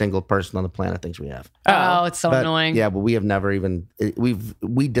every single person on the planet thinks we have. Oh, it's so annoying. Yeah, but we have never even,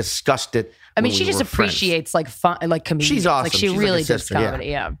 we discussed it. I mean, when she we just were friends. appreciates like fun, like comedians. She's awesome. Like she She's really like a sister, does comedy.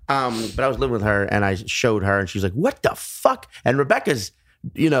 Yeah. But I was living with her and I showed her and she's like, what the fuck? And Rebecca's,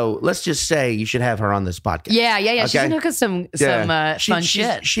 let's just say you should have her on this podcast. Yeah. Okay? She's gonna look at some fun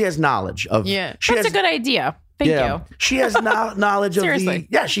shit. She has knowledge of. Yeah. That's a good idea. Thank you. She has knowledge of Seriously.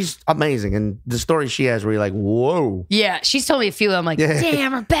 she's amazing. And the story she has where you're like, whoa. Yeah, she's told me a few. I'm like,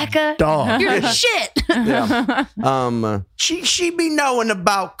 damn, Rebecca, Dog. you're shit. Yeah. She be knowing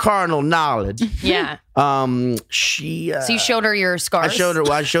about carnal knowledge. Yeah. She. So you showed her your scars. I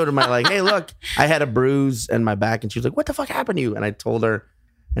showed her my like, hey, look, I had a bruise in my back, and she was like, what the fuck happened to you? And I told her,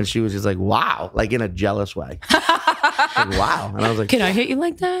 and she was just like, wow, like in a jealous way. Like, wow. And I was like, can I hit you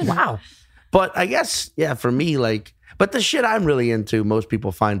like that? Wow. But I guess, yeah, for me, like, but the shit I'm really into, most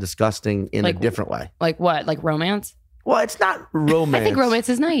people find disgusting in a different way. Like what? Like romance? Well, it's not romance. I think romance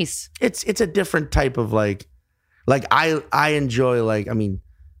is nice. It's a different type of like I enjoy like, I mean,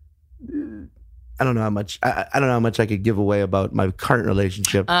 I don't know how much I could give away about my current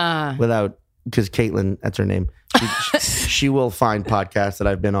relationship without, because Caitlin, that's her name. She will find podcasts that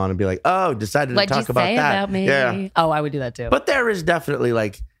I've been on and be like, oh, decided to talk about that. About me? Yeah. Oh, I would do that too. But there is definitely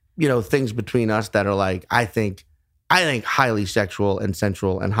like, things between us that are like, I think highly sexual and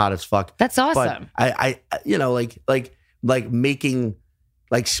sensual and hot as fuck. That's awesome. But I like making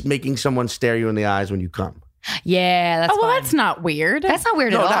someone stare you in the eyes when you come. Yeah, that's fun. That's not weird. That's not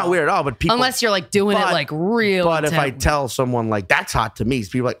weird at all. No, not weird at all. But people, unless you're like doing it like real. But if I intense. tell someone like that's hot to me,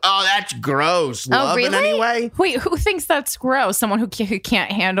 people are like, oh, that's gross. Love in any way? Wait, who thinks that's gross? Someone who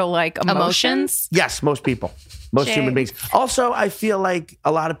can't handle like emotions? Yes, most people. Most human beings. Also, I feel like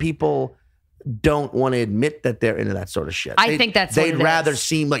a lot of people don't want to admit that they're into that sort of shit. I think that's what they'd it rather is.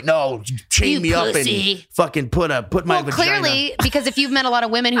 seem like, no, chain You me up pussy. and fucking put my vagina. Clearly, because if you've met a lot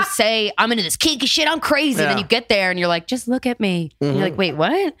of women who say, I'm into this kinky shit, I'm crazy, Yeah. then you get there and you're like, just look at me. And you're like, wait,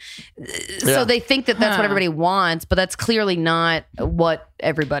 what? So they think that that's what everybody wants, but that's clearly not what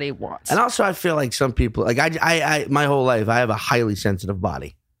everybody wants. And also, I feel like some people, like I my whole life, I have a highly sensitive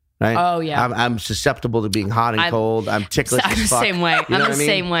body. Right? Oh, yeah. I'm susceptible to being hot and cold. I'm ticklish I'm as the fuck. same way. You know I'm what the I mean?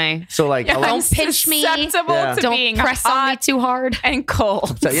 same way. So like, a lot- Don't pinch me. Susceptible to Don't being press on me too hard and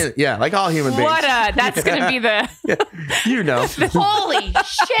cold. So, yeah, like all human beings. That's going to be the... You know. Holy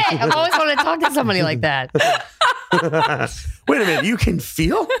shit. I've always wanted to talk to somebody like that. Wait a minute, you can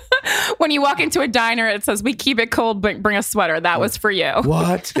feel? When you walk into a diner, it says, we keep it cold, but bring a sweater. That was for you.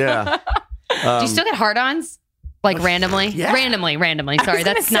 What? Yeah. Do you still get hard-ons? Like randomly? Yeah. Randomly. Sorry,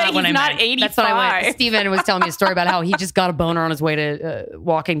 that's not what I not meant. That's what I meant. Steven was telling me a story about how he just got a boner on his way to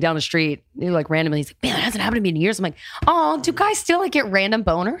walking down the street. Like randomly. He's like, man, that hasn't happened to me in years. I'm like, oh, do guys still like get random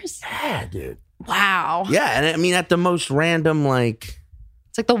boners? Yeah, dude. Wow. Yeah, and I mean, at the most random, like...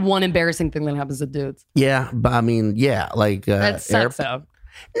 It's like the one embarrassing thing that happens to dudes. Yeah, but I mean, yeah, like... That sucks, though.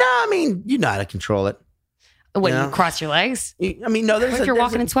 No, I mean, you know how to control it. When You you know? cross your legs? I mean, no, there's What if you're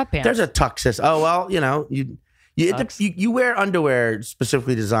walking in sweatpants? There's a tuck system. Oh, well, you wear underwear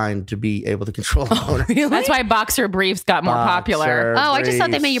specifically designed to be able to control the boner. Really? That's why boxer briefs got more popular. Oh, I just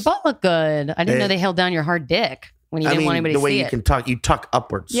thought they briefs. made your butt look good. I didn't know they held down your hard dick when you didn't want anybody the to way see you it. can tuck, you tuck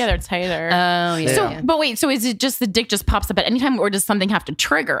upwards. Yeah, they're tighter. Oh, yeah. So, but wait, so is it just the dick just pops up at any time, or does something have to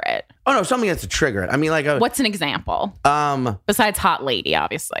trigger it? Oh no, something has to trigger it. I mean, like What's an example? Besides hot lady,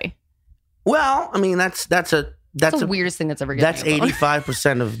 obviously. Well, I mean, that's That's the weirdest thing that's ever given That's me a boner.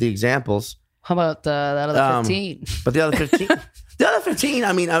 85% of the examples. How about that other 15? But the other 15,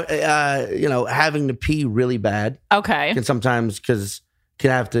 I mean, having to pee really bad. Okay. Can sometimes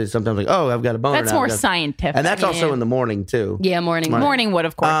sometimes like, oh, I've got a boner. That's now. more scientific. And that's also in the morning too. Yeah, morning. Morning would,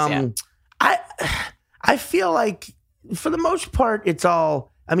 of course. Yeah. I feel like for the most part, it's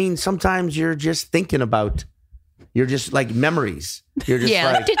all. I mean, sometimes you're just thinking about. You're just like memories. You're just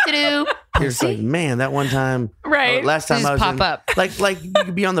like. You're just like, man, that one time. Right. Last time I was pop up. Like you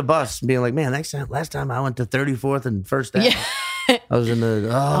could be on the bus and being like, man, last time I went to 34th and First Ave. I was in the.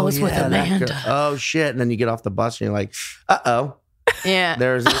 Oh, I was with that Amanda. girl. Oh shit! And then you get off the bus and you're like, Yeah.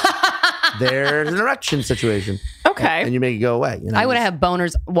 there's an erection situation. Okay. And you make it go away. You know? I would have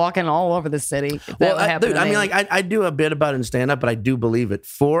boners walking all over the city. If that Well, would happen dude, to I mean, me. like I do a bit about it in stand up, but I do believe it.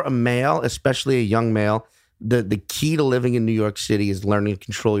 For a male, especially a young male, the key to living in New York City is learning to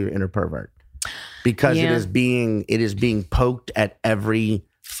control your inner pervert. Because it is being poked at every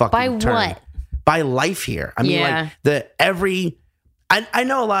fucking By turn. what? By life here. I mean, I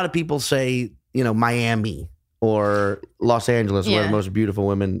know a lot of people say, Miami or Los Angeles, where the most beautiful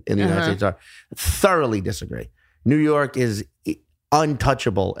women in the United States are. Thoroughly disagree. New York is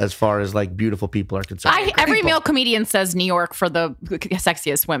untouchable as far as like beautiful people are concerned. Every male comedian says New York for the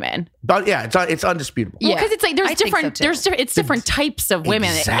sexiest women. But yeah, it's undisputable. Well, because it's like I think so, too. it's different types of women.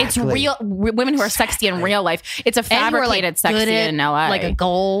 Exactly. It's real women who are sexy in real life. It's a And who are, fabricated like, sexy good at, in LA. like a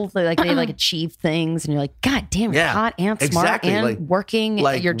goal, like they like achieve things, and you're like, God damn, you're hot and smart exactly. and Like- working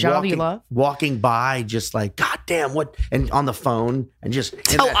like your job walking, you love. Walking by, just like, God damn, what? And on the phone, and just.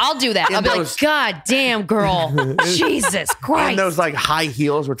 I'll do that. I'll be like, God damn, girl, Jesus Christ. And those like high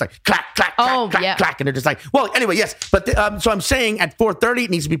heels where it's like clack, clack, Oh, clack, yeah. clack, and they're just like, well, anyway, yes. But so I'm saying at 4:30 it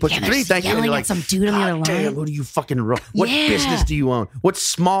needs to be pushed to 3. Thank you. And yelling you're at like, some dude on the other God damn, line. who do you fucking run? What Yeah. business do you own? What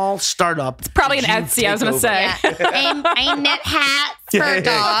small startup? It's probably an Etsy, I was going to say. I knit hats for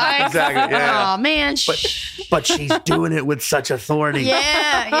dogs. Exactly. Yeah. Oh man. But she's doing it with such authority.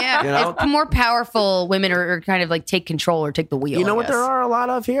 Yeah. You know? It's more powerful women are kind of like take control or take the wheel. You know I what guess. there are a lot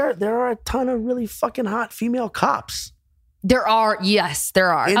of here? There are a ton of really fucking hot female cops. There are, yes,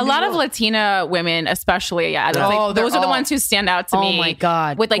 there are. A lot of Latina women, especially, yeah. Oh, Those they're are the all- ones who stand out to me. Oh my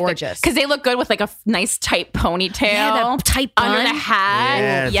God, with like gorgeous. because they look good with like a nice tight ponytail, Yeah, the tight under bun. the hat.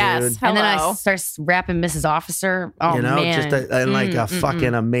 Yeah, yes, dude. hello. And then I start rapping Mrs. Officer. Oh you know, man. just a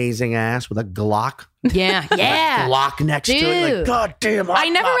fucking amazing ass with a Glock. Yeah, yeah. Glock next to it. Like, Dude. God damn. I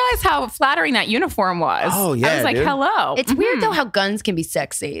never realized how flattering that uniform was. Oh, yeah, I was like, dude. hello. It's weird though how guns can be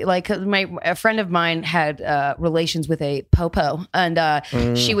sexy. Like a friend of mine had relations with a popo,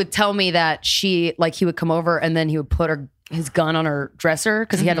 and she would tell me that he would come over and then he would put his gun on her dresser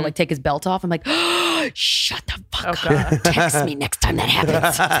because he had to like take his belt off. I'm like, shut the fuck up. Text me next time that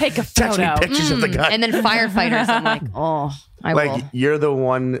happens. Take a Text me photo. pictures of the gun. And then firefighters, I'm like, oh, I like will. you're the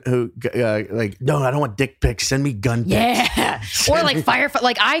one who no, I don't want dick pics. Send me gun pics. Yeah. Or like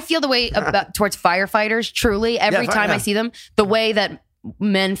like I feel the way towards firefighters, truly, every time I see them, the way that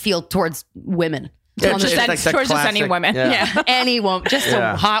men feel towards women. Yeah, Just it's like the towards just any classic- women. Yeah. Any woman, just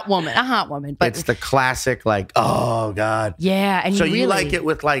Yeah. a hot woman. But It's the classic, like, oh God. yeah, and So you you really, like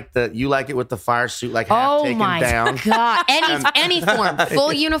it with the fire suit, like half Oh taken my down. God! Any form,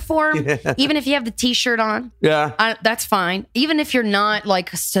 full uniform. Even if you have the T-shirt on, Yeah. that's fine. Even if you're not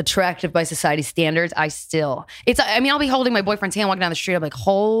like attractive by society standards, I'll be holding my boyfriend's hand walking down the street. I'm like,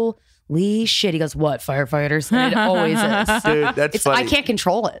 holy shit! He goes, "What, firefighters?" And it always is. Dude, that's funny. I can't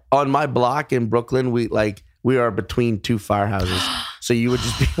control it. On my block in Brooklyn, we are between two firehouses. So you would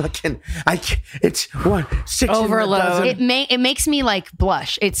just be looking. It's 1 6 Overload. It makes me like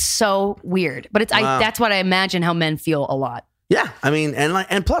blush. It's so weird, but that's what I imagine how men feel a lot. Yeah, I mean,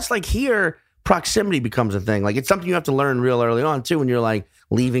 and plus, like here, proximity becomes a thing. Like it's something you have to learn real early on too. When you're like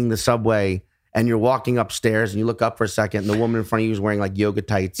leaving the subway and you're walking upstairs and you look up for a second, and the woman in front of you is wearing like yoga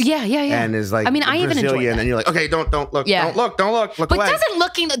tights. Yeah. And is like, I mean, I even enjoy Brazilian, that. and you're like, okay, don't look, Yeah. don't look But away.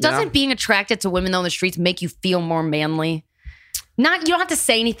 doesn't being attracted to women though in the streets make you feel more manly? Not, you don't have to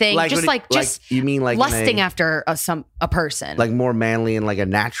say anything. Just you mean like lusting after a person. like more manly and like a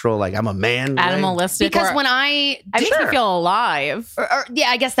natural, like I'm a man, way? Animalistic. Because or- when it makes me feel alive. yeah,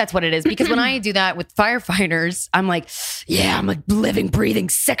 I guess that's what it is. Because when I do that with firefighters, I'm like, yeah, I'm a living, breathing,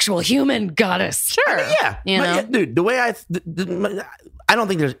 sexual human goddess. Sure. Yeah, You But know? yeah, dude. The way I don't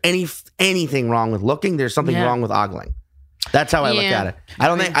think there's anything wrong with looking. There's something Yeah. wrong with ogling. That's how I look Yeah. at it. I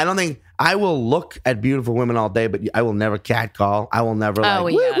don't think I will look at beautiful women all day, but I will never catcall. I will never like, Oh,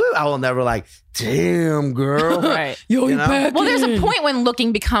 woo, yeah. woo. I will never like, damn girl. Right. Yo, You know? back Well, there's a in. point when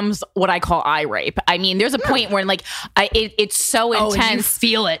looking becomes what I call eye rape. I mean, there's a point where like it's so Oh, and you intense.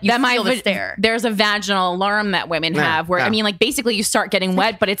 feel it. You that feel the stare. There's a vaginal alarm that women Yeah, have where yeah. I mean, like basically you start getting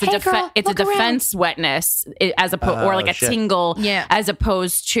wet, but it's Hey, a girl, it's a look around. defense wetness as opposed or like a shit. tingle, Yeah. as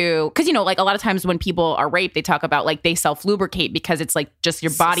opposed to because like a lot of times when people are raped, they talk about like they self lubricate because it's like just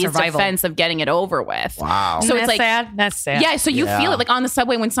your body's Survival. defense of getting it over with. Wow. So it's like sad. That's sad. yeah, so you Yeah. feel it like on the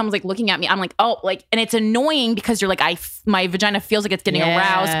subway when someone's like looking at me, I'm like, oh, like, and it's annoying because you're like, my vagina feels like it's getting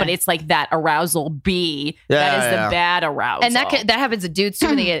aroused, but it's like that arousal B. That is the bad arousal. And that happens to dudes too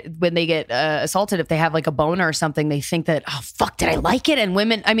when they get assaulted. If they have like a boner or something, they think that, oh fuck, did I like it? And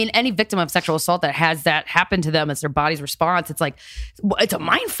women, I mean, any victim of sexual assault that has that happen to them as their body's response, it's like, it's a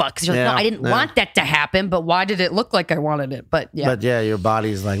mind fuck. Because you're like, no, I didn't want that to happen, but why did it look like I wanted it? But your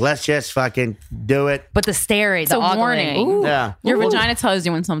body's like, let's just fucking do it. But the staring, it's a warning. Ooh. Yeah. Your vagina tells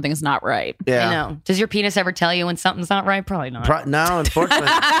you when something's not right. Yeah. I know. Does your penis ever tell you when something's not right? Probably not. No, unfortunately.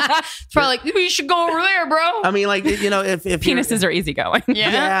 It's probably like, you should go over there, bro. I mean, like, if penises are easygoing.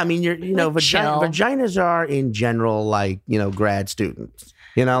 Yeah. I mean, vaginas are in general like, grad students.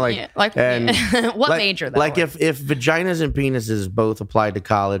 What major though? Like if vaginas and penises both applied to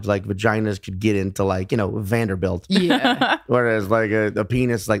college, like vaginas could get into like, Vanderbilt. Yeah. Whereas like a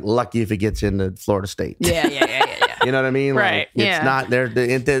penis, like lucky if it gets into Florida State. Yeah. You know what I mean? Right. Like, it's not there.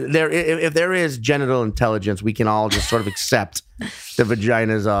 If there is genital intelligence, we can all just sort of accept the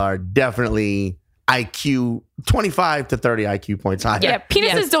vaginas are definitely IQ 25 to 30 IQ points higher. Yeah,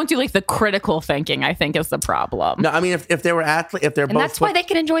 penises don't do like the critical thinking, I think is the problem. No, I mean if they were if they're and both that's why they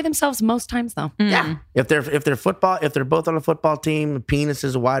can enjoy themselves most times though. Yeah. If they're both on a football team, the penis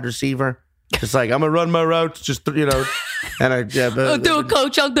is a wide receiver. It's like, I'm gonna run my routes, just and I'll do it,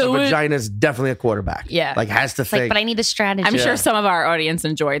 coach. I'll do it. Vagina's definitely a quarterback. Yeah, like has to think. But I need the strategy. I'm sure some of our audience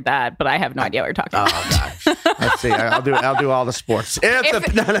enjoyed that, but I have no idea what you're talking about. Oh god, let's see. I'll do all the sports.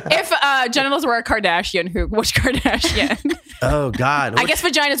 If genitals were a Kardashian, which Kardashian? Oh god, I guess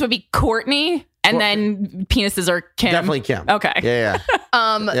vaginas would be Kourtney, and then penises are Kim. Definitely Kim. Okay. Yeah.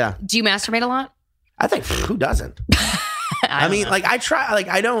 Yeah. Do you masturbate a lot? I think who doesn't? I mean, like I try. Like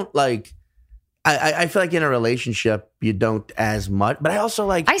I don't like. I feel like in a relationship you don't as much, but I also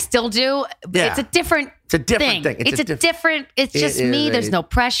like. I still do. Yeah. It's a different thing. It's a different. It's just me. There's no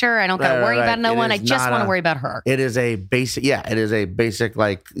pressure. I don't got to worry about no one. I just want to worry about her. It is a basic. Yeah, it is a basic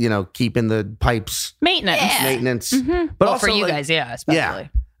like keeping the pipes maintenance. Mm-hmm. But well, also, for you like, guys, especially. Yeah.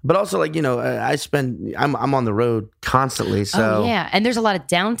 But also, like, I'm on the road constantly. So and there's a lot of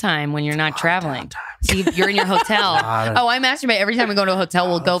downtime when you're not traveling. So you're in your hotel. I masturbate every time we go to a hotel.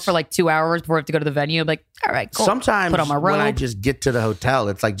 We'll go for like 2 hours before we have to go to the venue. I'm like, all right, cool. Sometimes put on my robe. when I just get to the hotel,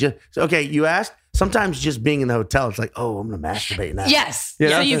 it's like you asked. Sometimes just being in the hotel, it's like, oh, I'm gonna masturbate now. Yes.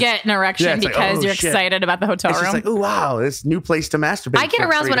 So you get an erection because you're excited about the hotel room. It's just like, oh wow, this new place to masturbate. I get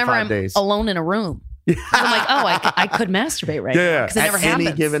aroused whenever I'm alone in a room. I'm like, I could masturbate right now because it never happens.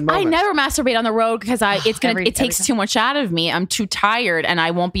 Any given moment. I never masturbate on the road because it takes too much out of me. I'm too tired and I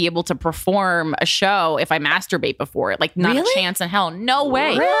won't be able to perform a show if I masturbate before it. Like not a chance in hell. No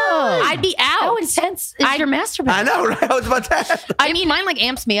way. Really? I'd be out. How intense is your masturbation? I know, right? I was about to ask. I mean, mine like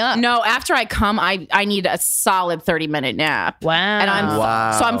amps me up. No, after I come, I need a solid 30-minute nap. Wow. And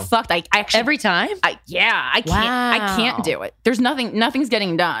I'm fucked. I actually every time. I can't do it. There's nothing's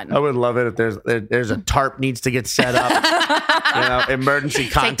getting done. I would love it if there's a tarp needs to get set up. Emergency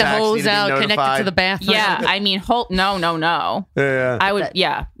contacts. Take the hose out, connect it to the bathroom. Yeah, I mean, no. Yeah. I would.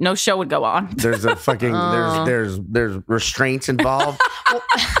 Yeah, no show would go on. There's a fucking there's restraints involved.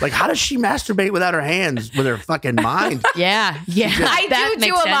 Like, how does she masturbate without her hands with her fucking mind? Yeah. I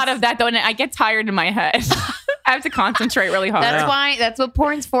do a lot of that though, and I get tired in my head. I have to concentrate really hard. That's what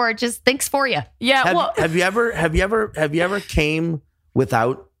porn's for. It just thinks for you. Yeah. Have you ever came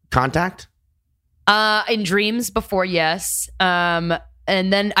without contact? In dreams before, yes. And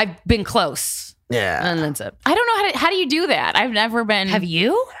then I've been close. Yeah. And that's it. I don't know how do you do that? I've never been. Have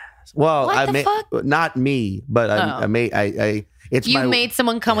you? Well, fuck? Not me, but I made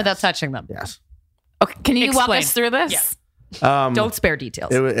someone come without touching them. Yes. Okay. Can you walk us through this? Yeah. Don't spare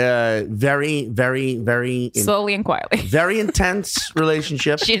details. It was very, very, very slowly and quietly. Very intense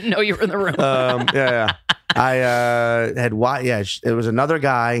relationship. She didn't know you were in the room. Yeah. I had it was another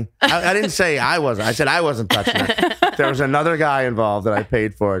guy. I didn't say I wasn't. I said I wasn't touching it. There was another guy involved that I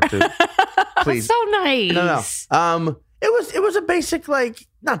paid for it too. Please. That's so nice. No. It was a basic, like,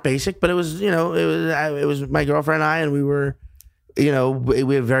 not basic, but it was it was my girlfriend and I, and we were,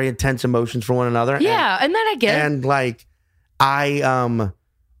 we have very intense emotions for one another. Yeah, and then I get it. And like I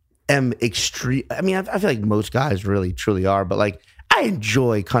am extreme. I mean, I feel like most guys really truly are, but like I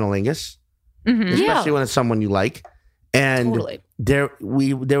enjoy cunnilingus. Mm-hmm. Especially when it's someone you like. And totally. there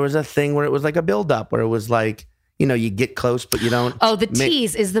was a thing where it was like a build up where it was like, you get close, but you don't. Oh, the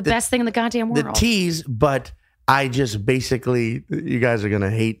tease is the best thing in the goddamn world. The tease, but I just basically, you guys are going to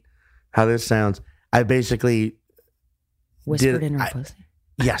hate how this sounds. I basically whispered in her pussy.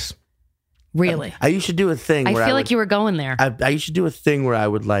 Yes. Really? I used to do a thing where I feel like you were going there. I used to do a thing where I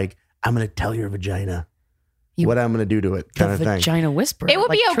would like, I'm going to tell your vagina what I'm going to do to it, kind of thing. Vagina whisperer. It would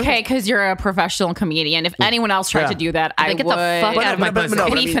Like, be truly. okay because you're a professional comedian. If anyone else tried to do that, I Get would the fuck out of my pussy.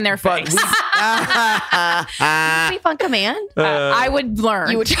 queef in their face. Queef on command. I would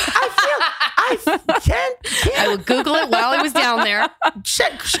learn. You would. I would Google it while I was down there.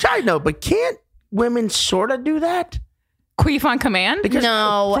 Side note, but can't women sort of do that? Queef on command? Because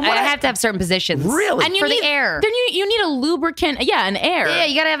No, from I what have to have certain positions. Really? And you for need the air. Then you need a lubricant. Yeah, an air. Yeah,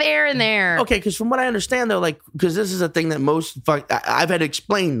 you gotta have air in there. Okay, because from what I understand, though, like, because this is a thing that I've had to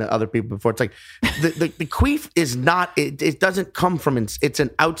explain to other people before. It's like the queef is not. It doesn't come from. It's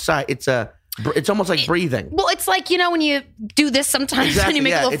an outside. It's almost like breathing. Well, it's like, when you do this sometimes Exactly, and you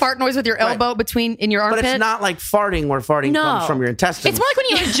make a little fart noise with your elbow in your armpit. But it's not like farting where farting comes from your intestines. It's more like when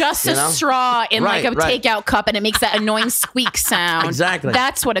you adjust a straw in like a takeout cup and it makes that annoying squeak sound. Exactly.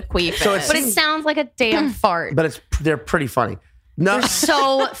 That's what a queef is. But it sounds like a damn fart. But they're pretty funny. No, They're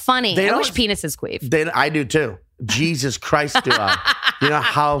so funny. They I don't- wish penises queef. I do too. Jesus Christ, do I? You know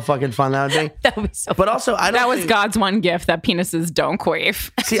how fucking fun that would be? That would be so But also, I don't that was think- God's one gift that penises don't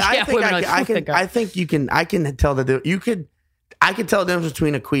queef. See, I Yeah, think women are like, I "Oh, thank can. God." I think you can. I can tell that I can tell the difference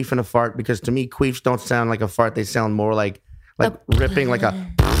between a queef and a fart because to me, queefs don't sound like a fart. They sound more like ripping, like a.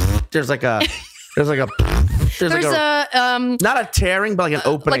 There's like a. There's a not a tearing, but like an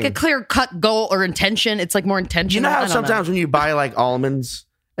opening, like a clear cut goal or intention. It's like more intentional. You know I how don't sometimes when you buy like almonds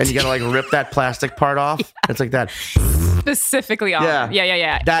and you gotta like rip that plastic part off? It's like that. Specifically almond.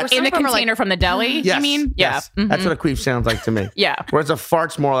 Yeah. That's- in the Some of them are container from the deli, Yes, you mean? yes. Yeah. That's what a queef sounds like to me. Yeah. Whereas a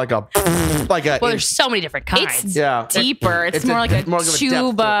fart's more like a Well, there's so many different kinds. It's Yeah. deeper. It's more like a more of a depth to it,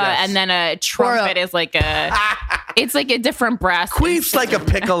 tuba, yes. and then a trumpet is like a. It's like a different brass. Queef's like a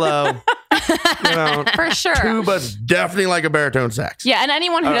piccolo. For sure. Tuba's definitely like a baritone sax. Yeah, and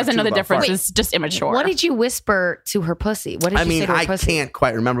anyone who doesn't know the tuba, difference fart. is just immature. What did you whisper to her pussy? What did I you mean, say to her I pussy? can't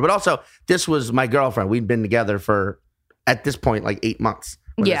quite remember. But also, this was my girlfriend. We'd been together for, at this point, like 8 months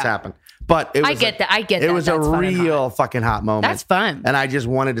when this happened. But it was I get that. It was a That's fun and hot. real fucking hot moment. That's fun. And I just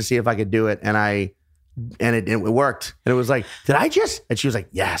wanted to see if I could do it. And it worked. And it was like, did I just? And she was like,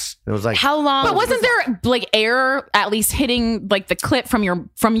 yes. And it was like, How long? But wasn't there like air at least hitting like the clit from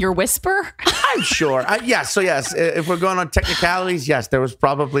your whisper? I'm sure. Yes. So yes, if we're going on technicalities, yes, there was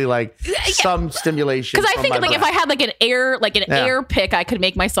probably like some stimulation. Because I from think my like if breast. I had like an air pick, I could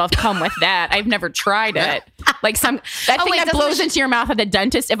make myself come with that. I've never tried it. Like that thing that blows into your mouth at the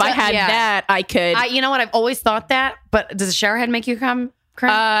dentist. If I had that, I could. You know what? I've always thought that. But does a shower head make you come?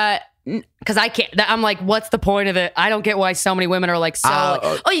 Because I can't. I'm like, what's the point of it? I don't get why so many women are like,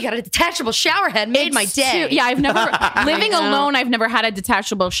 you got a detachable shower head. Made my day. Yeah, I've never living alone. I've never had a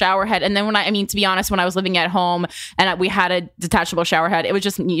detachable shower head. And then to be honest, when I was living at home and we had a detachable shower head, it was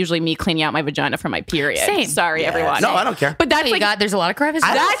just usually me cleaning out my vagina for my period. Same. Sorry, everyone. No, I don't care. But that's there's a lot of crevices.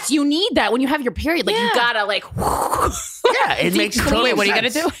 You need that when you have your period. Like you gotta like. Yeah, it makes total Wait, what are you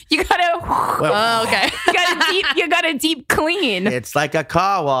gonna sense. do? You gotta. Oh, okay. You gotta deep clean. It's like a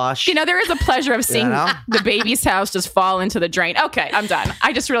car wash. There is a pleasure of seeing the baby's house just fall into the drain. Okay, I'm done.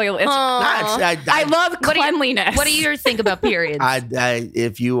 I just really. I love cleanliness. What do you think about periods?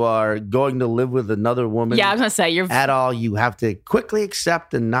 If you are going to live with another woman, Yeah, I was gonna say at all, you have to quickly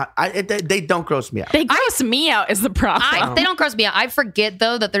accept and not. They don't gross me out. They gross me out is the problem. They don't gross me out. I forget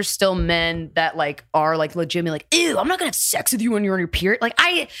though that there's still men that like are like legitimately like, ew, I'm not gonna have sex with you when you're on your period. Like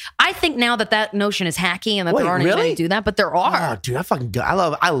I think now that notion is hacky and that there aren't any men who do that, but there are. Oh, dude,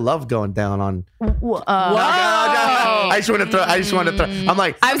 I love going down on. Whoa. I just want to throw. I'm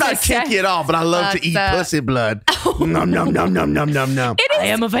like, I'm not kinky at all, but I love to eat pussy blood. Nom nom nom nom nom nom nom. I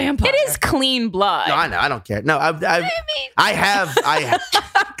am a vampire. It is clean blood. No, I know. I don't care. No, I have.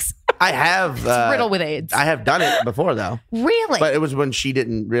 It's riddled with AIDS. I have done it before though. Really? But it was when she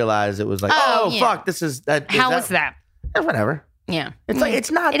didn't realize it was like, fuck, this is that. How was that? Whatever. Yeah. It's like,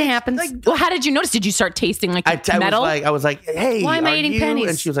 it's not. It happens. Well, how did you notice? Did you start tasting like metal? I was like, hey, why am I eating pennies?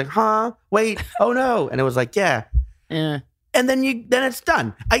 And she was like, huh? Wait, oh no. And it was like, yeah. And then it's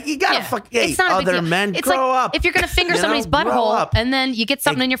done. You gotta fuck. Hey, it's not a big other deal. men, it's grow like, up. If you're gonna finger somebody's grow butthole up. and then you get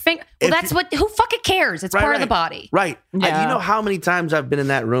something in your finger, well, that's what. Who fucking cares? It's part of the body. Right. Yeah. You know how many times I've been in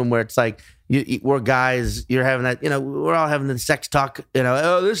that room where it's like, we're guys, you're having that, we're all having the sex talk,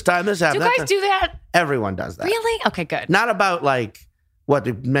 oh, this time this happened. Do guys do that? Everyone does that. Really? Okay, good. Not about like, what,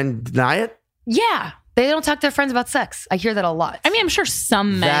 do men deny it? Yeah. They don't talk to their friends about sex. I hear that a lot. I mean, I'm sure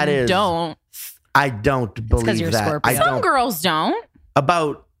some men don't. I don't believe you're a that. Scorpio. Some girls don't.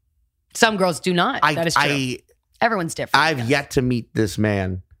 About some girls do not. That is true. Everyone's different. I've yet to meet this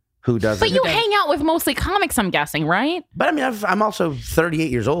man who doesn't. But you hang out with mostly comics, I'm guessing, right? But I mean, I'm also 38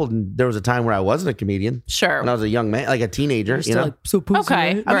 years old, and there was a time where I wasn't a comedian. Sure. When I was a young man, like a teenager, you know. Like, so pussy,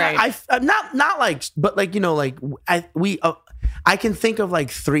 Okay, right? right. I'm not like, but like, you know, like I can think of like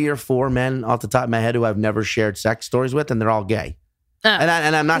 3 or 4 men off the top of my head who I've never shared sex stories with, and they're all gay.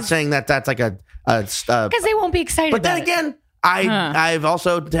 And I'm not saying that that's like because they won't be excited. But then about again, I've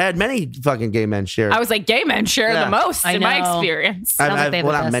also had many fucking gay men share. I was like, gay men share Yeah. the most I in my know. experience. Sounds like they have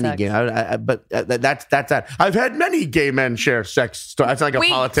well, the not best many sex. gay, but that's that. I've had many gay men share sex stories. That's like a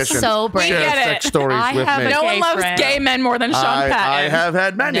politician. so brave. share We get sex it. stories I with have me. a No one gay loves friend. gay men more than Sean I Patton. have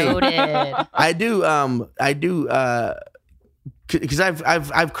had many. Noted. I do. Because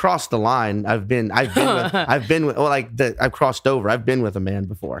I've crossed the line. I've been with I've crossed over. I've been with a man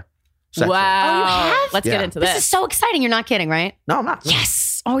before. Sexually. Wow. Oh, you have? Let's Yeah. get into This this. is so exciting. You're not kidding, right? No, I'm not.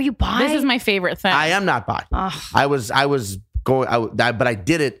 Yes. Oh, you bi? This is my favorite thing. I am not bi. Ugh. I was going, but I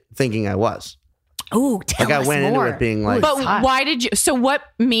did it thinking I was. Ooh, tell Like I us went more. into it being Ooh, like, it's But hot. why did you? So what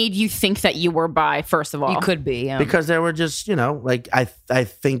made you think that you were bi? First of all, You could be. Yeah. because there were just, you know, like I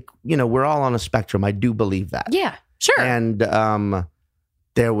think, you know, we're all on a spectrum. I do believe that. Yeah. sure. And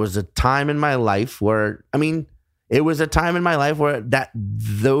there was a time in my life where, I mean, it was a time in my life where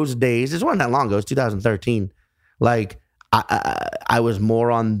those days, it wasn't that long ago, it was 2013. Like I was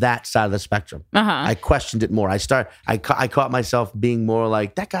more on that side of the spectrum. I questioned it more. I caught myself being more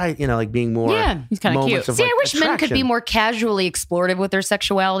like that guy, you know, like being more. Yeah. He's kinda moments cute. of, See, like, I wish men could be attraction. more casually explorative with their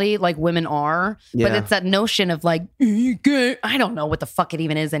sexuality, like women are. But Yeah. it's that notion of like, I don't know what the fuck it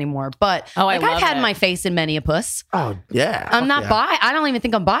even is anymore. But Oh, I like, I've love had it. my face in many a puss. Oh yeah. I'm Fuck not yeah. bi. I don't even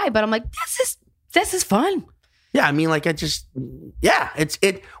think I'm bi, but I'm like, this is fun. Yeah, I mean, like it's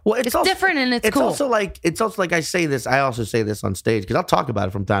also different and it's cool. also like I say this. I also say this on stage because I'll talk about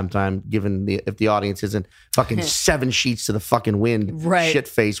it from time to time. Given if the audience isn't fucking 7 sheets to the fucking wind, Right. shit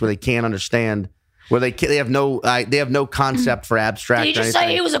face where they can't understand, where they have no concept for abstract. Did you or just say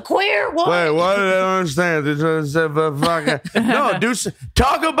anything. he was a queer? What? Wait, what? I don't understand. No,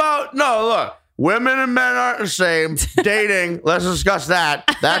 talk about look. Women and men aren't the same. Dating, let's discuss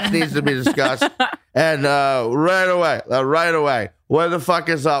that. That needs to be discussed. And right away, what the fuck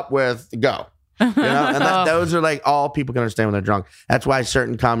is up with go? You know, and those are like all people can understand when they're drunk. That's why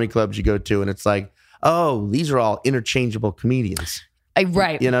certain comedy clubs you go to, and it's like, oh, these are all interchangeable comedians.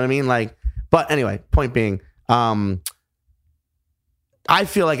 Right. You know what I mean? Like, but anyway, point being, I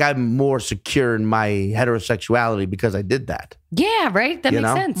feel like I'm more secure in my heterosexuality because I did that. Yeah, right? That You makes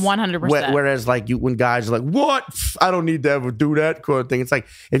know? sense. 100%. Whereas, like, when guys are like, "What? I don't need to ever do that," kind of thing. It's like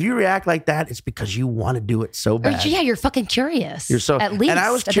if you react like that, it's because you want to do it so Or, bad. yeah, you're fucking curious. You're so at least, and I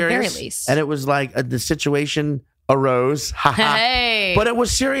was at curious, the very least. and it was like the situation arose. Hey. But it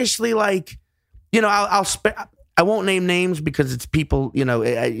was seriously like, you know, I won't name names because it's people. You know,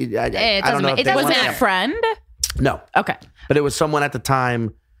 I don't know. If it they doesn't want Was to- it a friend? No, Okay. but it was someone at the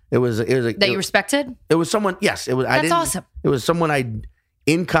time. It was that you respected? It was someone. Yes, it was. That's awesome. It was someone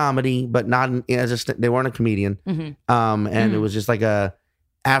in comedy, but not they weren't a comedian. Mm-hmm. And it was just like a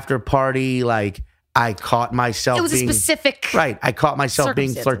after party. Like I caught myself. It was being, a specific. right. I caught myself being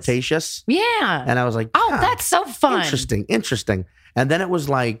circumstances. flirtatious, Yeah. and I was like, Oh, "Huh, that's so fun. interesting. And then it was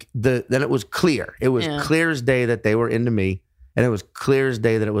like then it was clear. It was Yeah. clear as day that they were into me, and it was clear as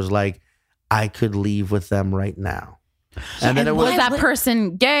day that it was like I could leave with them right now. And then it Was was that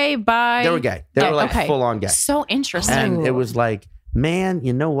person gay, bi? they were gay. They were like okay. full on gay. So interesting. And it was like, man,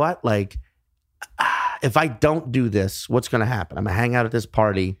 you know what? Like, if I don't do this, what's going to happen? I'm going to hang out at this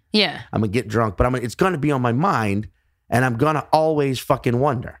party. Yeah. I'm going to get drunk, but it's going to be on my mind, and I'm going to always fucking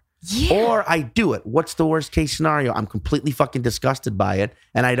wonder. Yeah. Or I do it. What's the worst case scenario? I'm completely fucking disgusted by it,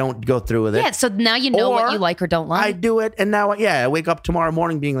 and I don't go through with it. Yeah. So now you know what Or you like or don't like. I do it, and now, I wake up tomorrow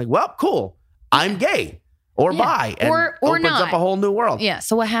morning being like, well, cool. I'm gay or Yeah. bi. And Or opens not. up a whole new world. Yeah.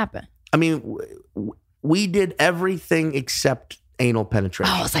 So what happened? I mean, we did everything except anal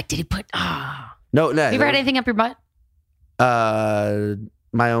penetration. Oh, I was like, did he put? No. You ever had anything up your butt?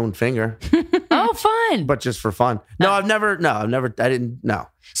 My own finger, Oh, fun. but just for fun. I didn't. No.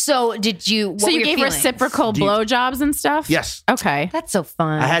 So did you? What So were you your gave feelings? reciprocal blowjobs and stuff? Yes. Okay. That's so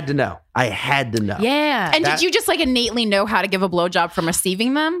fun. I had to know. Yeah. And That- did you just like innately know how to give a blowjob from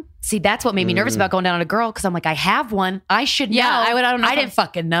receiving them? See, that's what made me nervous about going down on a girl because I'm like, I have one. I should Yeah, know. I don't know I if didn't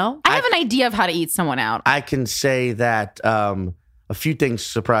fucking know. I have an idea of how to eat someone out. I can say that a few things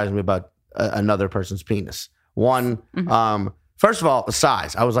surprised me about another person's penis. One, first of all, the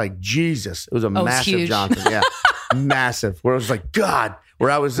size. I was like, Jesus. It was a it's massive huge. Johnson. Yeah. Massive. Where I was like, God. Where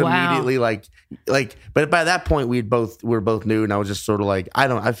I was Wow. immediately like, but by that point we were both new, and I was just sort of like,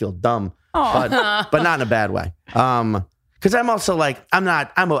 I feel dumb, but not in a bad way. Because I'm also like,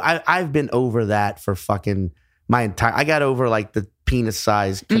 I've been over that for fucking I got over like the penis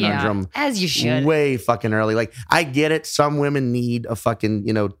size conundrum. As you should. Way fucking early. Like, I get it. Some women need a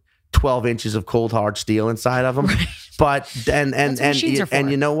fucking, 12 inches of cold hard steel inside of them. But, and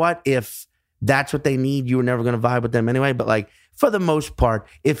you know what? If that's what they need, you were never going to vibe with them anyway. But like, for the most part,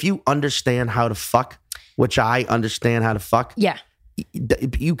 if you understand how to fuck, which I understand how to fuck. Yeah.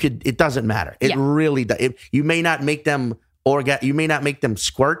 It doesn't matter. It really does. You may not make them you may not make them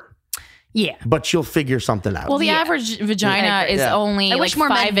squirt. Yeah. But you'll figure something out. Well, the average vagina is only like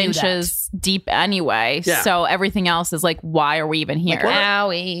 5 inches deep anyway. Yeah. So everything else is like, why are we even here?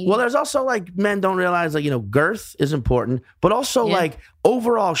 Owie. Well, there's also like, men don't realize like, girth is important, but also like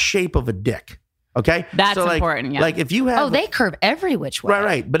overall shape of a dick. Okay? That's so, like, important, yeah. Like if you have... Oh, they curve every which way.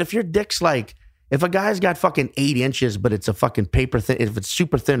 Right. But if your dick's like... If a guy's got fucking 8 inches, but it's a fucking paper thin, if it's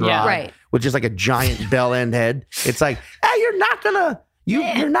super thin rod, right, which is like a giant bell end head, it's like, you're not gonna...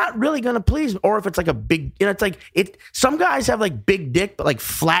 You're not really gonna please, or if it's like a big, it's like some guys have like big dick, but like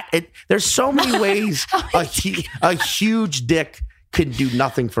flat. There's so many ways a huge dick could do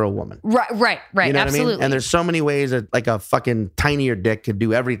nothing for a woman. Right. You know Absolutely. what I mean? And there's so many ways that like a fucking tinier dick could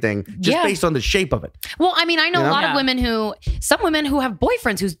do everything just based on the shape of it. Well, I mean, I know a lot of some women who have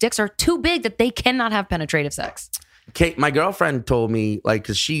boyfriends whose dicks are too big that they cannot have penetrative sex. Kate, my girlfriend told me like,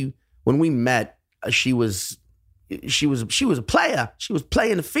 cause when we met, she was a player. She was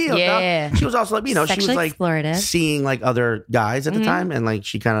playing the field. Yeah. Dog. She was also like, she was Sexually like explorative. seeing like other guys at the time, and like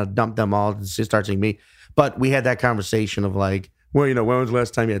she kind of dumped them all and she started seeing me. But we had that conversation of like, well, when was the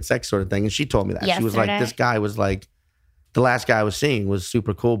last time you had sex, sort of thing. And she told me that. She was like, this guy was like, the last guy I was seeing was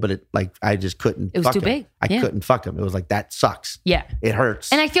super cool, but it like I just couldn't. It was fuck too him. big. I couldn't fuck him. It was like, that sucks. Yeah, it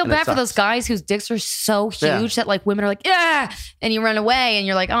hurts. And I feel bad for sucks. those guys whose dicks are so huge that like women are like, and you run away, and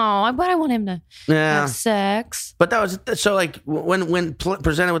you're like, oh, but I want him to have sex. But that was so like when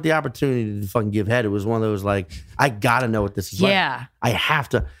presented with the opportunity to fucking give head, it was one of those like, I gotta know what this is like. Yeah, I have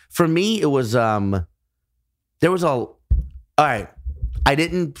to. For me, it was there was all right. I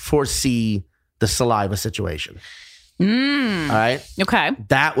didn't foresee the saliva situation. All right. Okay.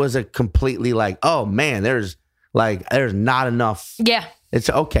 That was a completely like, oh man, there's not enough. Yeah.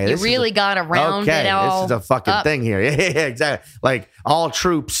 It's okay. You really got to round it all. This is a fucking up. thing here. Yeah, exactly. Like all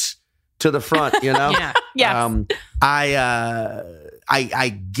troops to the front, Yeah. Yes.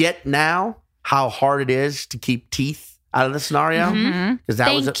 I get now how hard it is to keep teeth out of the scenario. Because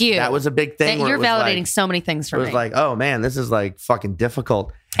that was a big thing. You're validating like, so many things for me. It was like, oh man, this is like fucking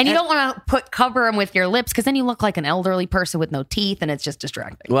difficult. And you don't want to cover them with your lips because then you look like an elderly person with no teeth, and it's just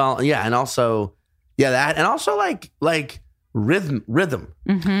distracting. Well, yeah, and also, that, and also like rhythm.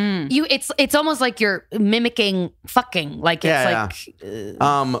 It's almost like you're mimicking fucking. Like it's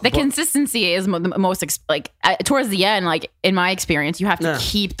the consistency is the most towards the end. Like in my experience, you have to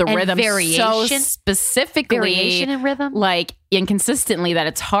keep the rhythm so specifically, variation in rhythm, like inconsistently that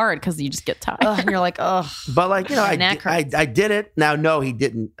it's hard because you just get tired. And you're like, oh. But like I did it. Now, no, he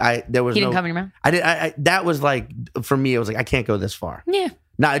didn't. He didn't come in your mouth. I did. That was like for me. It was like I can't go this far. Yeah.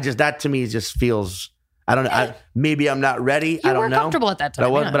 No, that to me just feels. I don't know. Maybe I'm not ready. You I don't were know. comfortable at that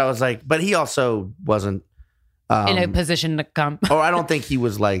time. But I was like, but he also wasn't in a position to come. Or I don't think he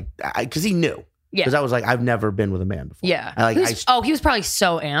was like, because he knew. Yeah. Because I was like, I've never been with a man before. Yeah. He was probably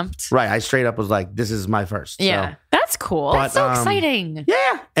so amped. Right. I straight up was like, this is my first. Yeah. So, that's cool. That's so exciting.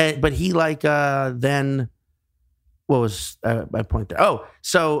 Yeah. But he like, then, what was my point there? Oh,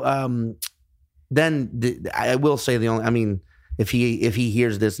 so then I will say if he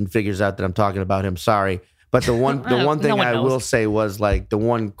hears this and figures out that I'm talking about him, sorry. But the one thing I will say was like the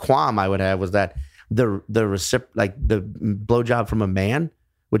one qualm I would have was that the blowjob from a man,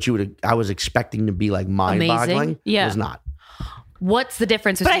 which I was expecting to be like mind-boggling, was not. What's the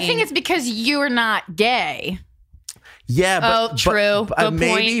difference? But I think it's because you're not gay. Yeah. True. Good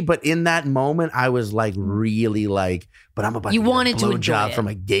maybe. point. But in that moment, I was like really like. But I'm about to get a blowjob from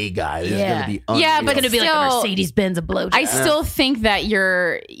a gay guy. This is going to be unreal. Yeah, but it's going to be like a Mercedes-Benz of blowjob. I still think that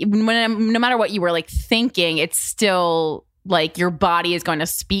no matter what you were like thinking, it's still like your body is going to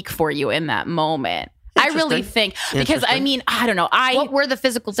speak for you in that moment. I really think because I don't know. What were the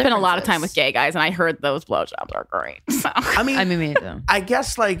physical differences? Spent a lot of time with gay guys, and I heard those blowjobs are great. So me too. I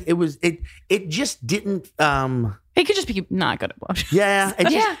guess like it just didn't. It could just be not good at blowjobs. Yeah,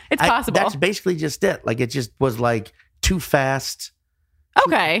 it's possible. That's basically just it. Like it just was like too fast.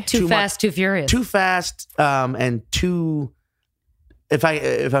 Okay, too fast, too furious. Too fast, and too. If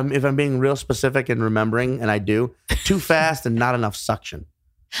I'm being real specific and remembering, and I do, too fast and not enough suction.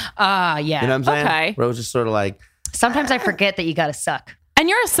 Yeah. You know what I'm saying? Okay. Where it was just sort of like. Sometimes I forget that you got to suck. And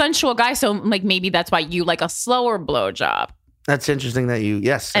you're a sensual guy, so like maybe that's why you like a slower blowjob. That's interesting that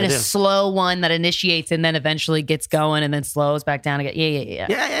yes, and I a do. slow one that initiates and then eventually gets going and then slows back down again. Yeah.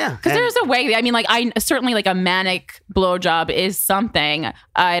 Yeah. Because there's a way. I mean, like I certainly like a manic blowjob is something.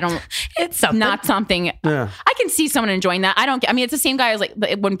 I don't. It's something. Not something. Yeah. I can see someone enjoying that. I mean, it's the same guy as like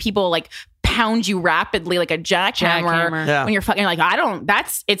when people like pound you rapidly like a jackhammer Yeah. when you're fucking like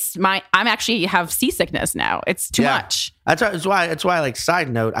I'm actually have seasickness now. It's too much. That's why like side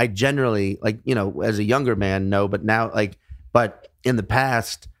note, I generally like, as a younger man, no, but now but in the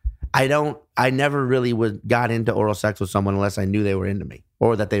past, I never really got into oral sex with someone unless I knew they were into me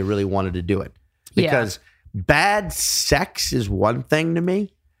or that they really wanted to do it. Because bad sex is one thing to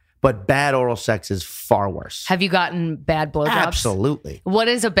me, but bad oral sex is far worse. Have you gotten bad blowjobs? Absolutely. What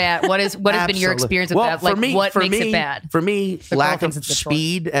has been your experience with that? Like, what makes it bad? For me, The lack girl of thinks it's a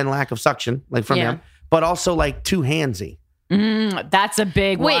speed and lack of suction, like from him, but also like too handsy. That's a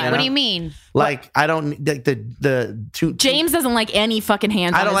big one. Wait, what do you mean? Like I don't the two. James doesn't like any fucking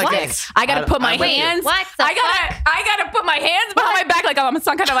hands. I don't on his like dick. it. I gotta put my I'm with you. hands. What the I gotta put my hands behind my back like I'm on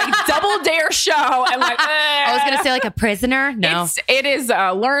some kind of like double dare show. And like I was gonna say like a prisoner. No, it is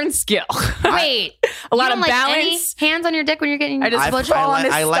a learned skill. Wait, a lot you of don't like balance. Any hands on your dick when you're getting. I just fall on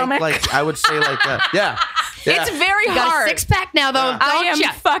his stomach. Like I would say like that. Yeah. It's very you got hard. a 6-pack now though. I am don't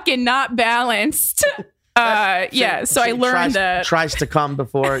you? fucking not balanced. So I learned that. Tries to come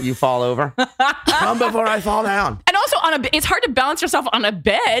before you fall over. Come before I fall down. And also it's hard to balance yourself on a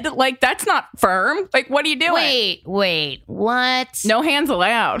bed. Like that's not firm. Like what are you doing? Wait, what? No hands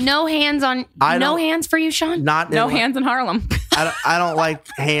allowed. No hands on. No hands for you, Sean. No hands in Harlem. I don't like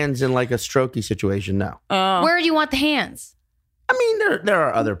hands in like a strokey situation. No. Where do you want the hands? I mean, there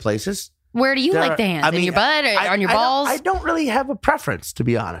are other places. Where do you like the hands? In your butt or on your balls? I don't really have a preference, to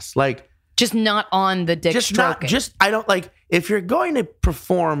be honest. Like. Just not on the dick stroking. I don't like if you're going to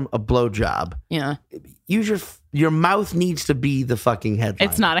perform a blowjob. Yeah. Use your mouth needs to be the fucking headline.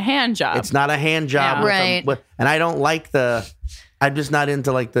 It's not a hand job. It's not a hand job. Yeah. Right. And I don't like I'm just not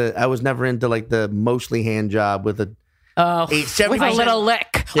into like I was never into like the mostly hand job with a with a little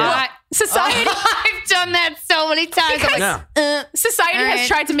lick. Yeah. Society. I've done that so many times. Society has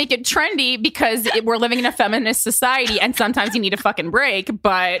tried to make it trendy because we're living in a feminist society, and sometimes you need a fucking break.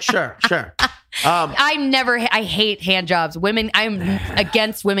 But sure. I hate hand jobs. I'm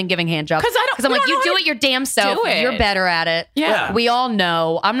against women giving hand jobs because I'm like, you do it your damn self. You're better at it. Yeah. We all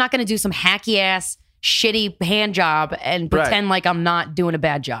know. I'm not going to do some hacky ass shitty hand job and pretend like I'm not doing a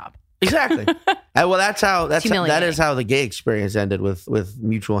bad job. Exactly. Well, that is how the gay experience ended with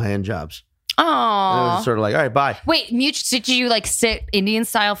mutual hand jobs. Oh, it was sort of like, all right, bye. Wait, did you like sit Indian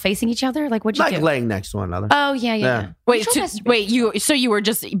style facing each other? Like what'd you do? Like laying next to one another. Oh yeah. Wait, you were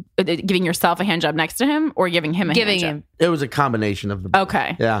just giving yourself a hand job next to him, or giving him a hand job? It was a combination of the both.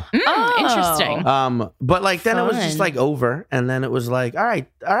 Okay. Yeah. Interesting. But like then it was just like over, and then it was like, all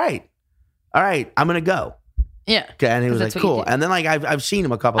right, I'm gonna go. Yeah. Okay, and he was like, cool. And then like I've seen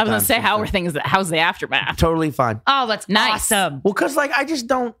him a couple times. I was gonna say, how's the aftermath? Totally fine. Oh, that's nice. Awesome. Well, because like I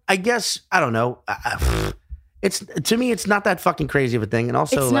don't know. It's to me, it's not that fucking crazy of a thing. And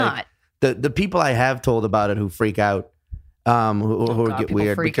also it's like the people I have told about it who freak out, who get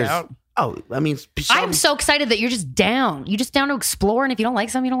weird because out. I mean, I'm so excited that you're just down. You're just down to explore, and if you don't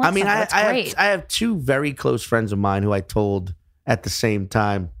like something, you don't like something. That's great. I have two very close friends of mine who I told at the same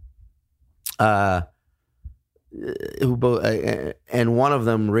time. Who both and one of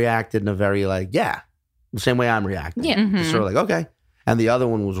them reacted in a very like the same way I'm reacting. Yeah. Just sort of like okay, and the other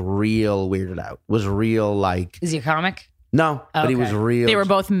one was real weirded out. Was real like. Is he a comic? No, but he was real. They were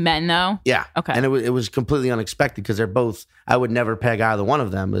both men though. Yeah. Okay. And it was completely unexpected because they're both. I would never peg either one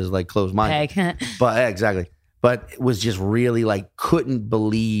of them as like closed minded. Peg. But yeah, exactly. But it was just really like couldn't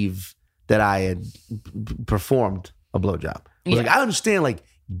believe that I had performed a blowjob. I was like I understand like.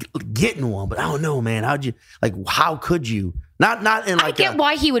 Getting one, but I don't know, man. How could you? Not in like. I get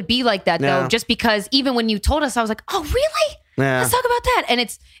why he would be like that though, Yeah. just because even when you told us, I was like, oh really? Yeah. Let's talk about that. And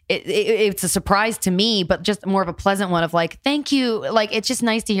it's a surprise to me, but just more of a pleasant one of like, thank you. Like it's just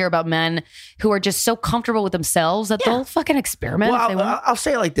nice to hear about men who are just so comfortable with themselves that they'll fucking experiment. Well, if they want. I'll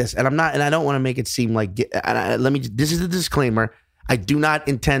say it like this, and I don't want to make it seem like. This is the disclaimer. I do not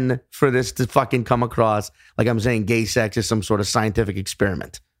intend for this to fucking come across like I'm saying gay sex is some sort of scientific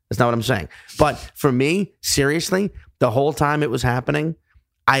experiment. That's not what I'm saying. But for me, seriously, the whole time it was happening,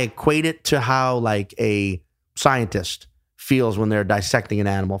 I equate it to how like a scientist feels when they're dissecting an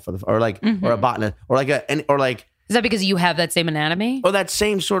animal or a botanist or like. Is that because you have that same anatomy? Or that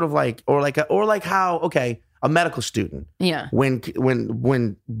same sort of like or like how a medical student Yeah. when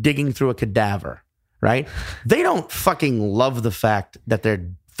digging through a cadaver. right? They don't fucking love the fact that they're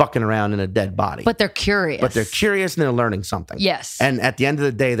fucking around in a dead body. But they're curious. But they're curious and they're learning something. Yes. And at the end of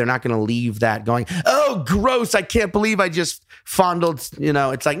the day, they're not going to leave that going, oh, gross. I can't believe I just fondled, you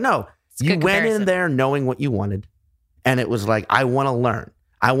know, it's like, no, you went in there knowing what you wanted. And it was like, I want to learn.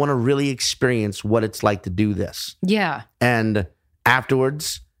 I want to really experience what it's like to do this. Yeah. And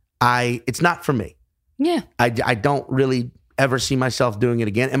afterwards, it's not for me. Yeah. I don't really ever see myself doing it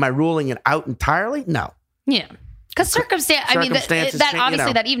again. Am I ruling it out entirely? No. Yeah. Because circumstances, that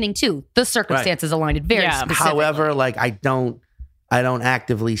obviously that evening too, the circumstances aligned it very specifically. However, like I don't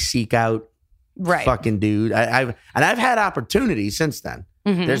actively seek out fucking dude. I've had opportunities since then.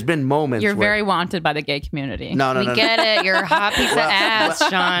 Mm-hmm. There's been moments You're where, very wanted by the gay community. No. We get it. You're a hot piece of ass,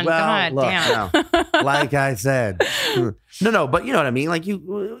 Sean. God damn. No. Like I said. No, but you know what I mean? Like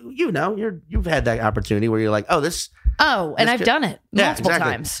you know, you've had that opportunity where you're like, oh, this. Oh, and I've done it multiple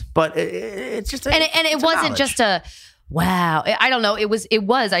times. But it's just and it wasn't just a wow. I don't know. It was.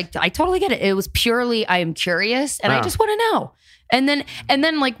 I totally get it. It was purely I am curious and I just want to know. And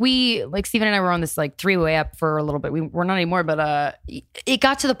then like Steven and I were on this like 3-way app for a little bit. We're not anymore, but it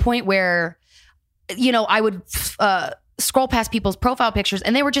got to the point where, you know, I would scroll past people's profile pictures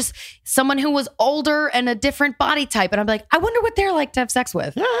and they were just someone who was older and a different body type. And I'm like, I wonder what they're like to have sex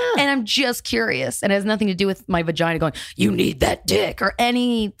with. Yeah. And I'm just curious. And it has nothing to do with my vagina going, you need that dick or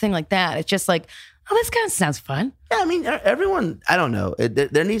anything like that. It's just like, oh, this kind of sounds fun. Yeah, I mean, everyone, I don't know.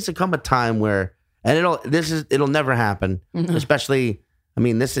 There needs to come a time where, and it'll never happen, especially, I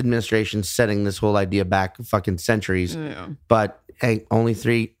mean, this administration's setting this whole idea back fucking centuries. Yeah. But hey, only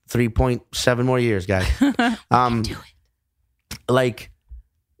 3.7 more years, guys. Do it. Like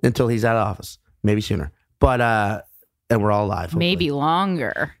until he's out of office, maybe sooner. But and we're all alive. Hopefully. Maybe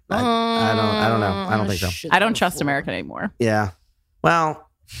longer. I don't know. I don't think so. I don't trust America anymore. Yeah. Well,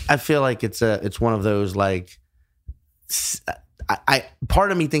 I feel like it's one of those like I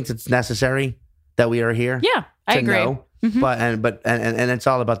part of me thinks it's necessary that we are here. Yeah, I agree. Mm-hmm. But it's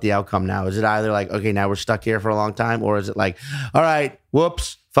all about the outcome now. Is it either like, okay, now we're stuck here for a long time, or is it like, all right,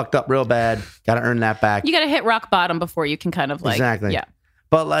 whoops, fucked up real bad, got to earn that back. You got to hit rock bottom before you can kind of like exactly. Yeah.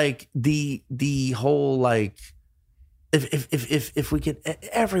 But like the whole like if we could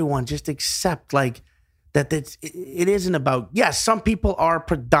everyone just accept like that it isn't about, yes, some people are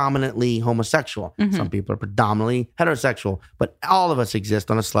predominantly homosexual. Mm-hmm. Some people are predominantly heterosexual, but all of us exist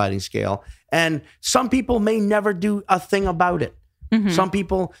on a sliding scale. And some people may never do a thing about it. Mm-hmm. Some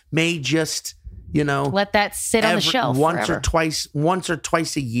people may just, you know, let that sit on the shelf once or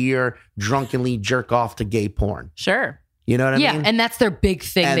twice a year drunkenly jerk off to gay porn. Sure. You know what I mean? Yeah, and that's their big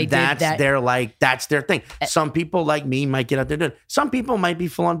thing. And that's their thing. Some people like me might get out there doing it. Some people might be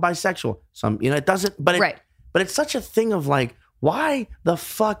full on bisexual. Some, you know, it doesn't. But but it's such a thing of like, why the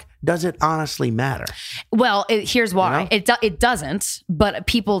fuck does it honestly matter? Well, here's why. You know? It doesn't, but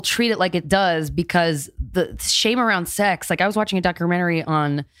people treat it like it does because the shame around sex. Like I was watching a documentary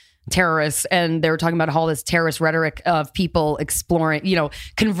on terrorists and they were talking about all this terrorist rhetoric of people exploring, you know,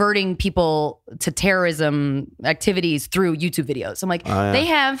 converting people to terrorism activities through YouTube videos. I'm like, they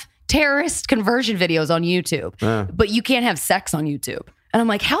have terrorist conversion videos on YouTube, but you can't have sex on YouTube. And I'm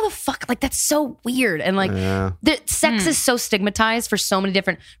like, how the fuck? Like, that's so weird. And like, sex is so stigmatized for so many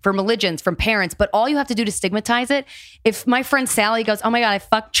different, from religions, from parents, but all you have to do to stigmatize it, if my friend Sally goes, oh my God, I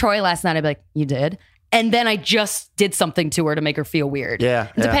fucked Troy last night, I'd be like, you did? And then I just did something to her to make her feel weird. Yeah.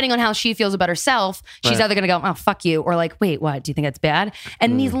 And depending on how she feels about herself, she's either going to go, oh, fuck you. Or like, wait, what? Do you think that's bad?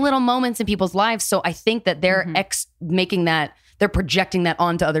 And these little moments in people's lives. So I think that they're they're projecting that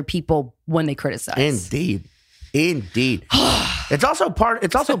onto other people when they criticize. Indeed. It's also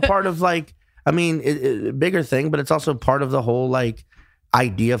part of like, I mean, bigger thing, but it's also part of the whole like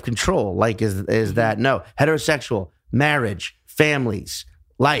idea of control. Like is that no, heterosexual, marriage, families,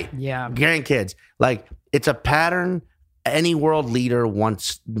 life, grandkids. Like it's a pattern any world leader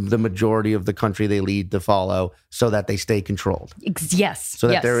wants the majority of the country they lead to follow so that they stay controlled. Yes. So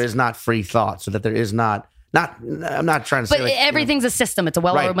that there is not free thought, so that there is not, I'm not trying to say like, everything's a system. It's a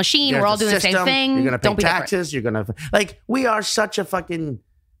well-oiled machine. We're all doing the same thing. You're going to pay taxes. You're going to, like, we are such a fucking,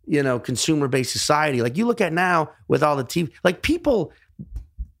 you know, consumer-based society. Like you look at now with all the TV, like people,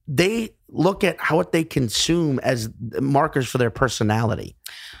 they look at what they consume as markers for their personality.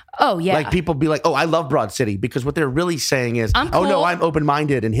 Oh, yeah. Like people be like, oh, I love Broad City, because what they're really saying is, I'm cool. Oh, no, I'm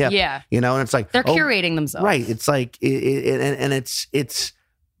open-minded and hip. Yeah. You know, and it's like. They're curating themselves. Right. It's like, it's,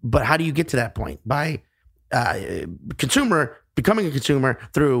 but how do you get to that point? By becoming a consumer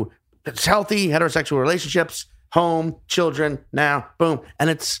through healthy heterosexual relationships, home, children, now, boom.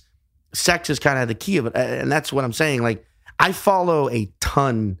 And sex is kind of the key of it. And that's what I'm saying. Like, I follow a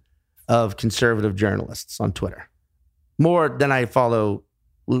ton of conservative journalists on Twitter. More than I follow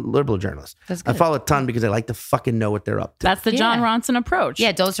liberal journalists. I follow a ton because I like to fucking know what they're up to. That's the John Ronson approach.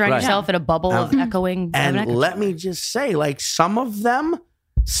 Yeah, don't surround yourself in a bubble of echoing. And let me just say, like, some of them,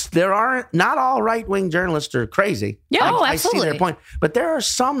 there aren't, not all right-wing journalists are crazy. Yeah, absolutely. I see their point. But there are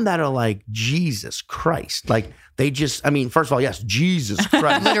some that are like, Jesus Christ. Like, they just, I mean, first of all, yes, Jesus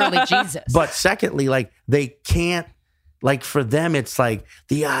Christ. Literally Jesus. But secondly, like, they can't, like, for them, it's like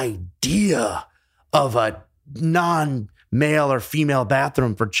the idea of a non-male or female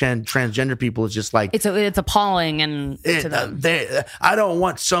bathroom for transgender people is just like, it's appalling. And to them. I don't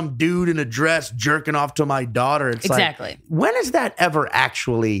want some dude in a dress jerking off to my daughter. It's exactly. Like, when has that ever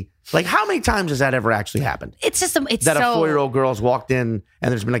actually, like, how many times has that ever actually happened? It's just, it's that so... a 4-year-old girl's walked in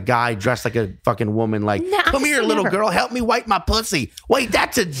and there's been a guy dressed like a fucking woman, like, come here, little girl, help me wipe my pussy. Wait,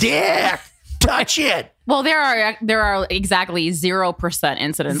 that's a dick. Touch it. Well, there are exactly 0%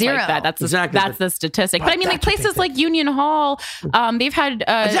 incidents like that. That's the statistic. But I mean, like places like Union Hall, they've had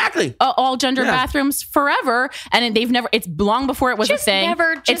all gender bathrooms forever, and it's long before it was a thing.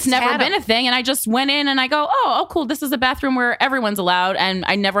 It's never been a thing. And I just went in and I go, oh, cool. This is a bathroom where everyone's allowed, and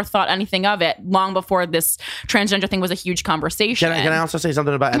I never thought anything of it long before this transgender thing was a huge conversation. Can I also say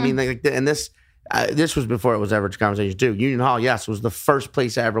something about? I mean, like, and this was before it was ever a conversation too. Union Hall, yes, was the first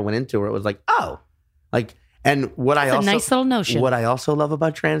place I ever went into where it was like, oh, like, and what That's a nice little notion. What I also love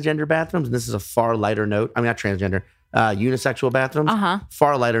about transgender bathrooms, and this is a far lighter note. I mean, not transgender, unisexual bathrooms.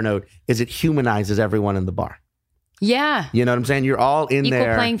 Far lighter note is it humanizes everyone in the bar. Yeah, you know what I'm saying. You're all in equal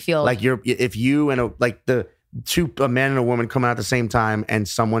there, playing field. Like if you and a man and a woman come out at the same time, and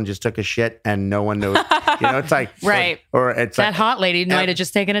someone just took a shit and no one knows. You know, it's like right, or it's that like, hot lady might have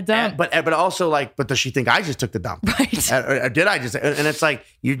just taken a dump. But also like, but does she think I just took the dump? Right? Or did I just? And it's like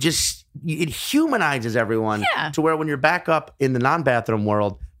it humanizes everyone to where when you're back up in the non-bathroom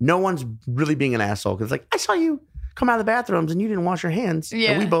world, no one's really being an asshole because like I saw you come out of the bathrooms and you didn't wash your hands.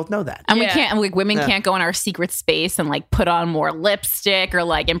 And we both know that. And we can't, like, women can't go in our secret space and like put on more lipstick or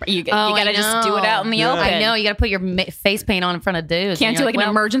like, you gotta just do it out in the open. I know. You gotta put your face paint on in front of dudes. Can't do like an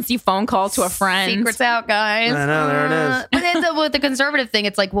emergency phone call to a friend. Secret's out, guys. I know, there it is. But then with the conservative thing,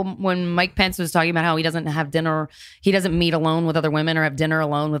 it's like when Mike Pence was talking about how he doesn't have dinner, he doesn't meet alone with other women or have dinner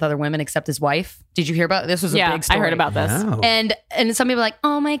alone with other women except his wife. Did you hear about this? Was a big story. I heard about this. No. And some people are like,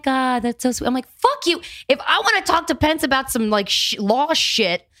 oh my God, that's so sweet. I'm like, fuck you. If I want to talk to Pence about some like law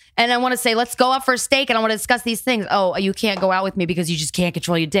shit and I want to say, let's go out for a steak and I want to discuss these things. Oh, you can't go out with me because you just can't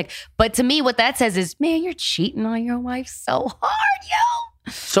control your dick. But to me, what that says is, man, you're cheating on your wife so hard,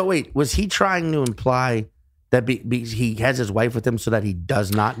 yo. So wait, was he trying to imply that he has his wife with him so that he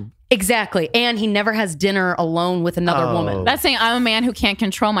does not? Exactly. And he never has dinner alone with another woman. That's saying I'm a man who can't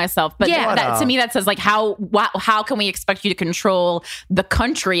control myself. But to me, that says like, how can we expect you to control the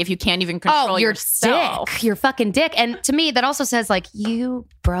country if you can't even control yourself? Dick. Your fucking dick. And to me, that also says like, you're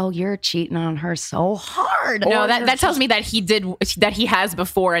cheating on her so hard. No, that tells me that he has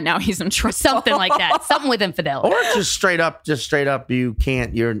before and now he's in trouble. Something like that. Something with infidelity. Or just straight up, you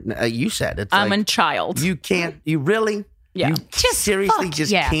can't, you said it's I'm like, a child. You can't, you really? Yeah. You seriously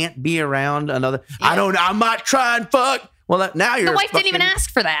can't be around another. Yeah. I'm not trying, fuck. Well, now you're. The wife didn't even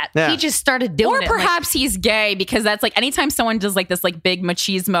ask for that. Yeah. He just started doing it. Or perhaps he's gay because that's like anytime someone does like this like big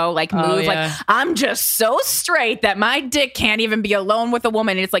machismo like move, like I'm just so straight that my dick can't even be alone with a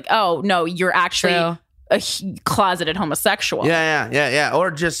woman. And it's like, oh no, you're actually a closeted homosexual. Yeah.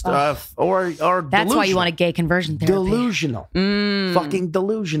 Or just or that's why you want a gay conversion therapy. Delusional. Fucking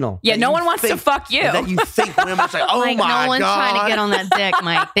delusional. Yeah, no one wants to fuck you. That you think women are like, oh like, my God. No one's trying to get on that dick,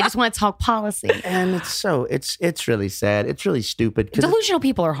 Mike. They just want to talk policy. And it's really sad. It's really stupid. Delusional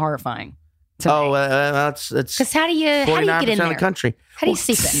people are horrifying. It's because how do you get in there? Of the country. How do you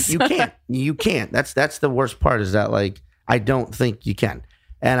see that? You can't. That's the worst part. Is that like I don't think you can,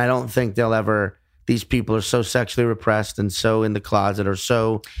 and I don't think they'll ever. These people are so sexually repressed and so in the closet or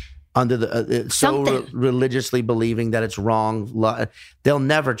so under the religiously believing that it's wrong. They'll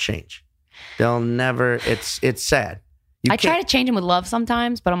never change. They'll never. It's sad. I try to change them with love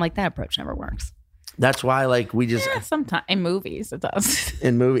sometimes, but I'm like that approach never works. That's why, like, we just sometimes in movies it does.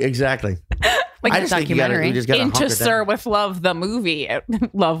 Exactly. Like a documentary. Into Sir with Love, the movie,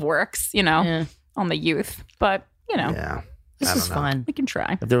 love works. on the youth, but this is fun. We can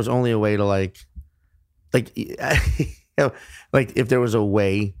try. If there was only a way to like if there was a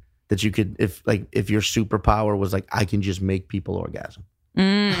way that you could, if your superpower was like, I can just make people orgasm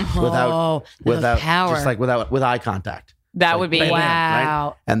without power, just like with eye contact. That would be bam, wow.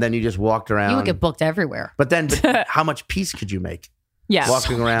 Right? And then you just walked around. You would get booked everywhere. But how much peace could you make? Yeah,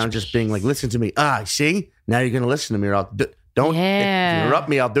 walking around just being like, listen to me. See, now you're gonna listen to me, or I'll Don't Yeah. interrupt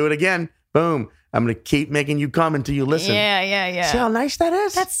me. I'll do it again. Boom. I'm going to keep making you come until you listen. Yeah. See how nice that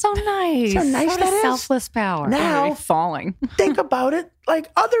is? That's so nice. So nice What that a is. selfless power. Now- Now falling. Think about it.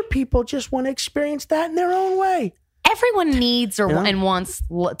 Like other people just want to experience that in their own way. Everyone needs Yeah. and wants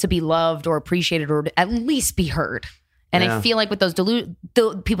to be loved or appreciated or to at least be heard. And Yeah. I feel like with those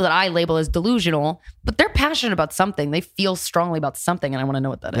the people that I label as delusional, but they're passionate about something. They feel strongly about something, and I want to know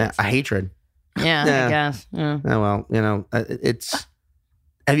what that is. Yeah, a hatred. Yeah, Yeah. I guess. Yeah. Oh, well, it's.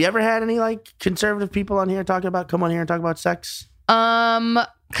 Have you ever had any like conservative people on here come on here and talk about sex?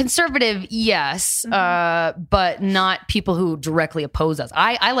 Conservative, yes, but not people who directly oppose us.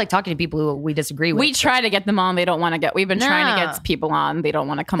 I like talking to people who we disagree with. We try to get them on. They don't want to get. We've been trying to Nah. get people on. They don't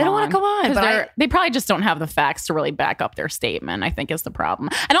want to come on. They don't wanna come on, 'Cause but they probably just don't have the facts to really back up their statement. I think is the problem.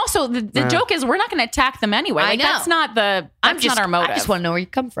 And also, the Yeah. joke is we're not going to attack them anyway. I Like, know. That's not the. That's not our motive. I just want to know where you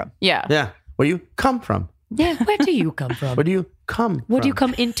come from. Yeah. Yeah. Where you come from? Yeah, where do you come from? Where do you come What do you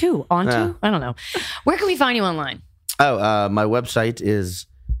from? come into? Onto? Yeah. I don't know. Where can we find you online? Oh, my website is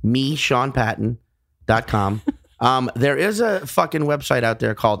SeanPatton.com. There is a fucking website out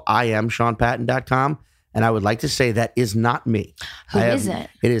there called IamSeanPatton.com. And I would like to say that is not me. Who is it?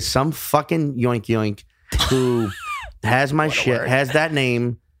 It is some fucking yoink yoink who has my shit, has that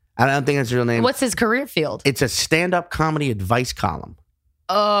name. I don't think that's his real name. What's his career field? It's a stand-up comedy advice column.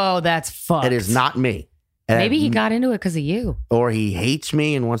 Oh, that's fucked. It is not me. And Maybe he got into it because of you. or he hates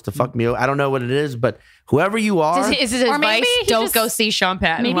me and wants to fuck me. I don't know what it is, but whoever you are, Is his Or advice? maybe he Don't just- go see Sean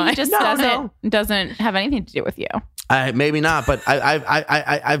Patton. Maybe he live? just No, doesn't have anything to do with you. maybe not. But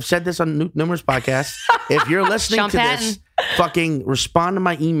I've said this on numerous podcasts. If you're listening Sean to Patton. this, fucking respond to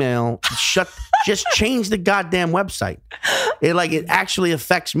my email. Just change the goddamn website. It actually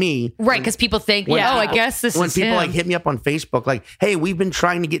affects me. Right, because people think, When I people- guess this when is people him. like hit me up on Facebook, like, hey, we've been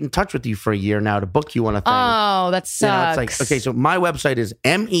trying to get in touch with you for a year now to book you on a thing. Oh, that sucks. You know, it's like, okay, so my website is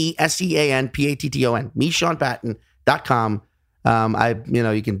MESEANPATTON, MeSeanPatton.com.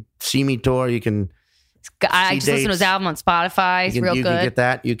 You can see me tour. You can I see just listened to his dates. album on Spotify. It's you real can good. get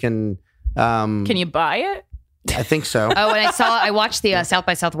that. You can. Can you buy it? I think so. Oh, and I watched the South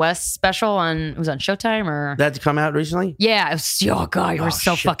by Southwest special it was on Showtime or. That's come out recently. Yeah, it was, oh god, you were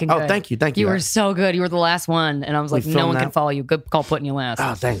so shit. fucking good. Oh, thank you. You were so good. You were the last one, and I was We like, no filmed one that? can follow you. Good call putting you last.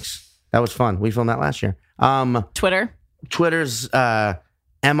 Oh, thanks. That was fun. We filmed that last year. Twitter. Twitter's MR,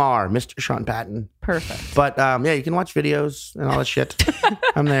 Mr. Sean Patton. Perfect. But yeah, you can watch videos and all that shit.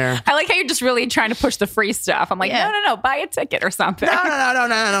 I'm there. I like how you're just really trying to push the free stuff. I'm like, no, buy a ticket or something.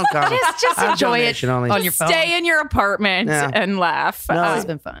 No, come. Just I'm enjoy it donation only. on your phone. Stay in your apartment Yeah. and laugh. No. This has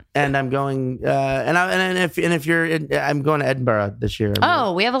been fun. And I'm going. And if you're, I'm going to Edinburgh this year.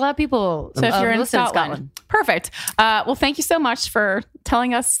 Oh, we have a lot of people. So if you're in listen to Scotland. Perfect. Well, thank you so much for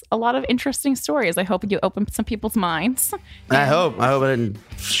telling us a lot of interesting stories. I hope you opened some people's minds. I hope I didn't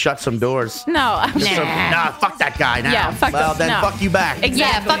shut some doors. No. Nah, fuck that guy now. Yeah, fuck well, those- then no. fuck you back. Exactly.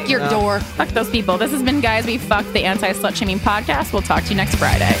 Yeah, fuck your door. Fuck those people. This has been Guys We Fucked, the Anti-Slut Shaming Podcast. We'll talk to you next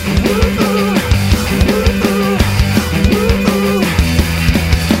Friday.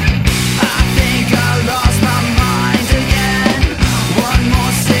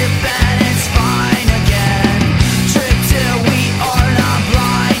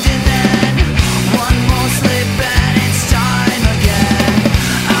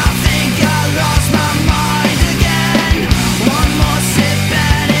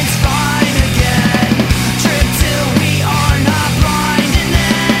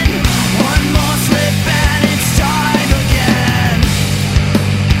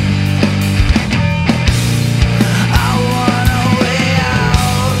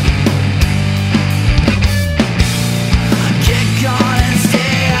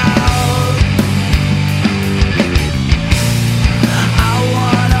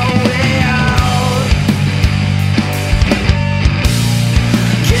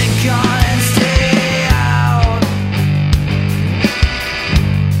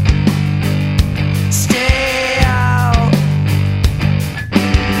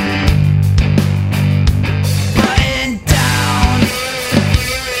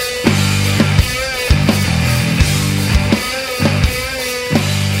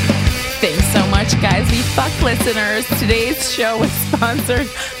 Guys We Fuck listeners, today's show was sponsored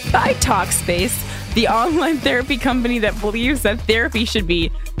by Talkspace, the online therapy company that believes that therapy should be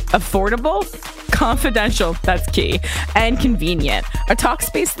affordable, confidential, that's key, and convenient. A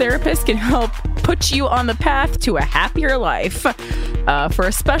Talkspace therapist can help put you on the path to a happier life. For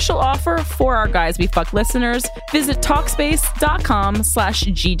a special offer for our Guys We Fuck listeners, visit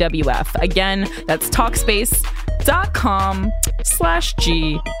Talkspace.com/GWF. Again, that's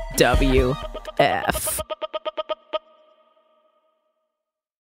Talkspace.com/GWF.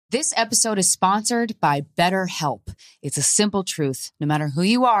 This episode is sponsored by BetterHelp. It's a simple truth. No matter who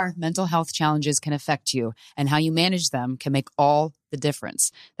you are, mental health challenges can affect you, and how you manage them can make all the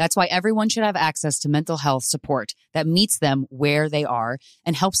difference. That's why everyone should have access to mental health support that meets them where they are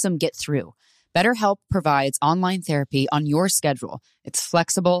and helps them get through. BetterHelp provides online therapy on your schedule. It's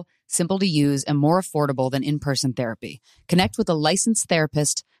flexible, simple to use, and more affordable than in-person therapy. Connect with a licensed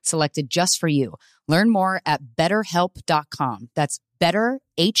therapist selected just for you. Learn more at BetterHelp.com. That's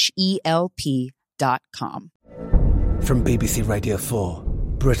BetterHelp.com. From BBC Radio 4,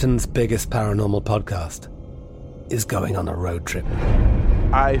 Britain's biggest paranormal podcast is going on a road trip.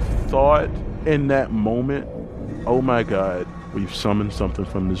 I thought in that moment, oh my God, we've summoned something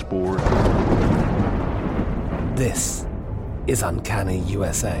from this board. This is Uncanny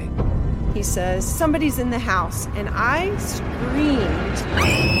USA. He says, somebody's in the house, and I screamed.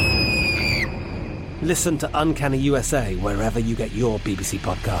 Listen to Uncanny USA wherever you get your BBC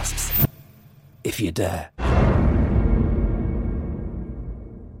podcasts, if you dare.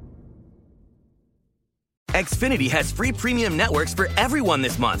 Xfinity has free premium networks for everyone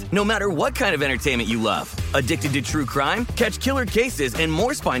this month, no matter what kind of entertainment you love. Addicted to true crime? Catch killer cases and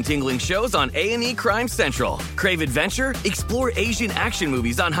more spine-tingling shows on A&E Crime Central. Crave adventure? Explore Asian action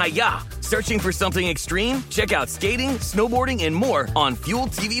movies on Hi-YAH. Searching for something extreme? Check out skating, snowboarding, and more on Fuel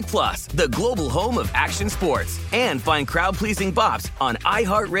TV Plus, the global home of action sports. And find crowd-pleasing bops on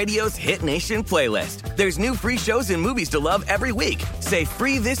iHeartRadio's Hit Nation playlist. There's new free shows and movies to love every week. Say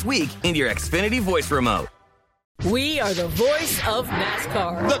free this week in your Xfinity voice remote. We are the voice of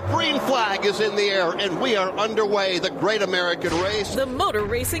NASCAR. The green flag is in the air, and we are underway. The great American race. The Motor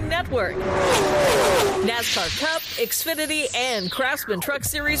Racing Network. NASCAR Cup, Xfinity, and Craftsman Truck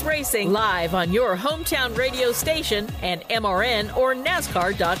Series Racing live on your hometown radio station and MRN or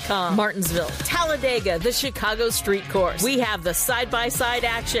NASCAR.com. Martinsville, Talladega, the Chicago Street Course. We have the side-by-side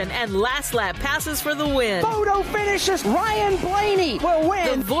action and last lap passes for the win. Photo finishes. Ryan Blaney will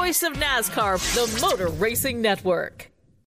win. The voice of NASCAR, the Motor Racing Network.